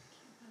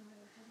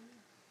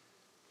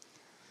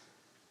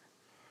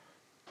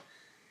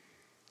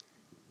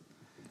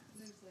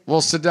 Well,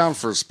 sit down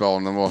for a spell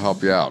and then we'll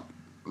help you out.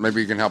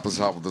 maybe you can help us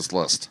out with this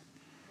list.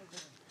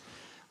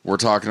 We're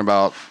talking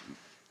about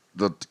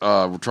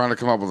we're trying to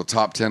come up with a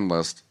top 10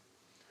 list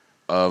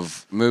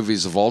of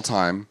movies of all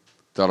time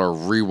that are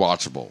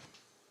rewatchable.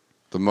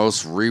 The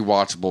most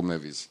rewatchable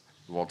movies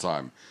of all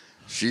time.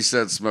 She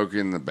said Smokey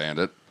and the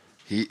Bandit.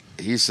 He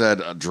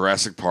said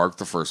Jurassic Park,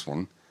 the first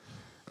one.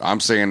 I'm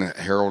saying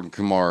Harold and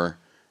Kumar,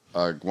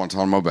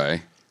 Guantanamo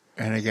Bay.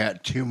 And I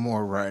got 2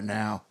 more right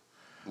now.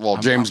 Well,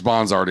 James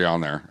Bond's already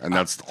on there, and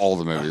that's all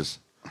the movies.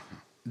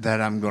 That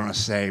I'm going to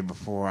say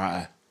before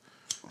I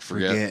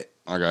forget.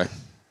 Okay.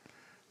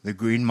 The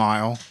Green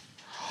Mile.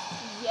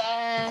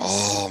 Yes.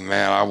 Oh,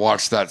 man, I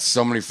watched that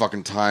so many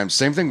fucking times.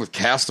 Same thing with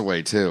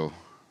Castaway, too.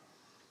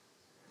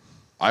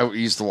 I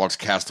used to watch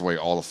Castaway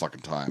all the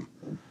fucking time.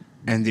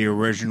 And the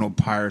original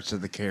Pirates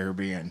of the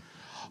Caribbean.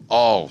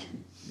 Oh,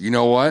 you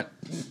know what?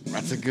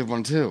 That's a good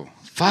one, too.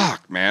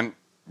 Fuck, man.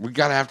 We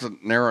got to have to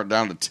narrow it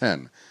down to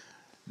 10.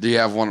 Do you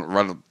have one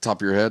right at the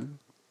top of your head?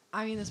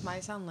 I mean, this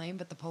might sound lame,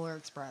 but the Polar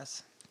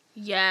Express.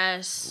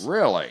 Yes.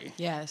 Really?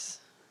 Yes.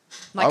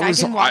 Like, I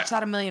can watch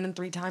that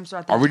 1,003 times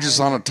throughout the Are we entire just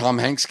on a Tom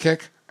Hanks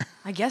kick?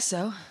 I guess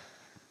so.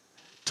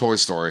 Toy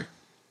Story.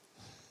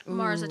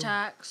 Mars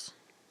Attacks.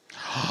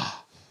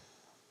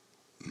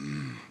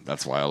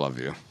 That's why I love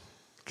you.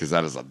 Because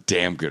that is a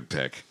damn good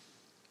pick.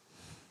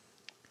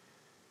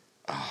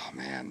 Oh,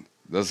 man.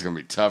 This is going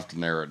to be tough to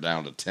narrow it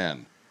down to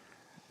 10.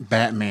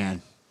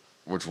 Batman.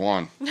 Which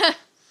one?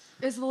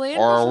 Is the Land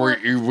Or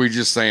Before... are we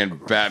just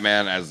saying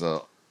Batman as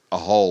a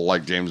whole,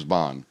 like James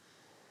Bond?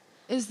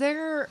 Is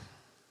the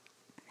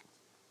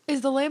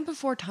Land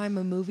Before Time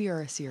a movie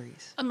or a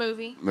series? A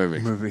movie.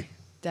 Movie.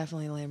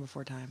 Definitely Land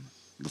Before Time.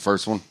 The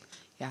first one?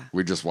 Yeah.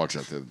 We just watched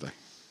that the other day.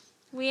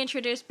 We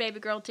introduced Baby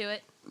Girl to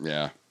it.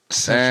 Yeah.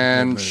 Such a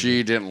and good movie.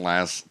 she didn't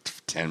last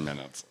 10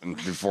 minutes and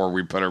before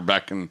we put her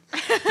back in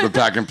the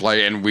pack and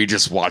play, and we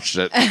just watched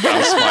it.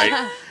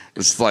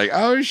 It's like,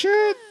 oh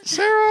shit,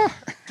 Sarah.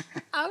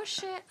 Oh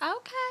shit.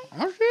 Okay.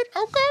 Oh shit.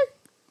 Okay.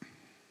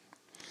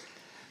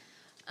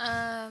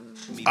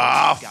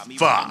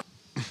 Fuck.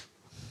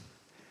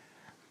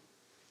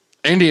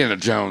 Indiana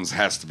Jones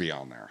has to be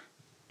on there.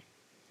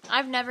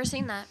 I've never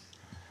seen that.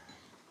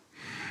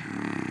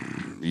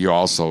 You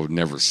also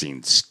never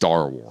seen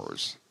Star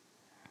Wars.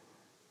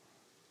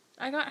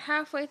 I got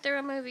halfway through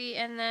a movie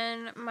and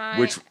then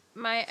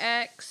my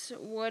ex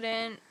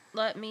wouldn't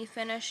let me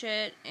finish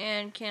it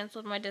and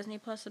canceled my Disney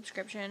Plus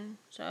subscription.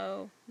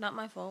 So, not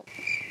my fault.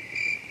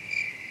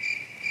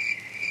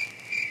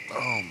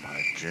 Oh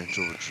my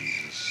gentle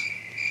Jesus.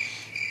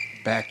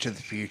 Back to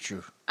the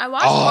Future. I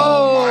watched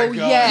Oh, my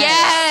God.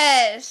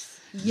 Yes.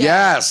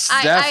 Yes,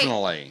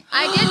 definitely.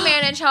 I did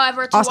manage,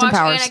 however, to Austin watch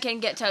Powers.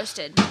 Anakin get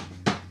toasted.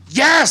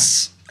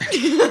 Yes.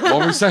 What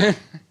were we saying?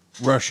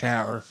 Rush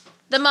Hour.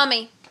 The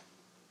Mummy.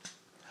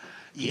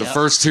 The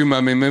first 2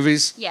 Mummy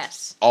movies?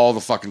 Yes. All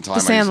the fucking time.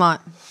 The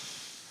Sandlot.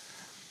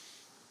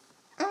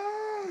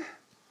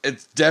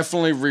 It's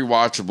definitely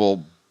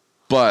rewatchable,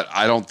 but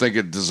I don't think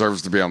it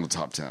deserves to be on the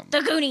top 10.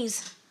 The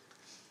Goonies.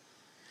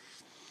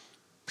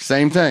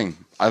 Same thing.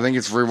 I think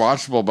it's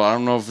rewatchable, but I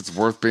don't know if it's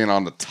worth being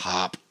on the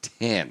top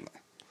 10.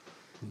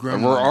 Gremlins.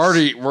 And we're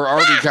already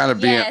kind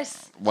of being.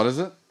 Yes. What is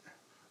it?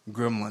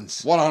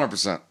 Gremlins.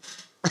 100%.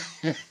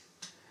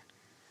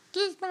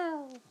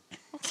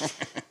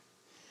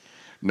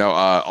 No,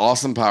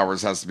 Austin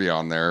Powers has to be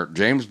on there.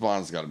 James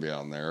Bond's got to be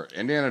on there.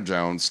 Indiana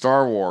Jones,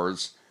 Star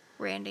Wars.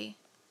 Randy.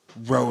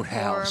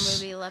 Roadhouse.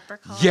 Horror movie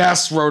Leprechaun.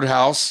 Yes,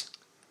 Roadhouse.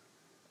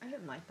 I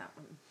didn't like that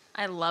one.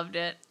 I loved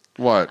it.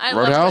 What?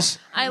 Roadhouse?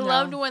 I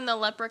loved when the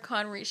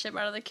leprechaun reached up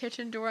out of the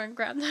kitchen door and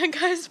grabbed that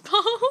guy's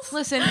balls.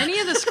 Listen, any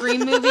of the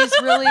Scream movies,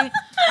 really.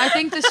 I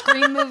think the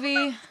Scream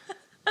movie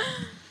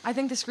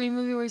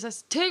where he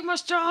says, "Take my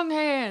strong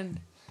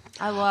hand."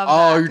 I love that.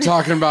 Oh, you're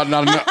talking about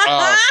not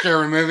a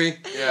scary movie?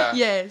 Yeah.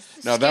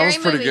 Yes. No, that was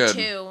Scary pretty movie good.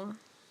 Too.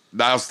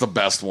 That was the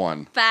best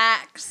one.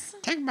 Facts.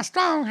 Take my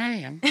strong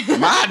hand.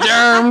 My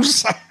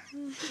germs.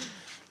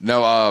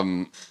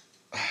 No,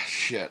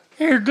 shit.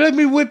 Here, let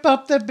me whip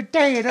up the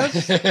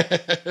potatoes.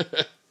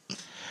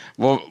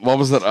 Well, what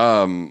was it?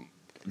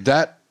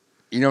 That,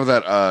 you know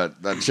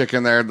that chick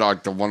in there,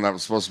 like the one that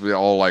was supposed to be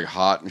all like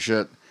hot and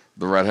shit,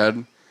 the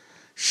redhead.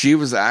 She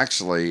was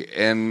actually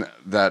in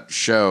that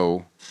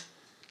show,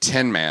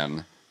 Tin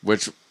Man,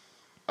 which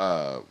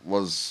took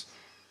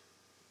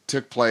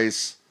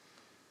place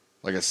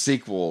like a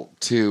sequel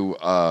to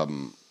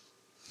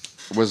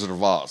Wizard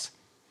of Oz.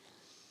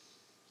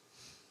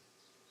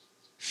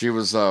 She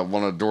was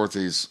one of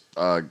Dorothy's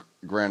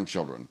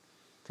grandchildren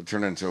to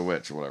turn into a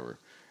witch or whatever.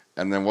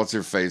 And then what's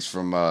her face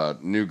from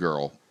New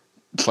Girl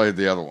played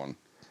the other one.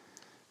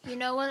 You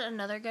know what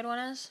another good one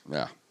is?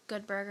 Yeah.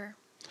 Good Burger.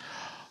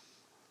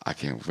 I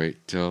can't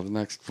wait till the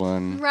next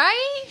one.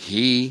 Right?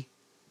 He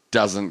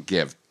doesn't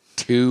give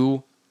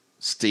 2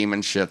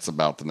 steaming shits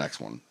about the next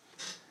one.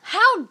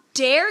 How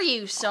dare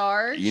you,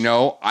 Sarge? You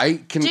know,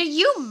 I can. Do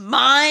you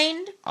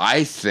mind?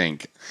 I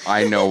think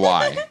I know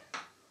why.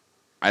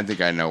 I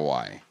think I know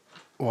why.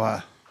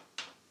 Why?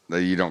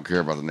 That you don't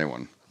care about the new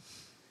one.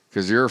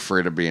 Because you're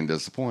afraid of being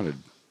disappointed.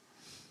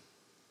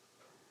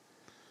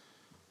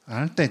 I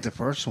don't think the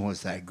first one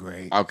was that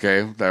great.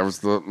 Okay, that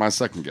was my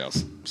second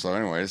guess. So,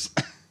 anyways,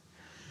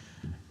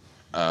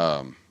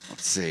 let's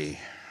see.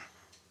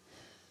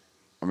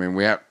 I mean,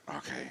 we have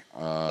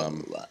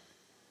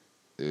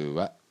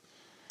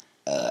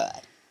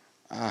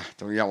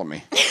don't yell at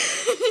me.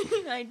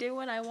 I do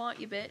what I want,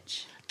 you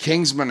bitch.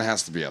 Kingsman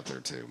has to be up there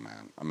too,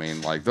 man. I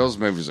mean, like those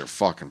movies are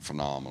fucking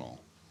phenomenal.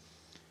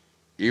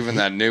 Even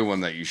that new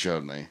one that you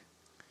showed me.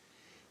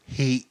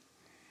 Heat.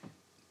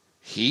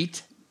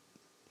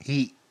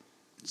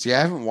 See, I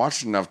haven't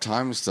watched enough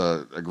times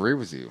to agree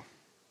with you.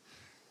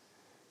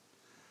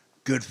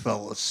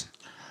 Goodfellas.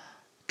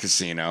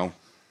 Casino.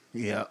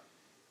 Yeah.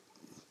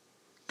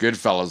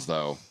 Goodfellas,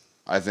 though.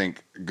 I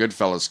think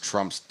Goodfellas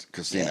trumps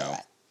Casino.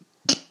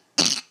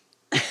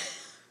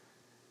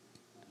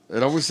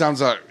 It always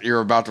sounds like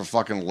you're about to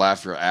fucking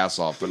laugh your ass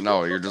off, but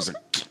no, you're just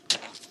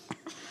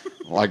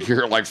like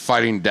you're like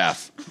fighting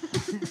death.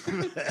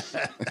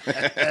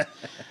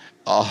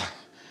 Oh,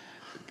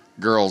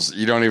 girls,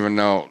 you don't even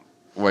know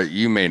what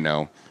you may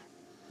know,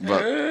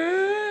 but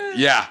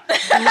yeah,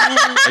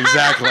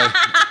 exactly.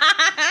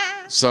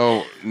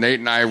 So Nate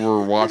and I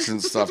were watching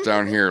stuff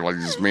down here, like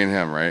just me and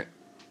him, right?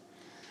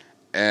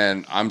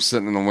 And I'm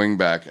sitting in the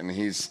wingback, and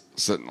he's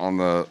sitting on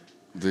the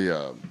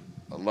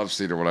love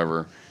seat or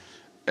whatever.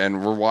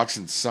 And we're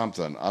watching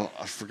something.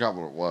 I forgot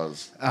what it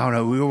was. I don't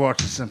know. We were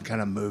watching some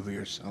kind of movie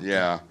or something.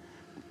 Yeah.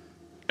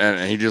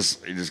 And he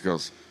just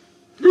goes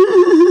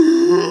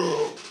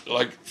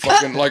like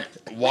fucking like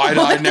wide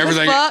eyed and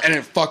everything, and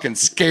it fucking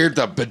scared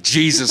the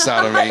bejesus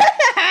out of me.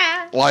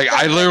 Like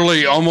I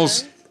literally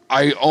almost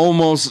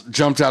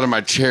jumped out of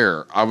my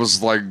chair. I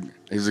was like,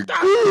 he's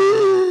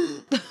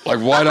like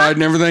wide eyed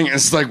and everything. And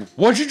it's like,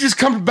 what'd you just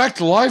come back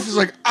to life? He's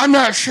like, I'm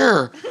not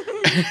sure.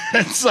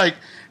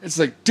 It's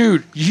like,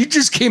 dude, you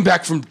just came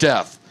back from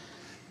death.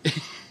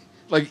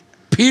 Like,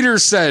 Peter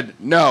said,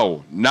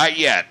 no, not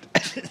yet.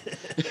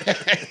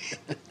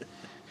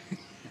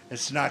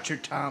 It's not your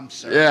time,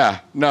 sir. Yeah,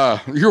 no,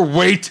 you're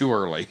way too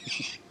early.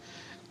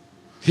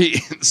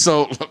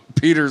 So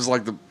Peter's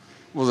like the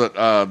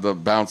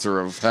bouncer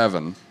of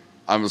heaven,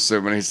 I'm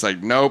assuming. He's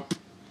like, nope,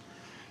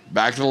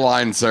 back to the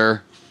line,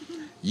 sir.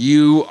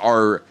 You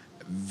are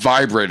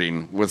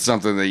vibrating with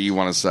something that you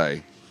want to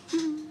say.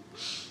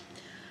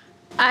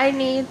 I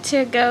need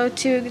to go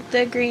to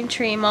the Green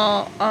Tree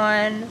Mall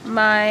on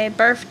my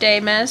birthday,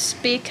 miss,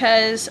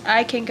 because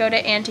I can go to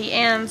Auntie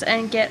Anne's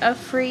and get a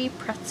free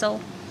pretzel.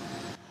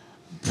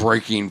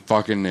 Breaking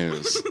fucking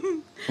news.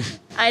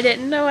 I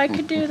didn't know I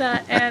could do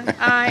that, and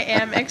I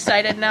am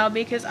excited now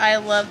because I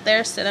love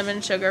their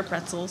cinnamon sugar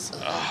pretzels.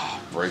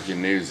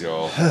 Breaking news,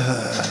 y'all.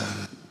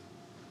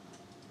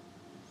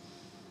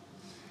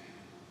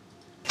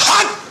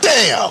 Hot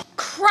damn!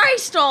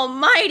 Christ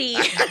almighty!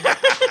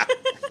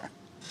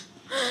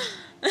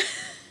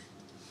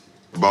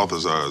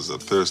 Balthazar is a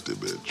thirsty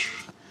bitch.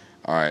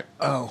 All right.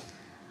 Oh.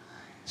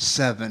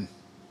 7.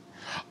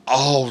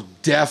 Oh,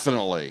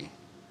 definitely.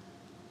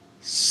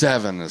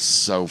 7 is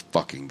so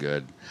fucking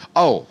good.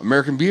 Oh,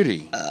 American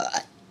Beauty.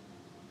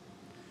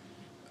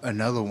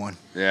 Another one.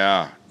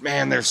 Yeah.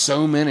 Man, there's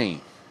so many.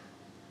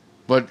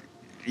 But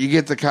you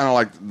get the kind of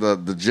like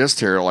the gist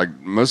here. Like,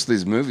 most of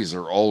these movies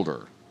are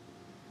older.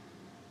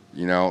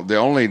 You know, the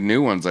only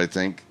new ones I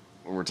think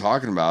we're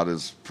talking about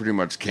is pretty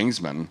much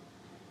Kingsman.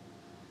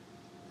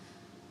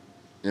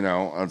 You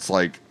know, it's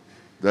like,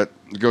 that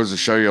goes to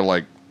show you,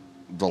 like,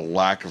 the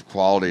lack of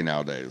quality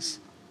nowadays.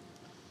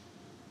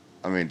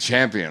 I mean,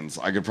 Champions,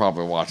 I could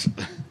probably watch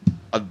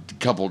a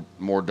couple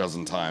more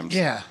dozen times.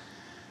 Yeah.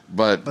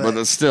 But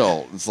it's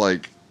still, it's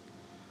like,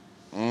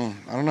 I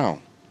don't know.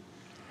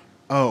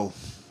 Oh.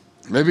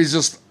 Maybe it's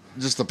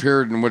just the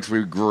period in which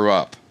we grew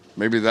up.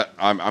 Maybe that,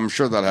 I'm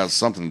sure that has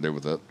something to do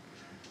with it.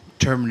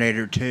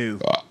 Terminator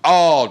 2.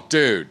 Oh,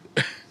 dude.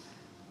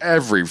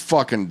 Every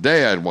fucking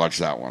day I'd watch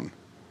that one.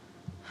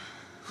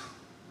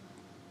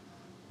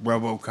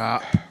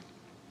 RoboCop.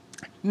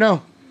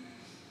 No.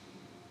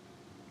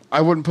 I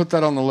wouldn't put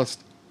that on the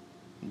list.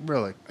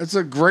 Really? It's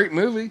a great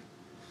movie.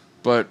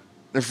 But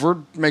if we're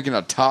making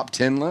a top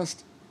 10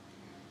 list,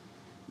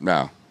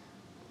 no.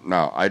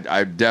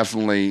 I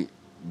definitely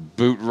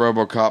boot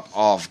RoboCop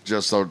off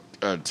just so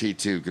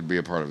T2 could be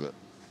a part of it.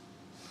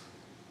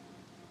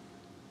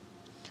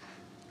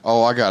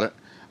 Oh, I got it.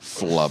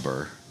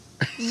 Flubber.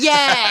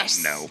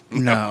 Yes!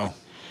 No.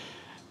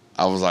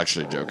 I was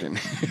actually joking.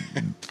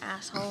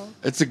 Asshole.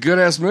 It's a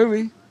good-ass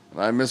movie.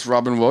 I miss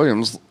Robin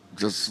Williams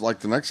just like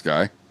the next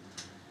guy.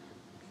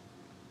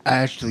 I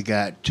actually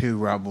got 2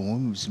 Robin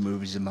Williams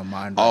movies in my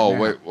mind right Oh,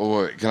 now.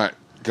 wait.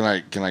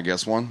 Can I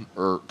guess one?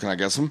 Or can I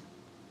guess them?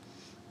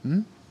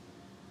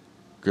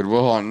 Good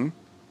Will Hunting.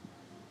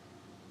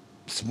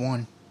 It's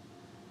one.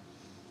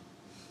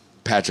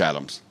 Patch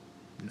Adams.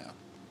 No.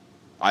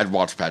 I'd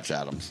watch Patch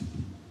Adams.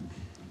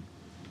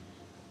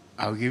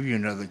 I'll give you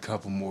another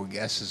couple more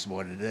guesses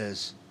what it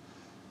is.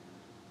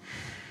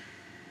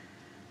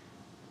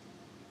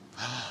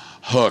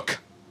 Hook.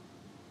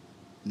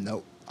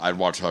 Nope. I'd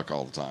watch Hook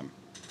all the time.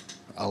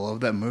 I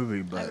love that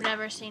movie, but I've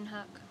never seen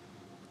Hook.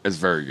 It's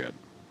very good.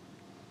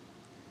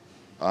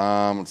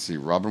 Let's see.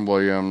 Robin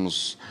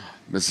Williams,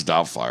 Mrs.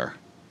 Doubtfire.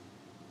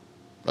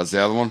 That's the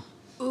other one?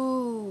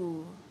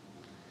 Ooh.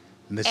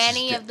 Mrs.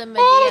 Any of the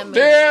Medea movies.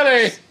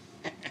 Daddy!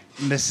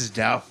 Mrs.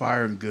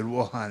 Doubtfire and Good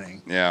Will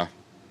Hunting. Yeah.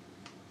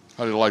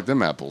 How do you like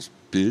them apples,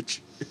 bitch?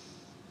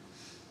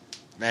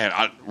 Man,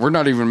 we're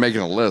not even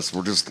making a list.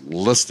 We're just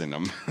listing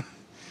them.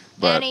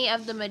 But Any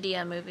of the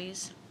Medea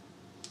movies.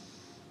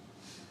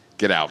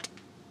 get out.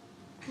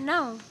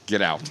 No.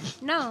 Get out.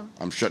 No.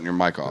 I'm shutting your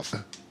mic off.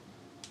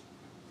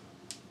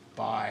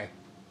 Bye.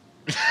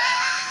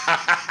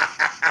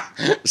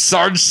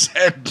 Sarge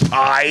said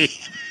bye.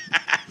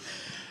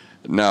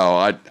 No,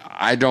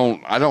 I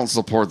don't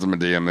support the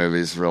Medea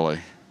movies, really.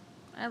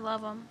 I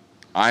love them.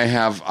 I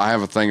have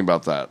a thing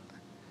about that.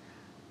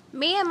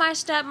 Me and my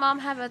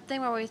stepmom have a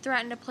thing where we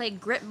threaten to play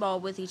grit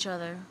ball with each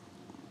other.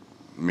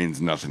 It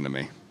means nothing to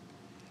me.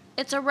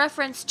 It's a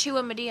reference to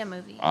a Medea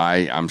movie.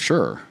 I'm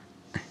sure.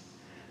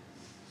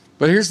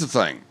 But here's the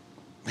thing.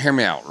 Hear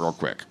me out real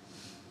quick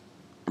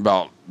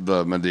about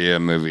the Medea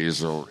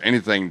movies or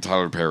anything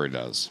Tyler Perry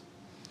does.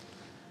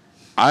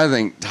 I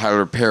think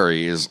Tyler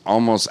Perry is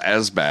almost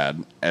as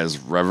bad as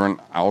Reverend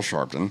Al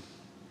Sharpton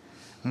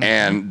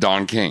and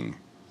Don King.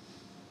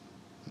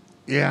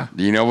 Yeah.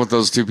 Do you know what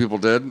those two people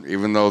did?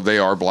 Even though they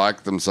are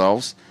black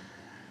themselves,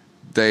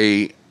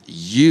 they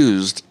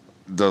used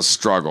the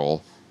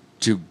struggle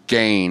to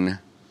gain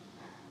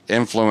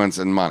influence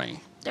and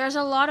money. There's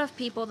a lot of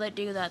people that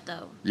do that,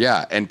 though.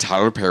 Yeah, and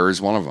Tyler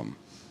Perry's one of them.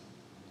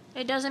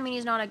 It doesn't mean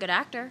he's not a good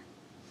actor.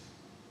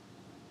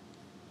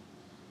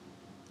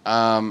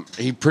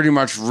 He pretty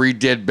much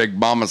redid Big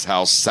Mama's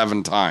House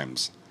 7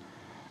 times.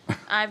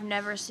 I've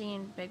never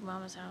seen Big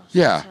Mama's House.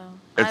 Yeah,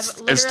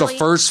 so it's the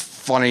first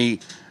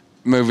funny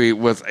movie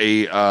with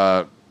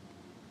a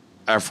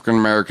African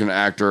American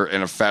actor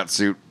in a fat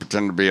suit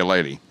pretending to be a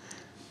lady.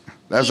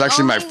 That was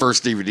actually my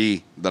first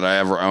DVD that I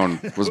ever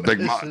owned. Was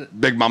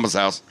Big Mama's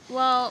House.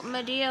 Well,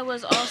 Medea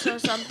was also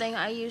something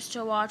I used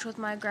to watch with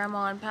my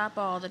grandma and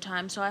papa all the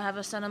time, so I have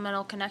a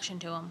sentimental connection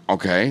to him.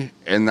 Okay,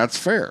 and that's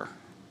fair.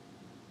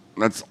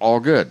 That's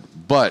all good.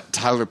 But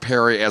Tyler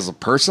Perry as a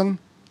person,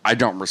 I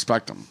don't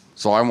respect him,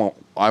 so I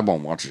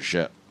won't watch his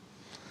shit.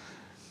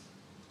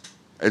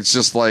 It's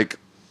just like,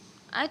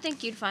 I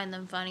think you'd find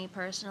them funny,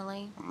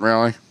 personally.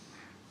 really?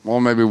 Well,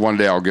 maybe one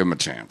day I'll give him a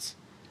chance.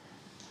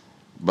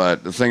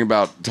 But the thing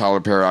about Tyler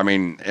Perry, I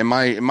mean, am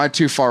I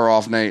too far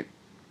off, Nate?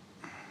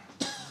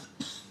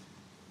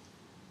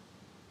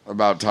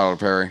 About Tyler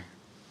Perry?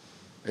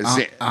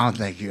 I don't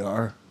think you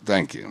are.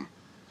 Thank you.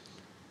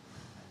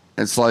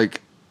 It's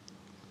like,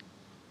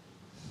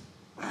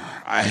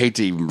 I hate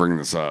to even bring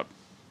this up.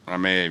 I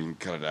may even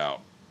cut it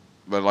out.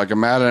 But like,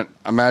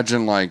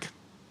 imagine like,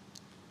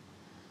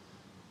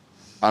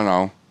 I don't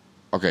know.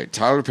 Okay,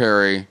 Tyler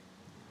Perry,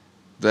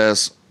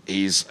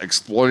 he's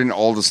exploiting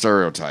all the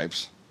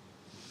stereotypes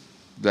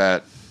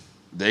that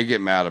they get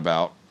mad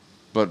about,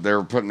 but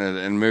they're putting it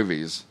in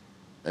movies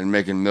and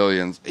making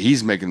millions.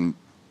 He's making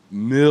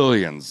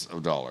millions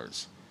of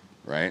dollars,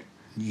 right?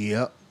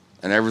 Yep.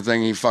 And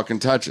everything he fucking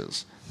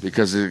touches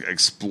because he's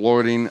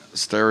exploiting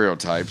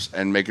stereotypes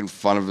and making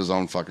fun of his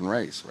own fucking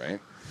race, right?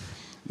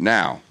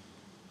 Now,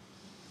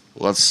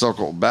 let's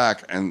circle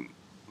back and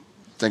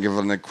think of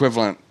an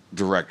equivalent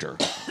director,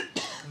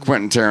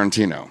 Quentin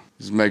Tarantino.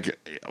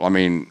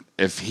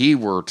 If he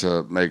were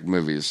to make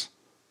movies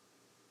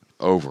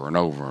over and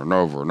over and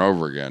over and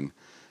over again,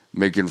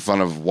 making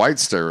fun of white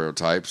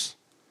stereotypes,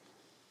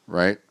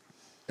 right?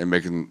 And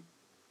making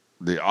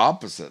the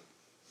opposite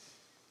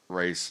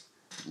race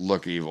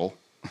look evil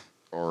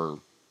or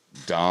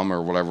dumb or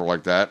whatever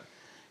like that,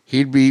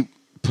 he'd be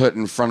put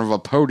in front of a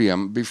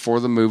podium before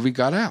the movie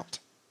got out.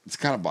 It's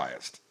kind of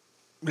biased.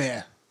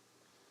 Yeah.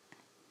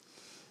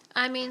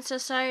 I mean,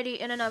 society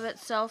in and of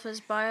itself is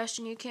biased,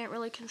 and you can't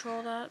really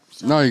control that.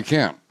 So. No, you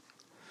can't.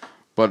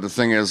 But the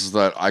thing is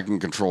that I can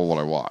control what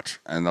I watch.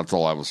 And that's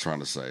all I was trying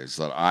to say, is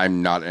that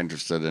I'm not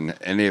interested in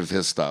any of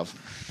his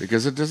stuff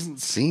because it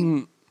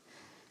doesn't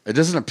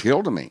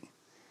appeal to me,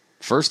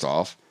 first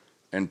off.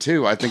 And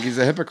two, I think he's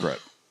a hypocrite.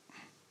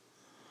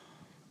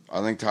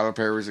 I think Tyler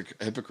Perry's a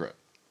hypocrite.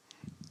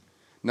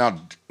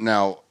 Now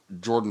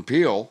Jordan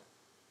Peele,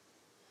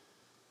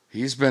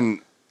 he's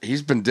been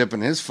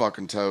dipping his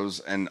fucking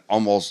toes in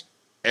almost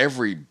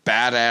every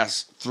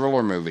badass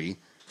thriller movie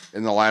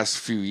in the last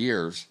few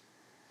years.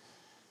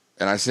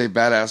 And I say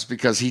badass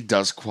because he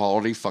does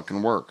quality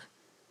fucking work.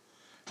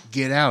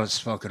 Get Out is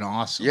fucking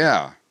awesome.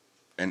 Yeah.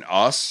 And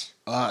Us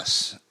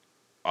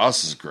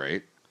is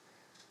great.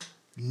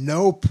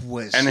 Nope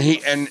was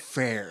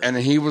fair. And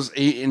he was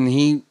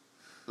the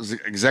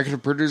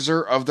executive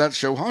producer of that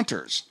show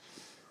Hunters.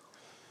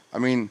 I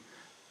mean,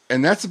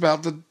 and that's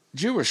about the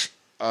Jewish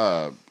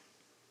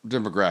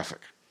demographic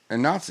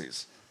and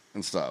Nazis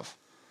and stuff.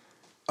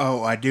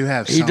 Oh, I do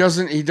have He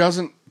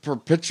doesn't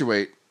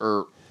perpetuate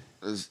or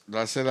did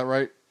I say that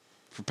right?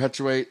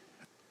 Perpetuate?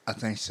 I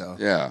think so.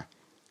 Yeah.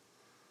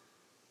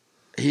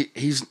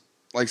 He's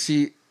like,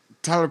 see,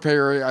 Tyler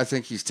Perry, I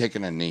think he's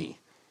taking a knee.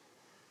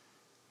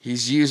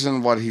 He's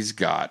using what he's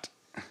got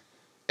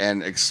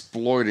and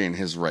exploiting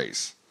his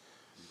race.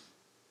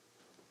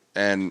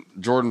 And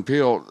Jordan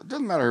Peele, it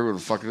doesn't matter who the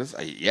fuck it is.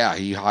 Yeah,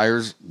 he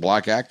hires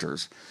black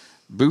actors.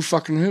 Boo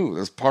fucking who?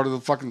 That's part of the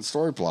fucking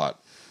story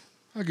plot.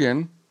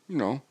 Again,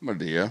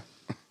 Medea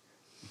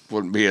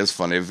wouldn't be as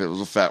funny if it was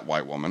a fat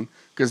white woman,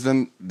 because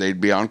then they'd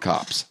be on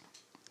Cops.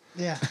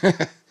 Yeah.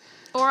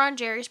 Or on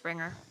Jerry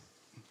Springer.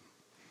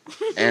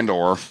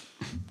 Or.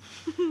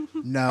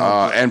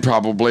 No. And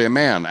probably a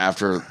man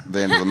after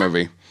the end of the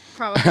movie.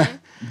 Probably.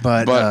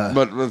 But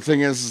the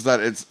thing is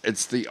that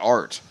it's the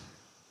art.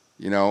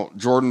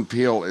 Jordan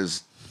Peele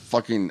is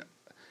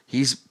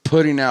he's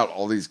putting out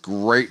all these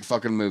great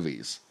fucking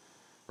movies,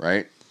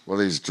 right?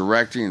 Whether he's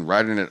directing,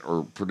 writing it,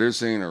 or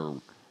producing,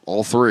 or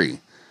all three.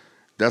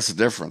 That's the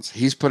difference.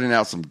 He's putting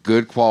out some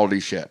good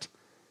quality shit.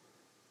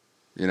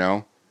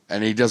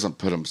 And he doesn't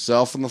put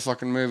himself in the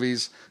fucking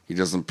movies. He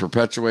doesn't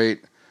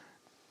perpetuate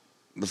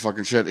the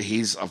fucking shit.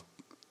 He's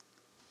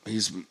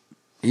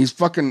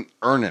fucking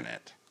earning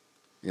it.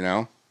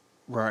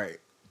 Right.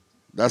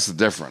 That's the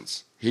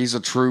difference. He's a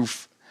true...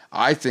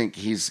 I think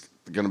he's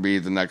going to be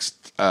the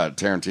next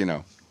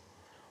Tarantino.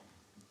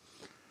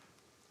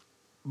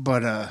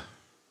 But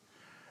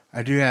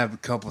I do have a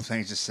couple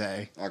things to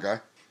say. Okay.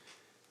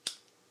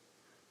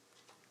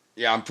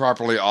 Yeah, I'm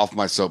properly off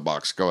my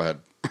soapbox. Go ahead.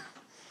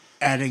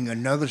 Adding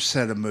another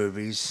set of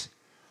movies,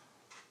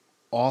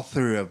 all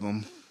three of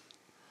them,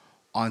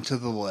 onto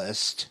the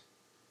list.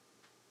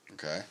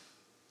 Okay.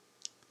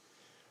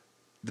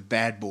 The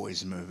Bad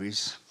Boys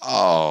movies.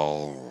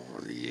 Oh,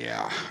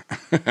 yeah.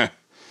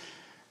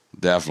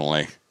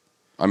 Definitely.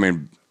 I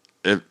mean,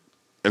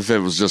 if it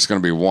was just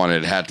going to be one,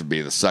 it had to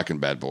be the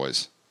second Bad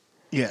Boys.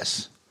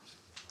 Yes.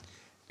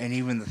 And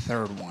even the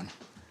third one.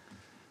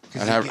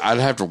 I'd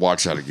have to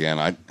watch that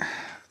again.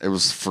 It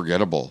was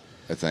forgettable,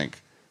 I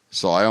think.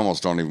 So I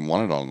almost don't even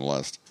want it on the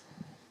list.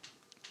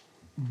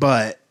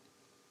 But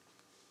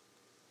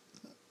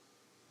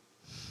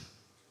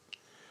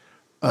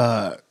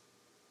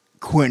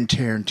Quentin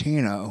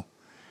Tarantino,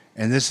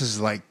 and this is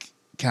like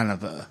kind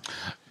of a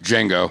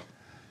Django.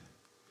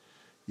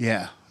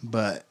 Yeah,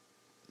 but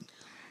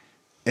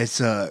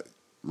it's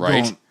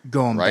right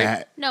going right?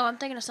 back. No, I'm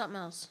thinking of something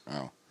else.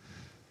 Oh,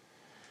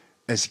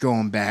 it's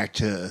going back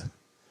to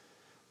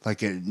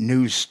like a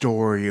news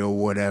story or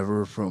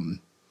whatever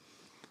from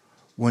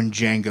when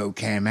Django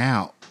came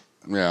out.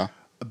 Yeah,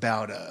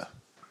 about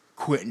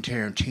Quentin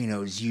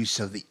Tarantino's use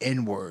of the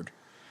N-word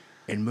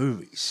in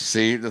movies.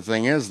 See, the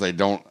thing is, they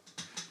don't.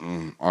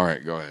 All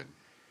right, go ahead.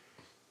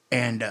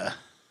 And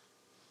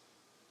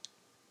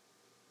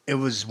it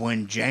was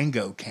when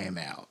Django came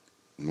out.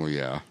 Well,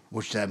 yeah.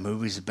 Which that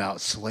movie's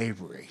about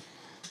slavery.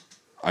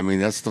 I mean,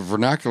 that's the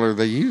vernacular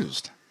they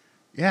used.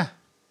 Yeah.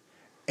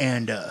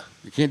 And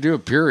you can't do a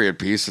period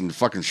piece and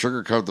fucking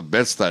sugarcoat the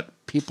bits that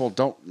people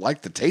don't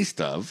like the taste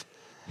of.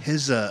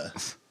 His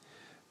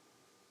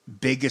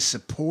biggest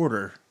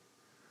supporter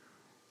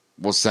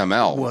was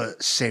Samuel. Was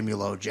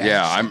Samuel L. Jackson.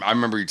 Yeah, I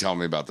remember you telling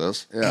me about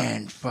this. Yeah.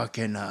 And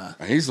fucking... and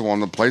he's the one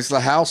that plays the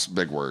house,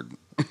 big word.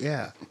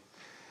 Yeah.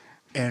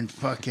 And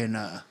fucking...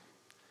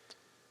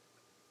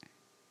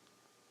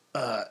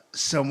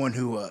 someone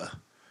who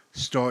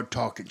started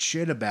talking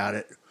shit about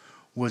it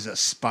was a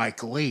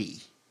Spike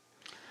Lee.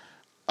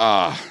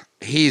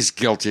 He's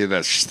guilty of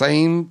that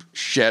same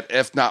shit,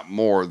 if not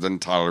more, than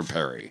Tyler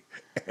Perry.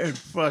 And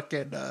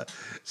fucking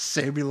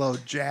Samuel L.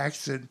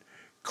 Jackson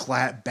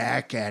clapped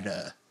back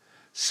at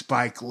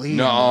Spike Lee.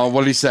 No,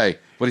 what did he say?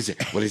 What did he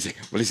say? What did he say?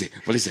 What did he say?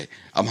 What did he say?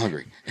 I'm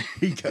hungry.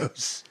 He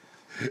goes,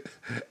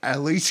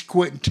 at least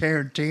Quentin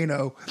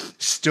Tarantino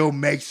still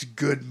makes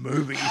good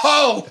movies.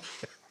 Oh!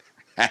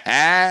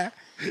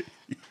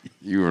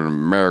 You an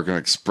American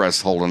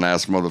Express holding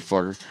ass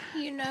motherfucker.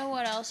 You know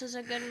what else is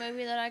a good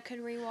movie that I could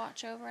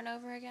rewatch over and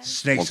over again?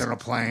 Snakes on a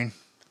Plane.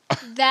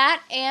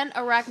 That and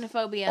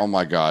Arachnophobia. Oh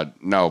my God.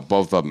 No,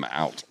 both of them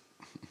out.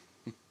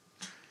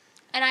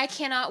 And I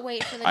cannot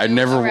wait for the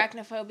new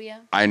Arachnophobia.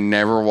 I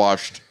never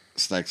watched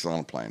Snakes on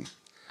a Plane.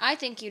 I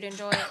think you'd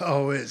enjoy it.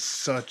 Oh, it's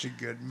such a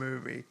good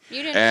movie.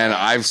 You'd enjoy And it.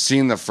 I've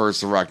seen the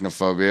first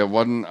Arachnophobia. It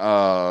wasn't,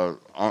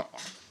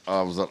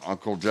 was it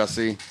Uncle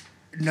Jesse?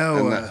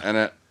 No.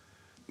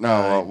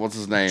 What's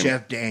his name?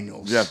 Jeff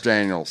Daniels. Jeff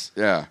Daniels,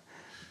 yeah.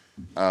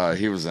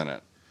 He was in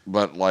it.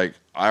 But, like,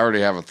 I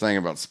already have a thing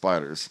about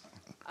spiders.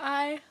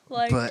 I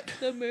like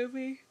the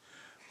movie.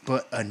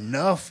 But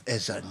enough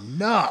is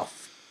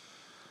enough.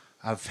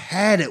 I've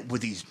had it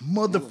with these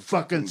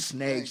motherfucking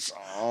snakes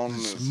on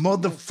this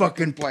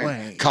motherfucking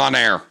plane. Con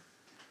Air.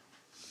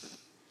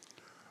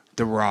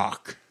 The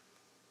Rock.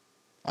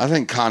 I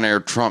think Con Air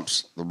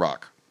trumps The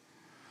Rock.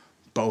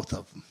 Both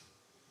of them.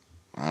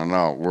 I don't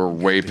know. We're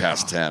way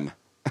past 10.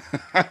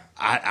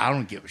 I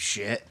don't give a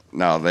shit.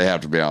 No, they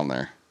have to be on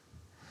there.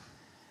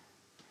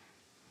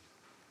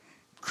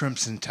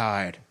 Crimson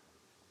Tide.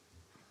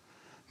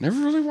 Never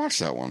really watched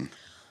that one.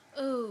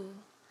 Ooh,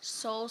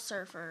 Soul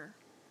Surfer.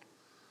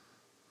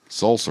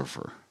 Soul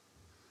Surfer.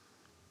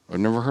 I've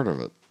never heard of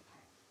it.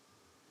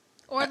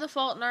 Or The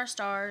Fault in Our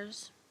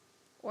Stars.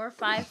 Or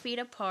 5 Feet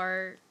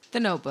Apart. The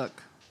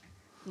Notebook.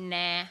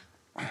 Nah.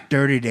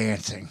 Dirty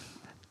Dancing.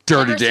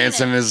 Dirty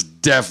Dancing is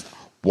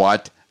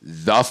what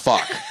the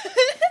fuck?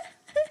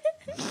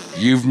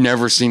 You've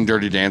never seen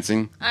Dirty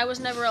Dancing? I was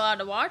never allowed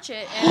to watch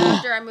it, and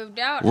after I moved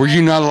out, Were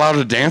you not allowed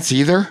to dance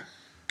either?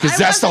 Because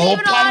that's the whole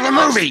plot of the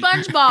movie.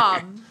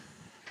 SpongeBob.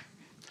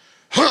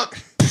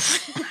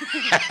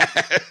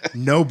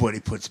 Nobody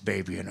puts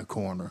baby in a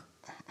corner.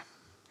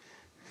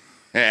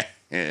 They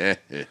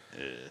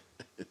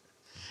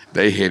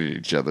hated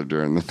each other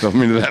during the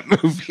filming of that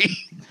movie.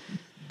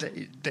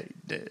 They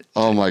did.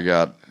 Oh my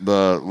god!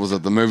 Was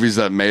it the movies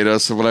that made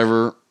us or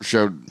whatever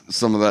showed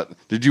some of that?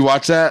 Did you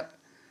watch that?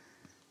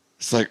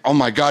 It's like, oh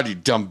my god, you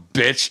dumb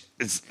bitch!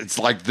 It's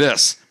like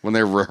this when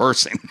they were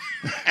rehearsing,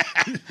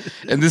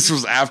 and this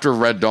was after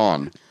Red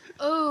Dawn.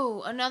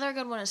 Ooh, another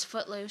good one is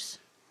Footloose.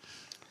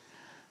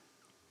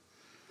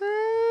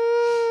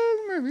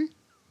 Maybe.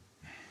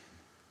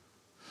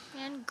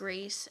 And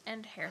Grease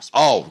and Hairspray.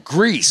 Oh,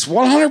 Grease,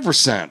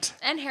 100%.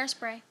 And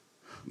Hairspray.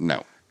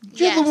 No.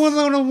 You're the one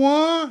on the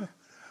one.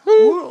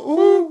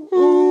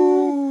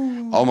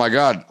 Oh my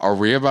god, are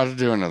we about to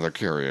do another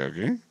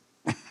karaoke?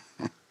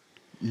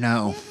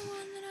 No.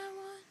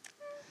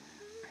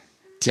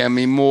 Tell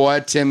me more,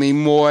 tell me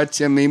more,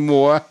 tell me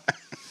more.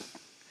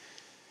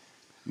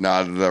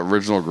 Nah, the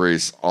original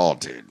Grease,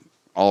 dude,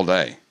 all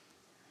day.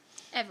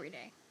 Every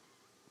day.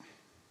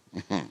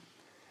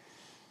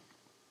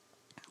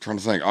 Trying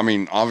to think. I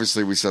mean,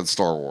 obviously we said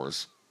Star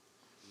Wars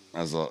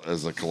as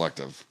a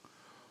collective.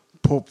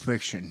 Pulp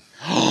Fiction.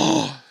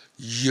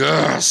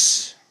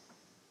 Yes.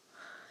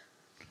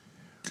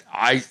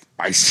 I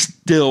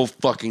still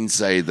fucking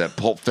say that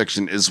Pulp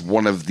Fiction is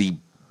one of the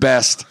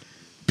best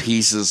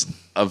pieces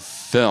of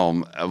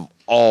film of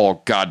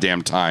all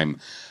goddamn time.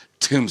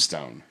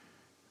 Tombstone.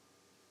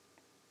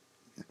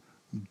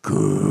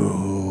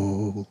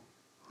 Girl,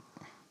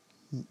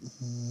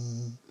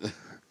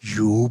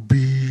 you'll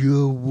be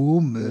a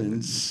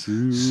woman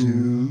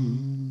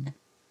soon.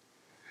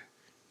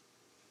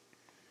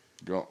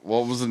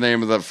 What was the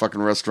name of that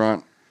fucking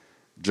restaurant?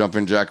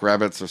 Jumpin' Jack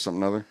Rabbits or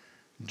something other?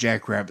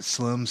 Jack Rabbit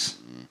Slims.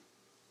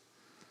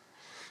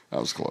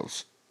 That was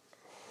close.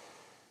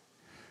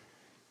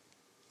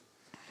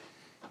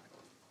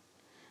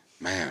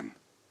 Man,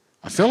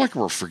 I feel like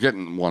we're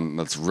forgetting one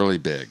that's really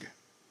big.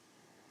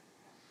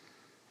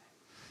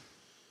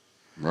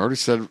 We already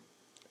said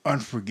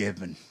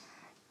Unforgiven.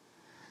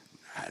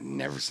 I've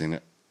never seen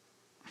it.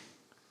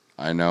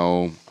 I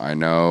know,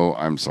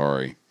 I'm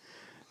sorry.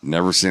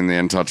 Never seen The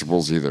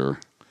Untouchables either.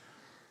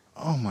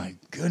 Oh my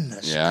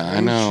goodness. Yeah,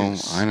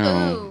 gracious. I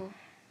know. Ooh,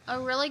 a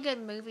really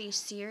good movie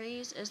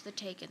series is the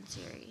Taken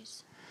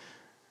series.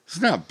 It's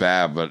not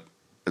bad, but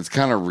it's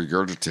kind of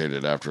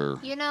regurgitated after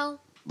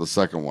the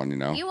second one,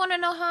 You want to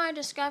know how I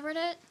discovered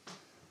it?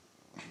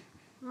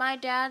 My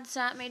dad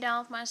sat me down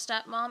with my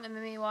stepmom and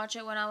made me watch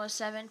it when I was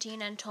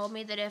 17 and told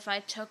me that if I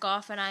took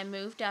off and I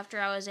moved after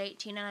I was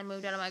 18 and I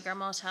moved out of my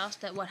grandma's house,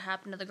 that what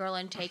happened to the girl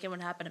in Taken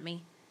would happen to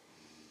me.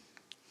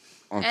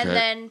 Okay. And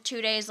then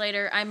 2 days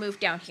later, I moved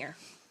down here.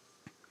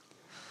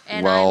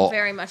 And Well, I'm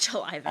very much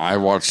alive. I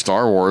watched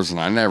Star Wars and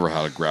I never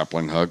had a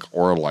grappling hook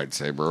or a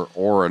lightsaber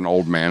or an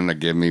old man to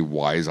give me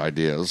wise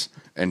ideas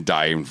and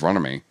die in front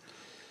of me.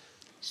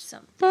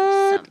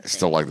 But I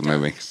still like the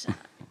movie.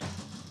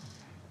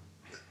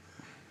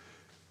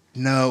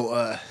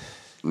 No,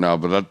 No,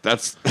 but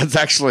that's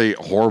actually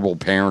horrible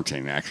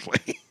parenting,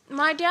 actually.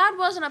 My dad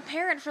wasn't a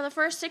parent for the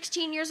first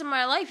 16 years of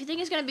my life. You think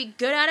he's going to be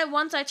good at it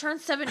once I turn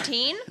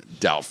 17?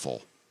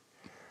 Doubtful.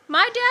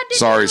 My dad didn't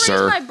Sorry, even raise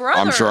sir. my brother.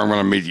 I'm sure I'm going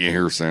to meet you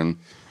here soon.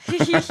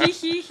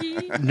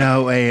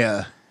 No,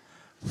 a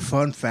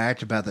fun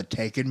fact about the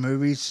Taken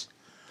movies.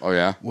 Oh,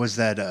 yeah? Was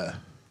that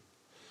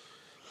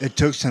it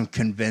took some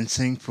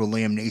convincing for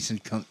Liam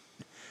Neeson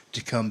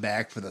to come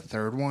back for the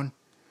third one.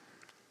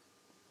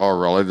 Oh,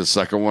 really? The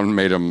second one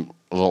made him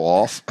a little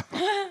off?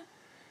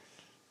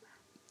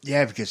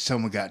 Yeah, because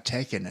someone got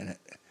taken in it.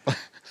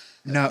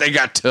 No, They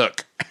got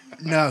took.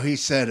 No, he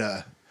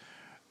said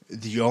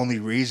the only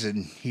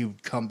reason he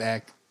would come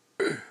back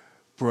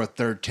for a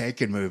third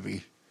Taken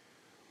movie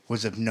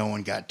was if no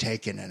one got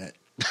taken in it.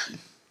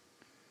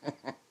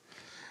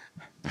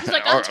 He's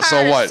like, I'm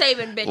tired of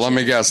saving bitches. Let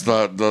me guess.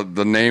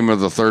 The name of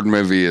the third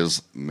movie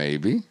is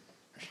Maybe?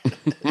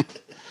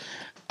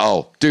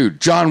 Oh, dude,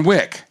 John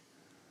Wick.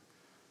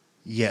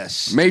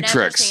 Yes. Matrix.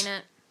 Never seen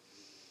it.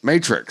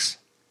 Matrix.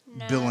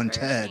 Bill and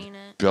Ted.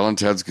 Bill and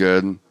Ted's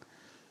good.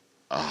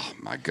 Oh,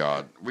 my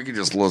God. We could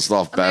just list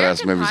off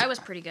badass American movies. Pie was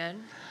pretty good.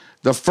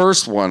 The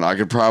first one I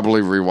could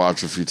probably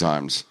rewatch a few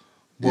times.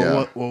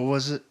 What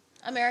was it?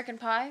 American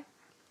Pie?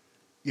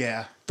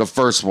 Yeah. The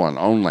first one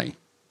only.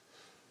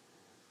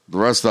 The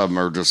rest of them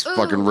are just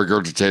fucking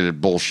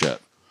regurgitated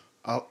bullshit.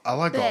 I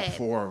like all Babe.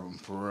 four of them,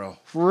 for real.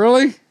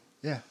 Really?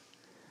 Yeah.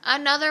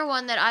 Another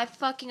one that I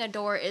fucking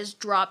adore is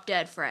Drop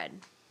Dead Fred.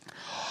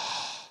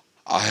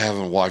 I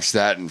haven't watched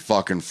that in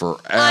fucking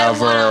forever. I want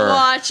to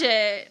watch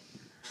it.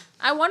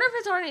 I wonder if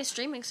it's on any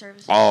streaming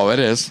services. Oh, it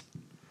is.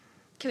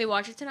 Can we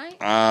watch it tonight?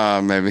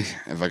 Maybe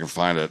if I can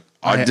find it.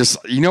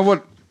 You know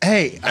what?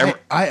 Hey,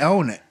 I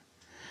own it.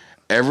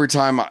 Every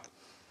time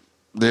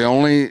the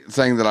only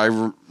thing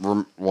that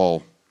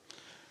well,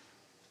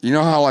 you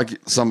know how like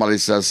somebody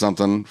says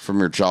something from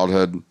your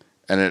childhood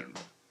and it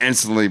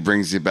instantly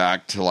brings you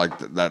back to like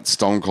that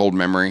stone cold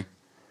memory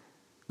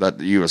that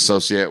you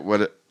associate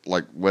with it,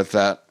 like with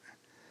that.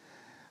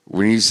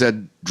 When you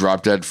said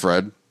Drop Dead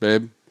Fred,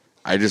 babe,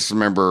 I just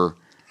remember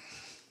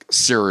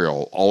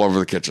cereal all over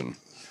the kitchen.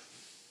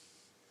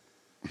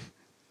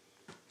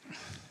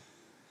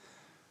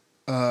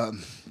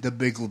 The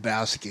Big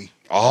Lebowski.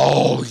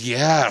 Oh,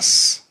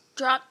 yes.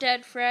 Drop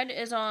Dead Fred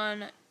is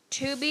on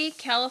Tubi,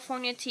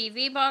 California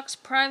TV Box,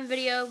 Prime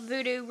Video,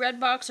 Vudu,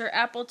 Redbox, or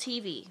Apple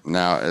TV.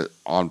 Now,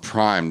 on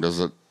Prime, does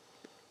it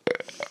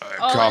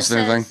cost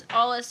anything?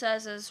 All it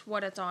says is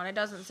what it's on. It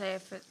doesn't say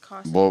if it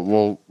costs.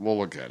 We'll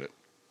look at it.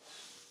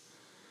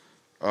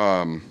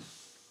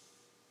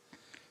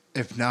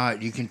 If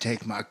not, you can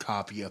take my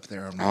copy up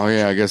there. Oh,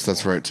 yeah, I guess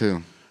that's right,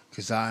 too.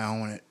 Because I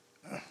own it.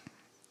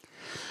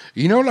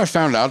 You know what I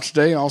found out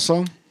today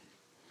also?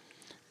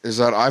 Is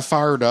that I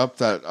fired up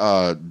that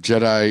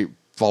Jedi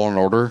Fallen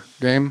Order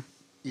game.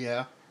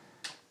 Yeah.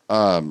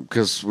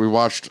 Because we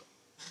watched... it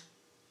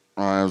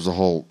was a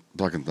whole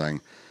fucking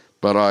thing.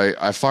 But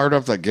I fired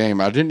up that game.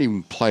 I didn't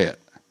even play it.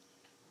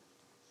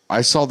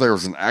 I saw there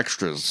was an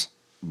extras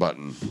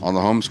button on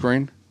the home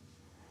screen.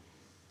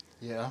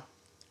 Yeah.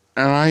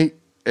 And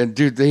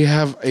dude, they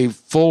have a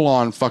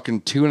full-on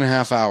fucking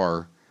 2.5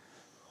 hour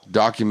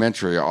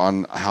documentary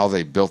on how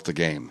they built the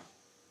game.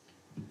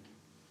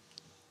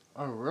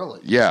 Oh, really?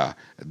 Yeah.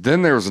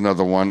 Then there was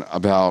another one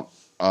about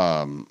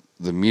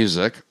the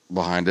music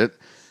behind it,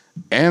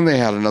 and they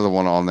had another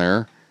one on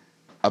there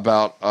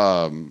about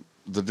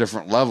the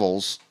different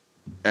levels,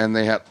 and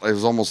it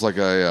was almost like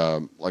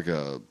a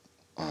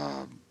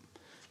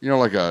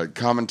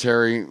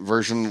commentary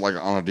version, like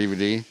on a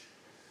DVD.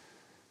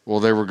 Well,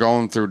 they were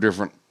going through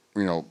different,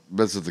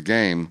 bits of the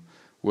game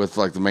with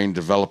like the main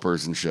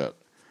developers and shit.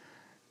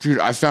 Dude,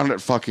 I found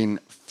it fucking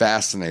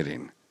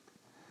fascinating.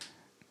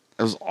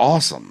 It was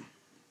awesome.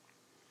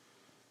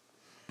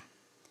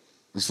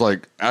 It's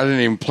like I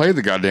didn't even play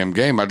the goddamn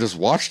game. I just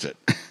watched it.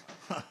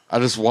 I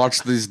just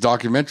watched these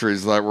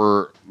documentaries that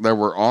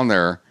were on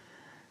there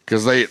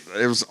because it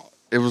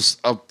was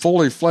a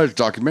fully fledged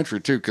documentary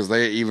too, because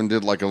they even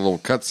did like a little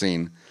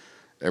cutscene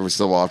every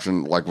so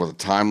often, like with a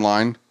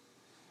timeline.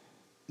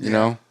 You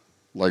know,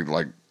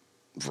 like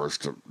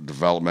first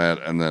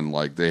development, and then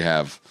like they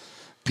have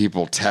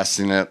people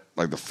testing it,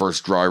 like the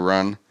first dry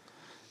run,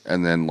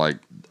 and then like.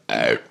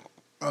 Oh,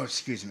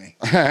 excuse me.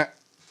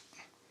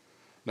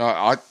 No,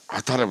 I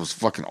thought it was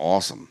fucking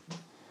awesome.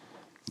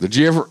 Did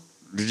you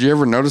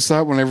ever notice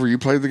that whenever you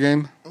played the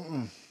game?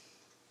 Mm-mm.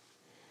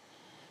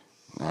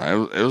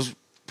 It was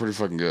pretty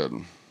fucking good.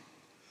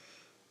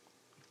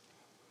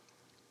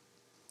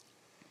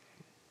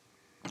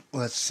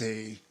 Let's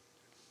see.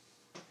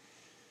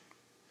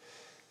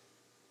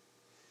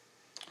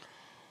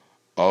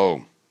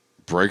 Oh,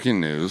 breaking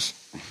news.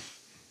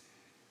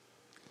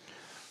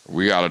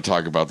 We got to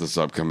talk about this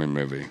upcoming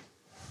movie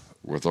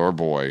with our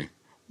boy,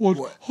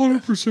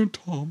 100%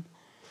 Tom,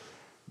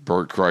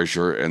 Bert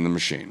Kreischer and the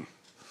Machine.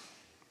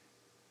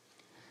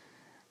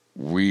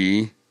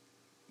 We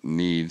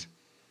need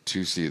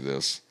to see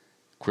this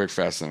quick,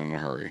 fast, and in a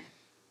hurry.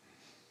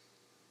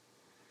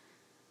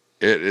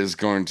 It is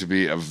going to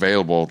be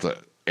available at the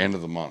end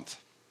of the month.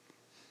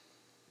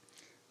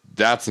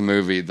 That's a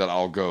movie that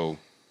I'll go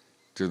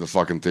to the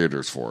fucking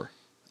theaters for.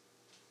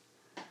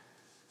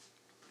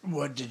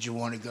 What, did you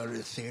want to go to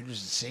the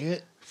theaters and see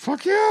it?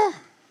 Fuck yeah.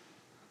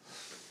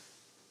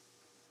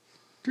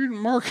 Dude,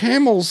 Mark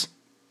Hamill's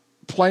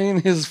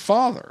playing his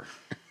father.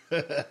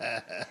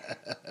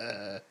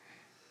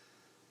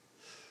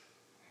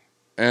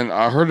 And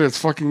I heard it's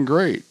fucking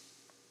great.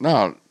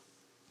 No.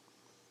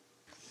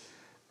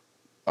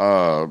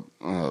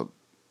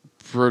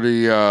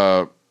 Pretty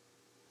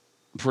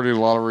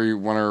lottery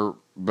winner,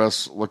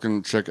 best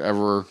looking chick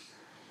ever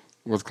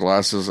with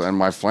glasses and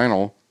my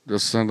flannel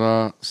just sent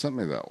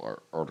me that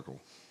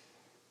article.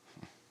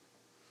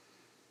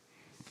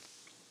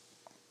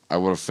 I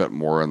would have fit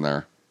more in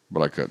there,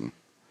 but I couldn't.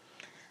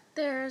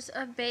 There's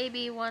a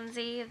baby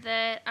onesie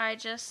that I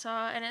just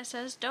saw, and it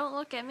says, "Don't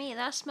look at me.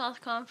 That smells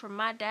come from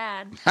my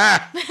dad."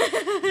 Ha!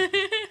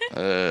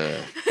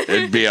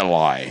 It'd be a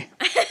lie.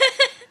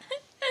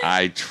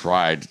 I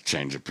tried to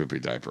change a poopy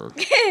diaper.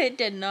 It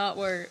did not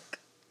work.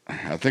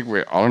 I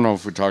don't know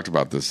if we talked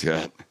about this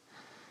yet.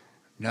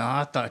 No,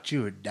 I thought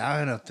you were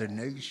dying up there,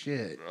 nigga.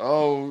 Shit.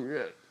 Oh,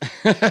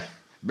 yeah.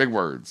 Big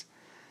words.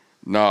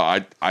 No,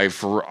 I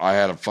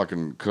had a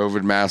fucking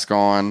COVID mask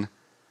on.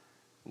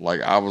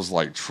 Like, I was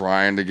like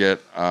trying to get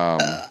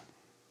there.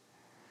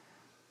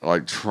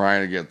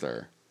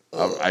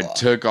 I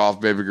took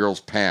off baby girl's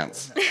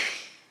pants.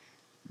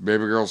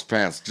 Baby girl's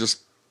pants.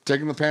 Just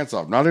taking the pants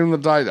off. Not even the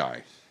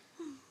dye.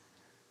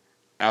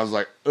 I was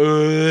like,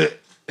 ugh.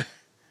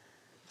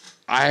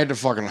 I had to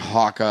fucking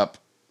hawk up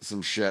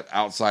some shit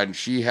outside, and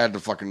she had to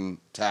fucking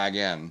tag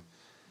in.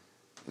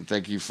 And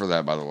thank you for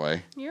that, by the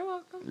way. You're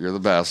welcome. You're the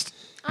best.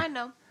 I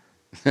know.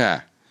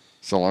 Yeah,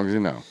 so long as you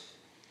know.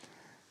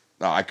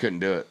 No, I couldn't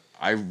do it.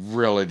 I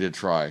really did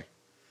try.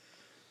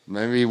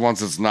 Maybe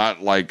once it's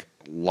not like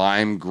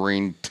lime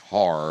green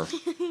tar.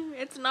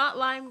 It's not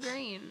lime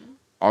green.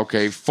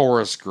 Okay,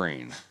 forest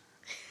green.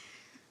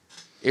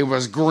 It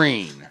was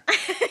green.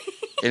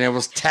 And it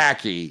was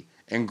tacky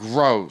and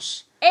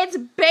gross. It's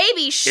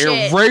baby shit.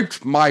 It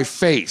raped my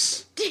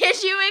face.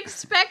 Did you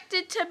expect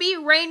it to be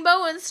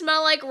rainbow and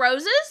smell like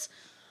roses?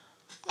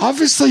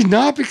 Obviously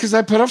not, because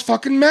I put a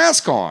fucking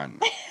mask on.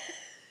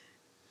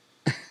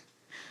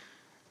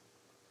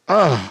 What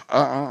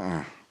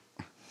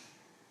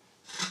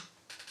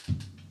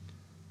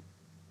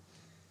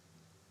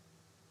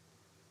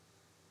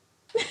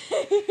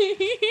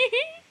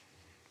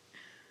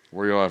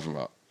are you laughing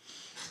about?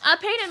 I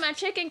painted my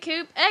chicken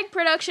coop. Egg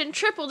production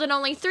tripled in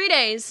only 3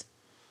 days.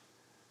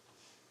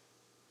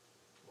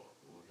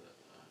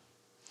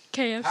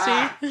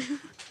 KFC.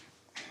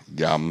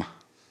 Yum.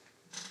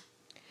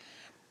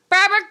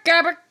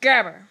 Gabber,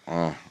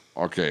 gabber.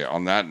 Okay,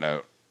 on that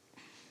note,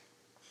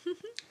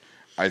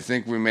 I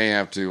think we may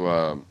have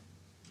to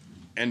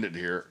end it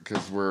here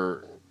because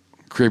we're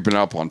creeping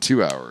up on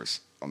 2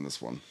 hours on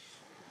this one.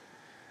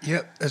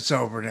 Yep, it's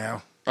over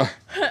now.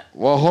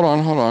 Well, hold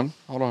on.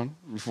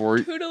 Before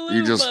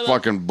you just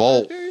fucking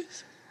bolt. It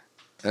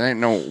ain't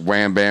no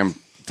wham bam,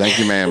 thank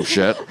you ma'am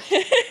shit.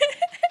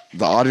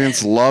 The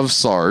audience loves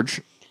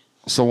Sarge,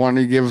 so why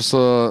don't you give us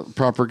a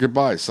proper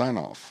goodbye, sign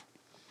off.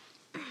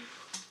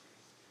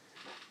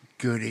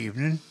 Good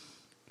evening.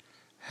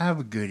 Have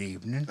a good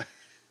evening.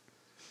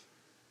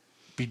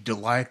 Be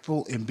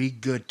delightful and be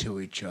good to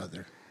each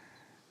other.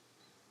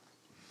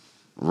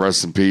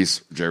 Rest in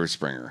peace, Jerry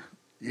Springer.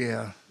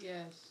 Yeah.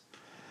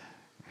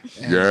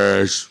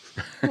 Yes.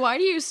 Why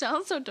do you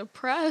sound so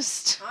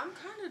depressed? I'm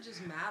kind of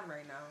just mad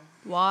right now.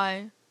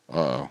 Why?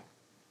 Uh-oh.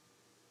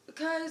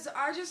 Because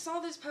I just saw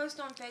this post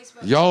on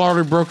Facebook. Y'all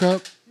already broke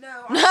up?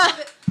 No,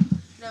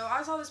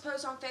 I saw this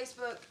post on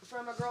Facebook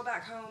from a girl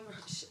back home.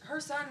 Her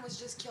son was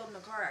just killed in a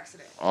car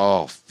accident.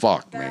 Oh,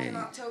 fuck back me. in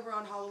October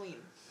on Halloween.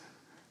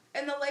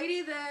 And the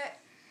lady that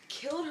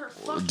killed her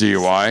fucking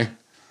DUI? son,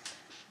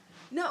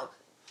 no.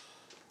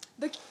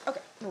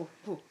 Okay. No,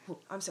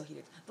 I'm so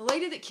heated. The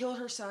lady that killed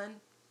her son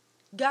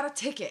got a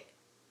ticket.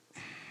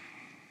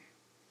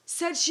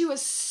 Said she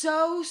was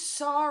so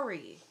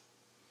sorry.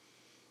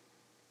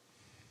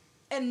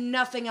 And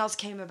nothing else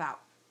came about.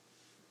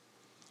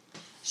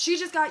 She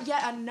just got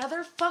yet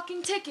another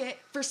fucking ticket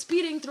for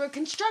speeding through a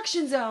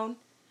construction zone.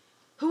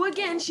 Who,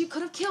 again, she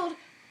could have killed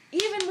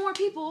even more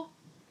people.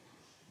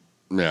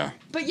 Yeah.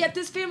 But yet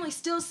this family's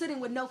still sitting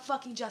with no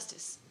fucking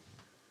justice.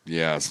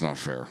 Yeah, it's not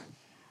fair.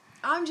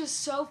 I'm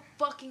just so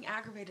fucking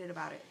aggravated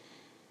about it.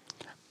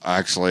 I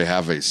actually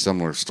have a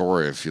similar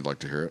story if you'd like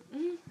to hear it.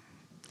 Mm-hmm.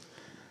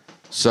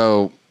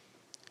 So,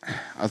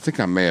 I think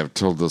I may have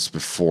told this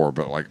before,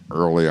 but like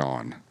early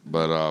on.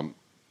 But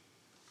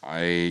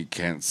I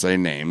can't say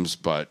names,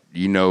 but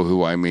you know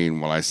who I mean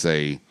when I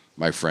say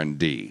my friend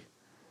D.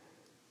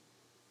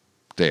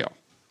 Dale.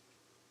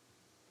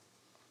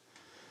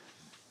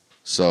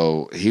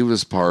 So, he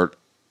was part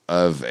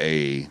of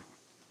a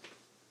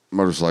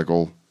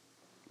motorcycle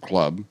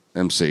club,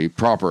 MC,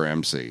 proper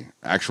MC,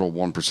 actual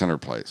 1%er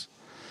place.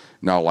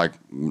 Not like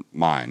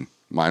mine.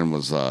 Mine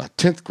was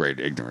 10th grade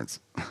ignorance.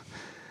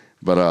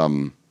 But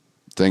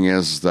thing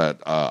is that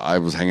I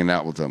was hanging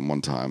out with them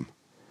one time,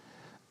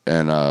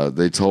 and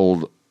they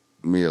told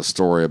me a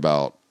story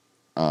about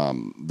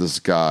this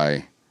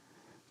guy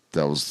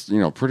that was,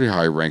 pretty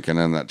high ranking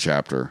in that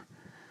chapter.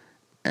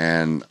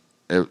 And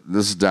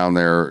this is down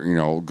there,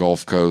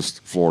 Gulf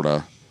Coast,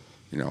 Florida.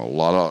 A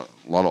lot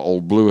of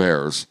old blue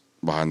hairs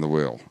behind the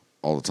wheel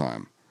all the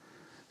time.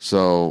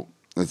 So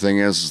the thing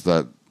is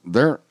that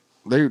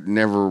they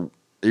never,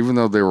 even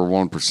though they were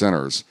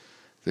 1%ers,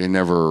 they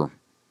never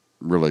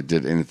really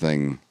did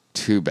anything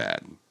too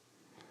bad.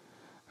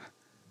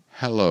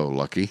 Hello,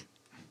 Lucky.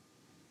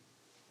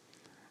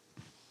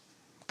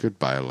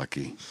 Goodbye,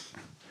 Lucky.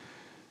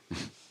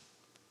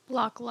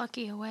 Lock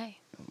Lucky away.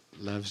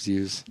 Loves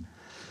yous.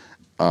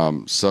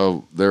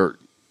 So they're,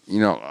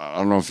 I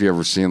don't know if you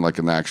ever seen like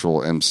an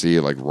actual MC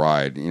like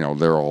ride.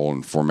 They're all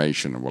in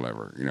formation or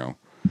whatever.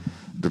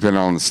 Depending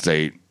on the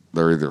state,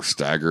 they're either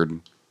staggered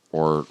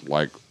or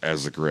like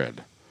as a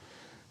grid.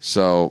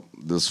 So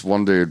this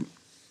one dude,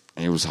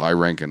 he was high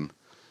ranking.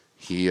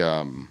 He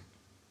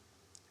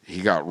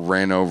got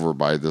ran over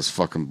by this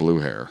fucking blue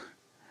hair,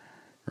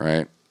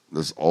 right?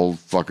 This old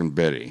fucking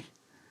Betty.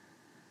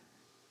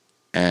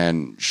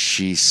 And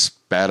she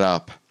sped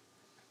up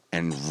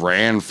and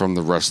ran from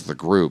the rest of the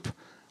group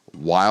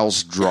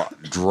whilst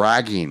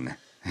dragging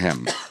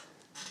him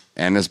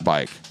and his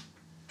bike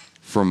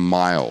for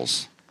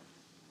miles,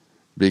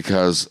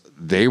 because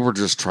they were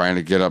just trying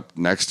to get up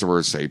next to her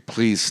and say,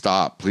 please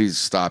stop,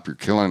 you're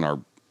killing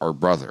our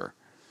brother.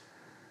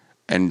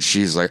 And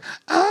she's like,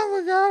 oh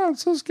my God, I'm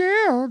so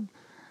scared.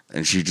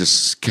 And she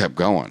just kept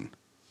going.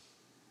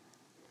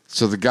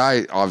 So the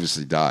guy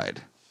obviously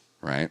died,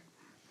 right?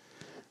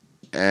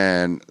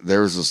 And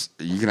there was this,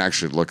 you can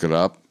actually look it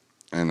up,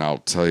 and I'll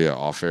tell you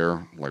off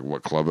air, like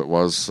what club it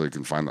was, so you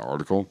can find the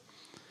article.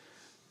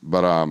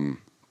 But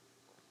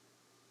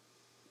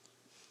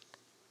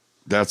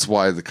that's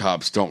why the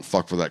cops don't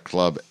fuck with that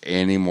club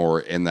anymore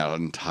in that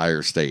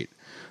entire state,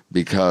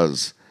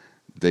 because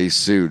they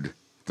sued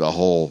the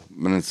whole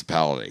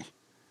municipality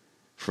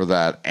for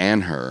that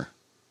and her.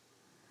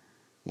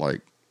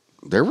 Like,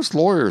 there was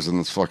lawyers in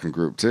this fucking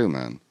group too,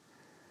 man.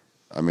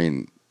 I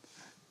mean,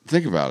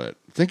 think about it.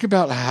 Think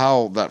about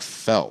how that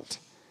felt,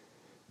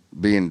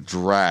 being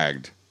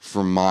dragged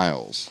for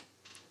miles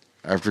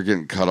after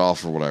getting cut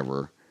off or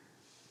whatever,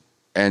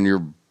 and your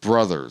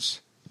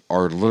brothers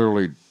are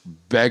literally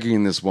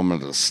begging this woman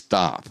to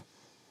stop.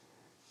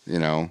 You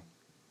know?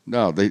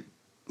 No,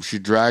 she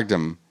dragged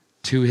him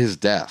to his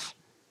death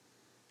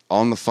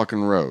on the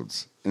fucking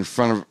roads in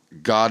front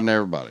of God and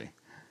everybody.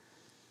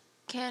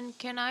 Can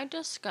I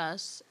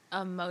discuss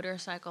a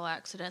motorcycle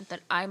accident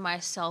that I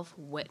myself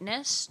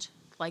witnessed,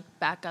 like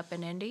back up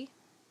in Indy?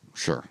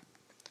 Sure.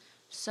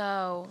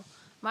 So,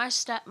 my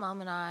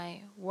stepmom and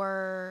I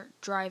were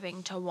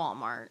driving to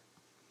Walmart,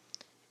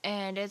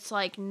 and it's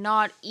like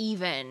not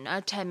even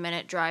a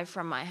 10-minute drive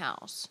from my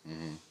house.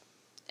 Mm-hmm.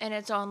 And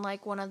it's on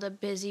like one of the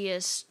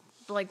busiest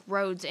like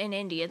roads in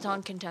Indy. It's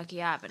on Kentucky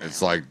Avenue.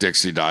 It's like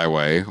Dixie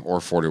Highway or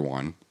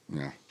 41.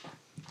 Yeah.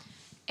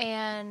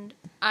 And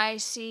I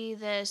see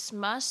this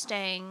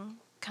Mustang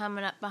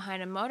coming up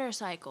behind a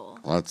motorcycle.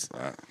 What's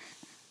that?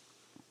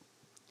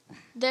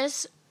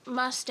 This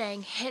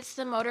Mustang hits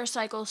the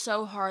motorcycle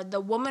so hard,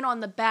 the woman on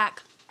the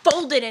back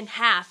folded in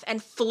half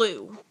and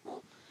flew.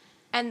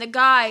 And the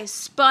guy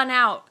spun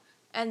out,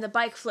 and the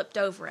bike flipped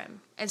over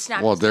him and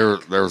snapped his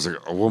neck. There was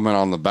a woman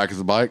on the back of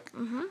the bike?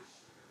 Mm-hmm.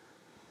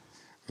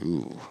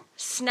 Ooh.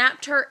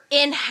 Snapped her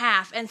in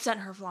half and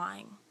sent her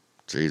flying.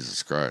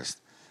 Jesus Christ.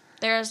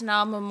 There is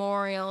now a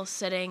memorial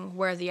sitting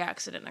where the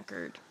accident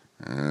occurred.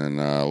 And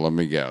let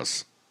me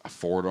guess. A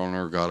Ford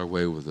owner got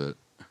away with it.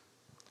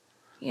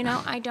 You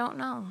know, I don't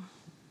know.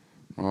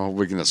 Well,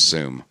 we can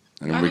assume.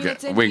 And I we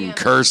mean, can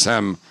curse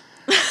him,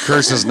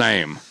 curse his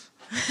name.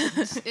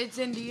 It's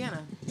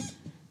Indiana.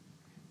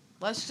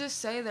 Let's just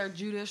say their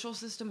judicial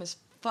system is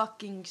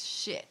fucking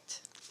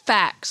shit.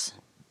 Facts.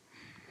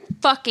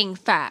 Fucking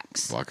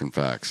facts. Fucking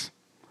facts.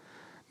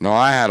 No,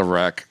 I had a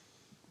wreck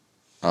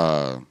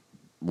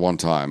one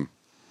time.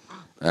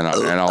 And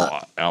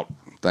I'll out.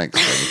 Thanks,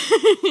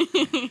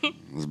 baby.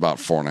 It was about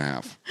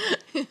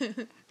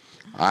 4.5.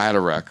 I had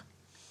a wreck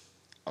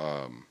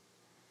on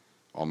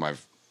my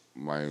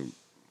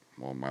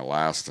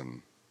last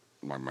and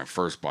my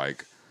first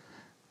bike.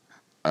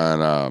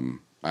 And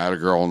I had a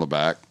girl in the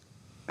back.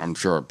 I'm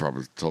sure I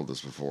probably told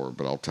this before,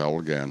 but I'll tell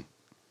again.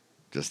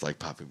 Just like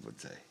Poppy would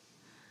say.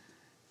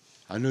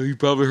 I know you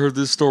probably heard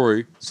this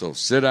story, so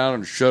sit down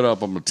and shut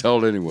up. I'm going to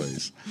tell it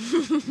anyways.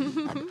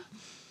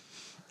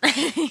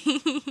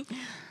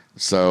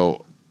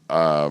 So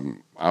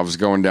I was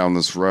going down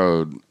this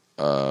road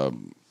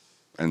in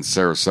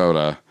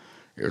Sarasota.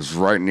 It was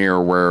right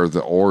near where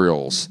the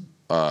Orioles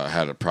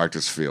had a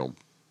practice field,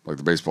 like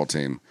the baseball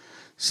team.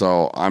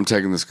 So I'm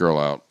taking this girl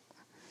out,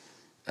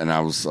 and I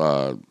was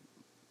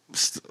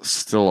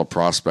still a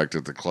prospect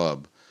at the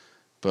club.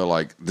 But,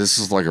 like, this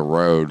is like a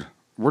road.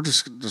 We're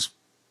just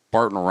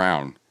farting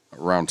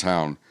around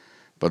town.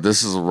 But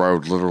this is a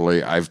road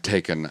literally I've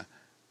taken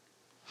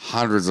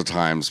hundreds of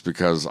times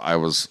because I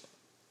was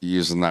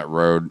using that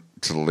road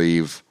to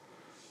leave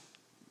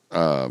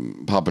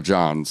Papa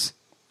John's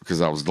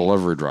because I was a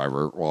delivery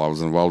driver while I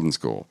was in welding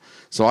school.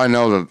 So I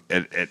know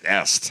that it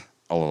est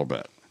a little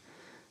bit,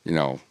 you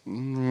know.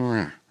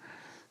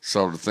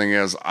 So the thing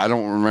is, I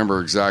don't remember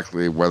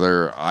exactly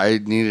whether I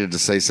needed to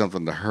say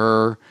something to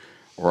her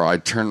or I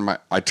turned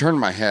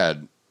my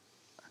head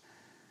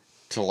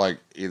to, like,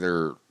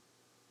 either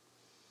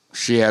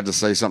she had to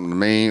say something to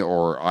me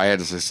or I had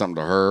to say something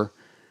to her.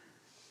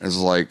 It's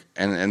like,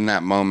 and in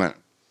that moment,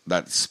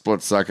 that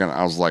split second,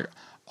 I was like,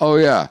 oh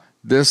yeah,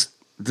 this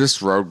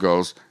road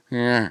goes,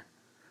 yeah.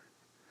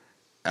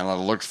 And I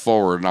looked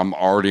forward and I'm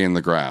already in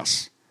the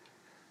grass.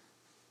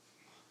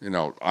 You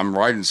know, I'm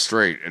riding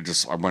straight.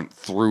 I went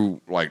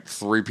through like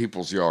 3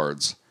 people's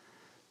yards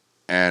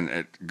and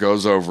it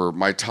goes over.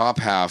 My top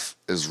half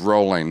is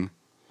rolling,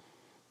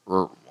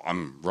 or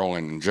I'm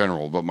rolling in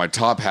general, but my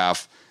top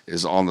half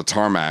is on the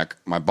tarmac.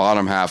 My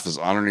bottom half is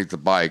underneath the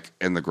bike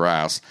in the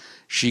grass.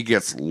 She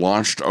gets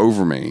launched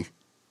over me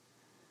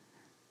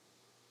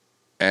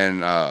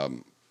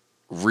and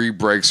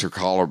re-breaks her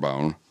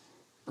collarbone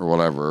or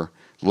whatever.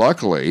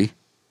 Luckily,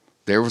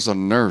 there was a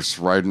nurse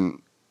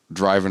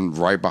driving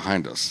right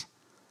behind us.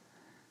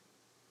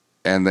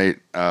 And they,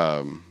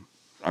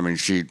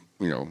 she,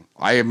 you know,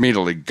 I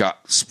immediately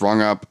got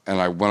sprung up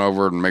and I went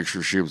over and make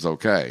sure she was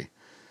okay.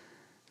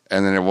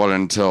 And then it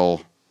wasn't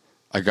until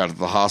I got to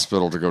the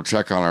hospital to go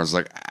check on her. I was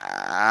like,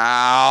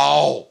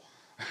 ow.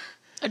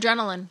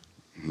 Adrenaline.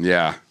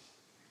 Yeah.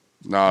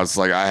 No, it's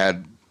like I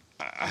had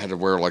to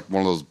wear like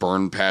one of those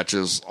burn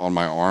patches on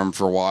my arm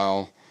for a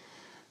while.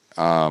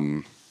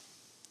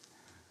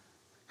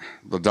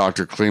 The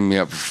doctor cleaned me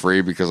up for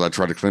free because I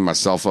tried to clean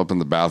myself up in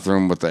the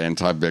bathroom with the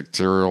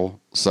antibacterial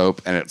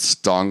soap, and it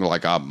stung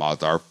like a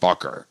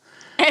motherfucker.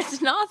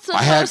 It's not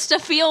supposed to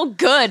feel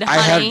good, honey.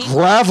 I had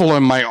gravel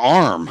in my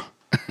arm.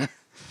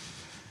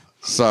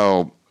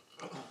 So,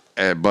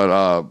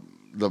 but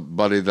the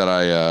buddy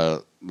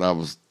that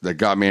that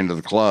got me into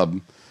the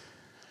club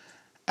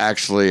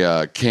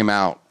actually came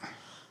out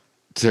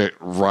to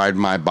ride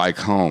my bike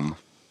home.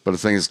 But the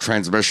thing is,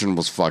 transmission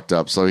was fucked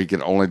up, so he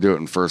could only do it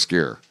in first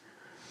gear.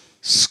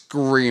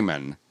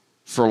 Screaming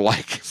for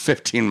like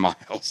 15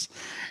 miles.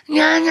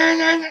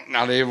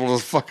 Not able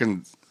to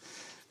fucking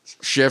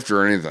shift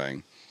or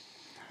anything.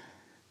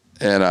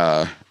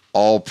 And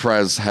all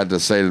Prez had to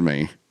say to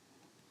me,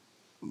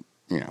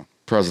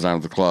 president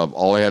of the club,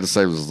 all he had to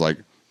say was like,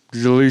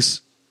 did you at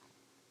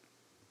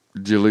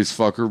least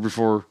fuck her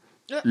before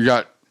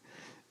you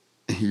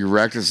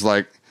wrecked? It's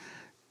like,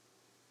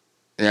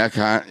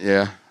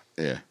 yeah.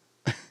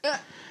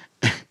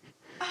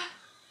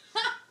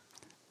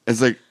 It's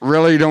like,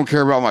 really? You don't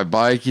care about my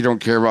bike? You don't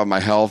care about my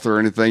health or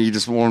anything? You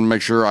just want to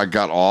make sure I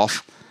got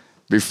off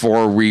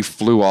before we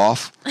flew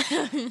off?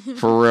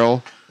 For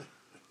real?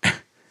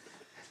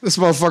 This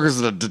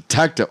motherfucker's a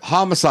detective,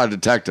 homicide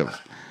detective.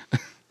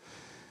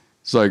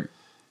 It's like,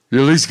 you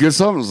at least get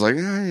something? It's like,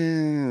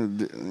 yeah,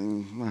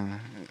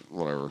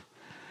 whatever.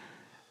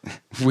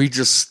 We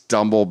just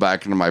stumble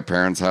back into my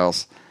parents'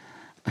 house.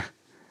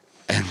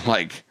 And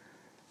like,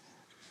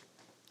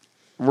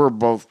 we're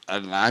both,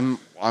 and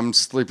I'm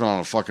sleeping on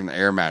a fucking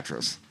air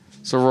mattress.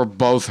 So we're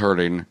both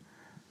hurting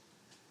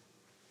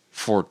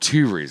for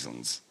two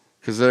reasons.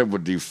 Because it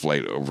would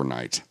deflate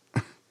overnight.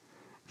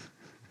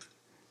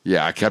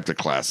 Yeah, I kept it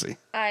classy.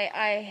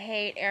 I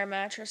hate air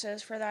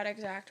mattresses for that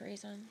exact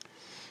reason.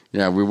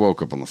 Yeah, we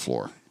woke up on the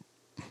floor.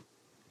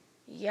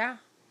 Yeah.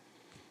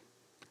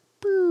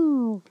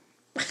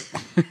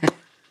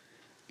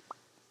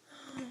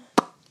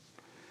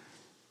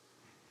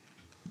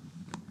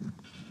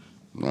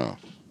 No.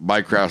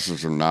 Bike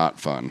crashes are not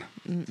fun.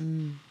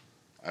 Mm-mm.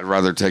 I'd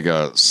rather take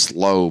a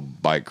slow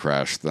bike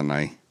crash than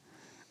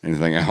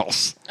anything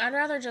else. I'd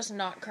rather just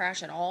not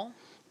crash at all.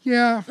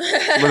 Yeah.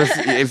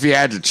 But if you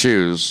had to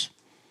choose...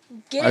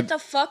 Get it the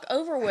fuck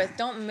over with.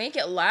 Don't make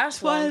it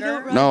last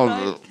longer.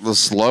 No, the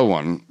slow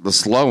one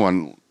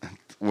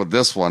with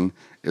this one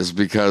is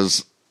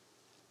because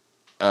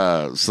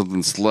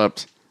something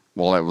slipped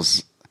while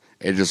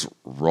it just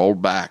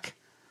rolled back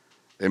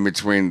in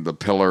between the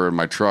pillar and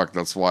my truck.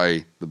 That's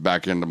why the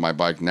back end of my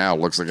bike now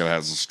looks like it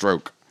has a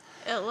stroke.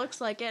 It looks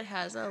like it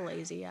has a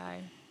lazy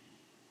eye.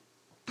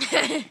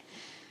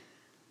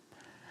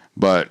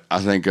 But I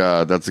think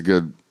that's a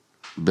good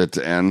bit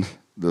to end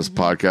this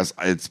podcast.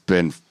 It's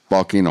been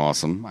fucking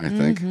awesome, I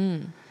think.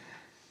 Mm-hmm.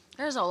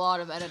 There's a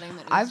lot of editing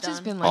that I've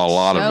just been like so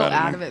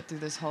out of it through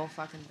this whole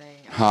fucking thing.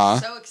 I'm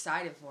so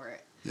excited for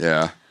it.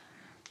 Yeah.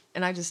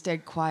 And I just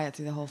stayed quiet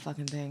through the whole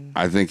fucking thing.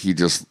 I think you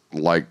just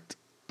liked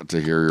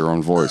to hear your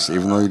own voice,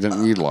 even though you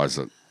didn't utilize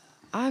it.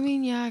 I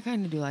mean, yeah, I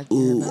kind of do like to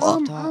hear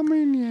myself talk. I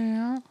mean,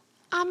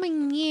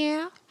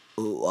 yeah.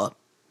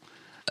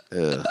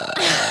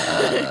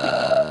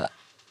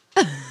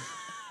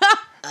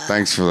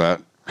 Thanks for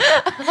that.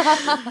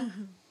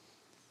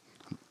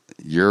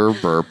 Your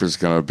burp is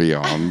going to be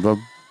on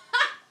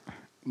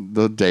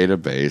the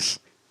database.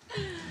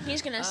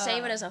 He's going to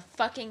save it as a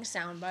fucking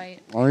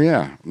soundbite. Oh,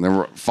 yeah. And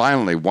then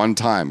finally, one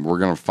time, we're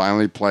going to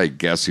finally play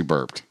Guess Who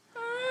Burped.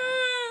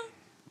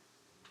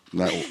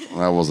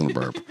 That wasn't a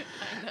burp.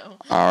 I know.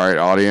 All right,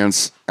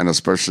 audience, and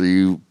especially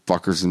you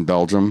fuckers in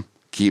Belgium,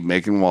 keep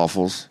making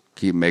waffles.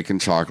 Keep making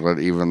chocolate,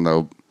 even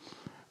though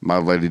my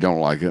lady don't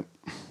like it.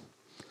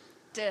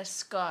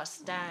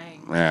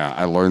 Disgusting. Yeah,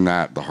 I learned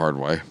that the hard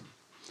way.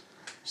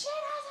 She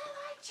doesn't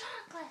like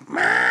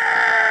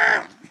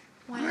chocolate.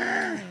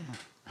 Wah.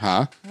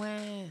 Huh?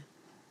 Wah.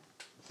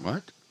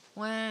 What?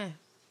 Wah.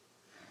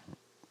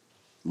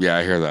 Yeah,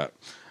 I hear that.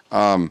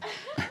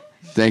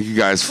 Thank you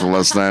guys for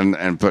listening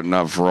and putting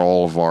up for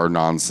all of our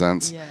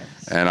nonsense.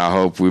 Yes. And I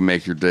hope we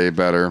make your day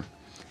better.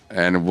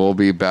 And we'll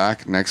be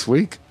back next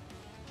week.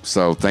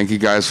 So thank you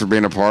guys for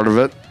being a part of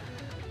it.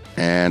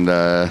 And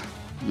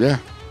yeah.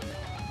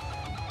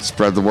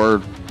 Spread the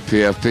word.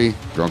 PFP,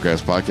 Drunk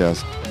Ass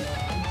Podcast.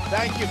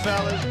 Thank you,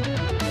 fellas.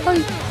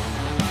 Bye.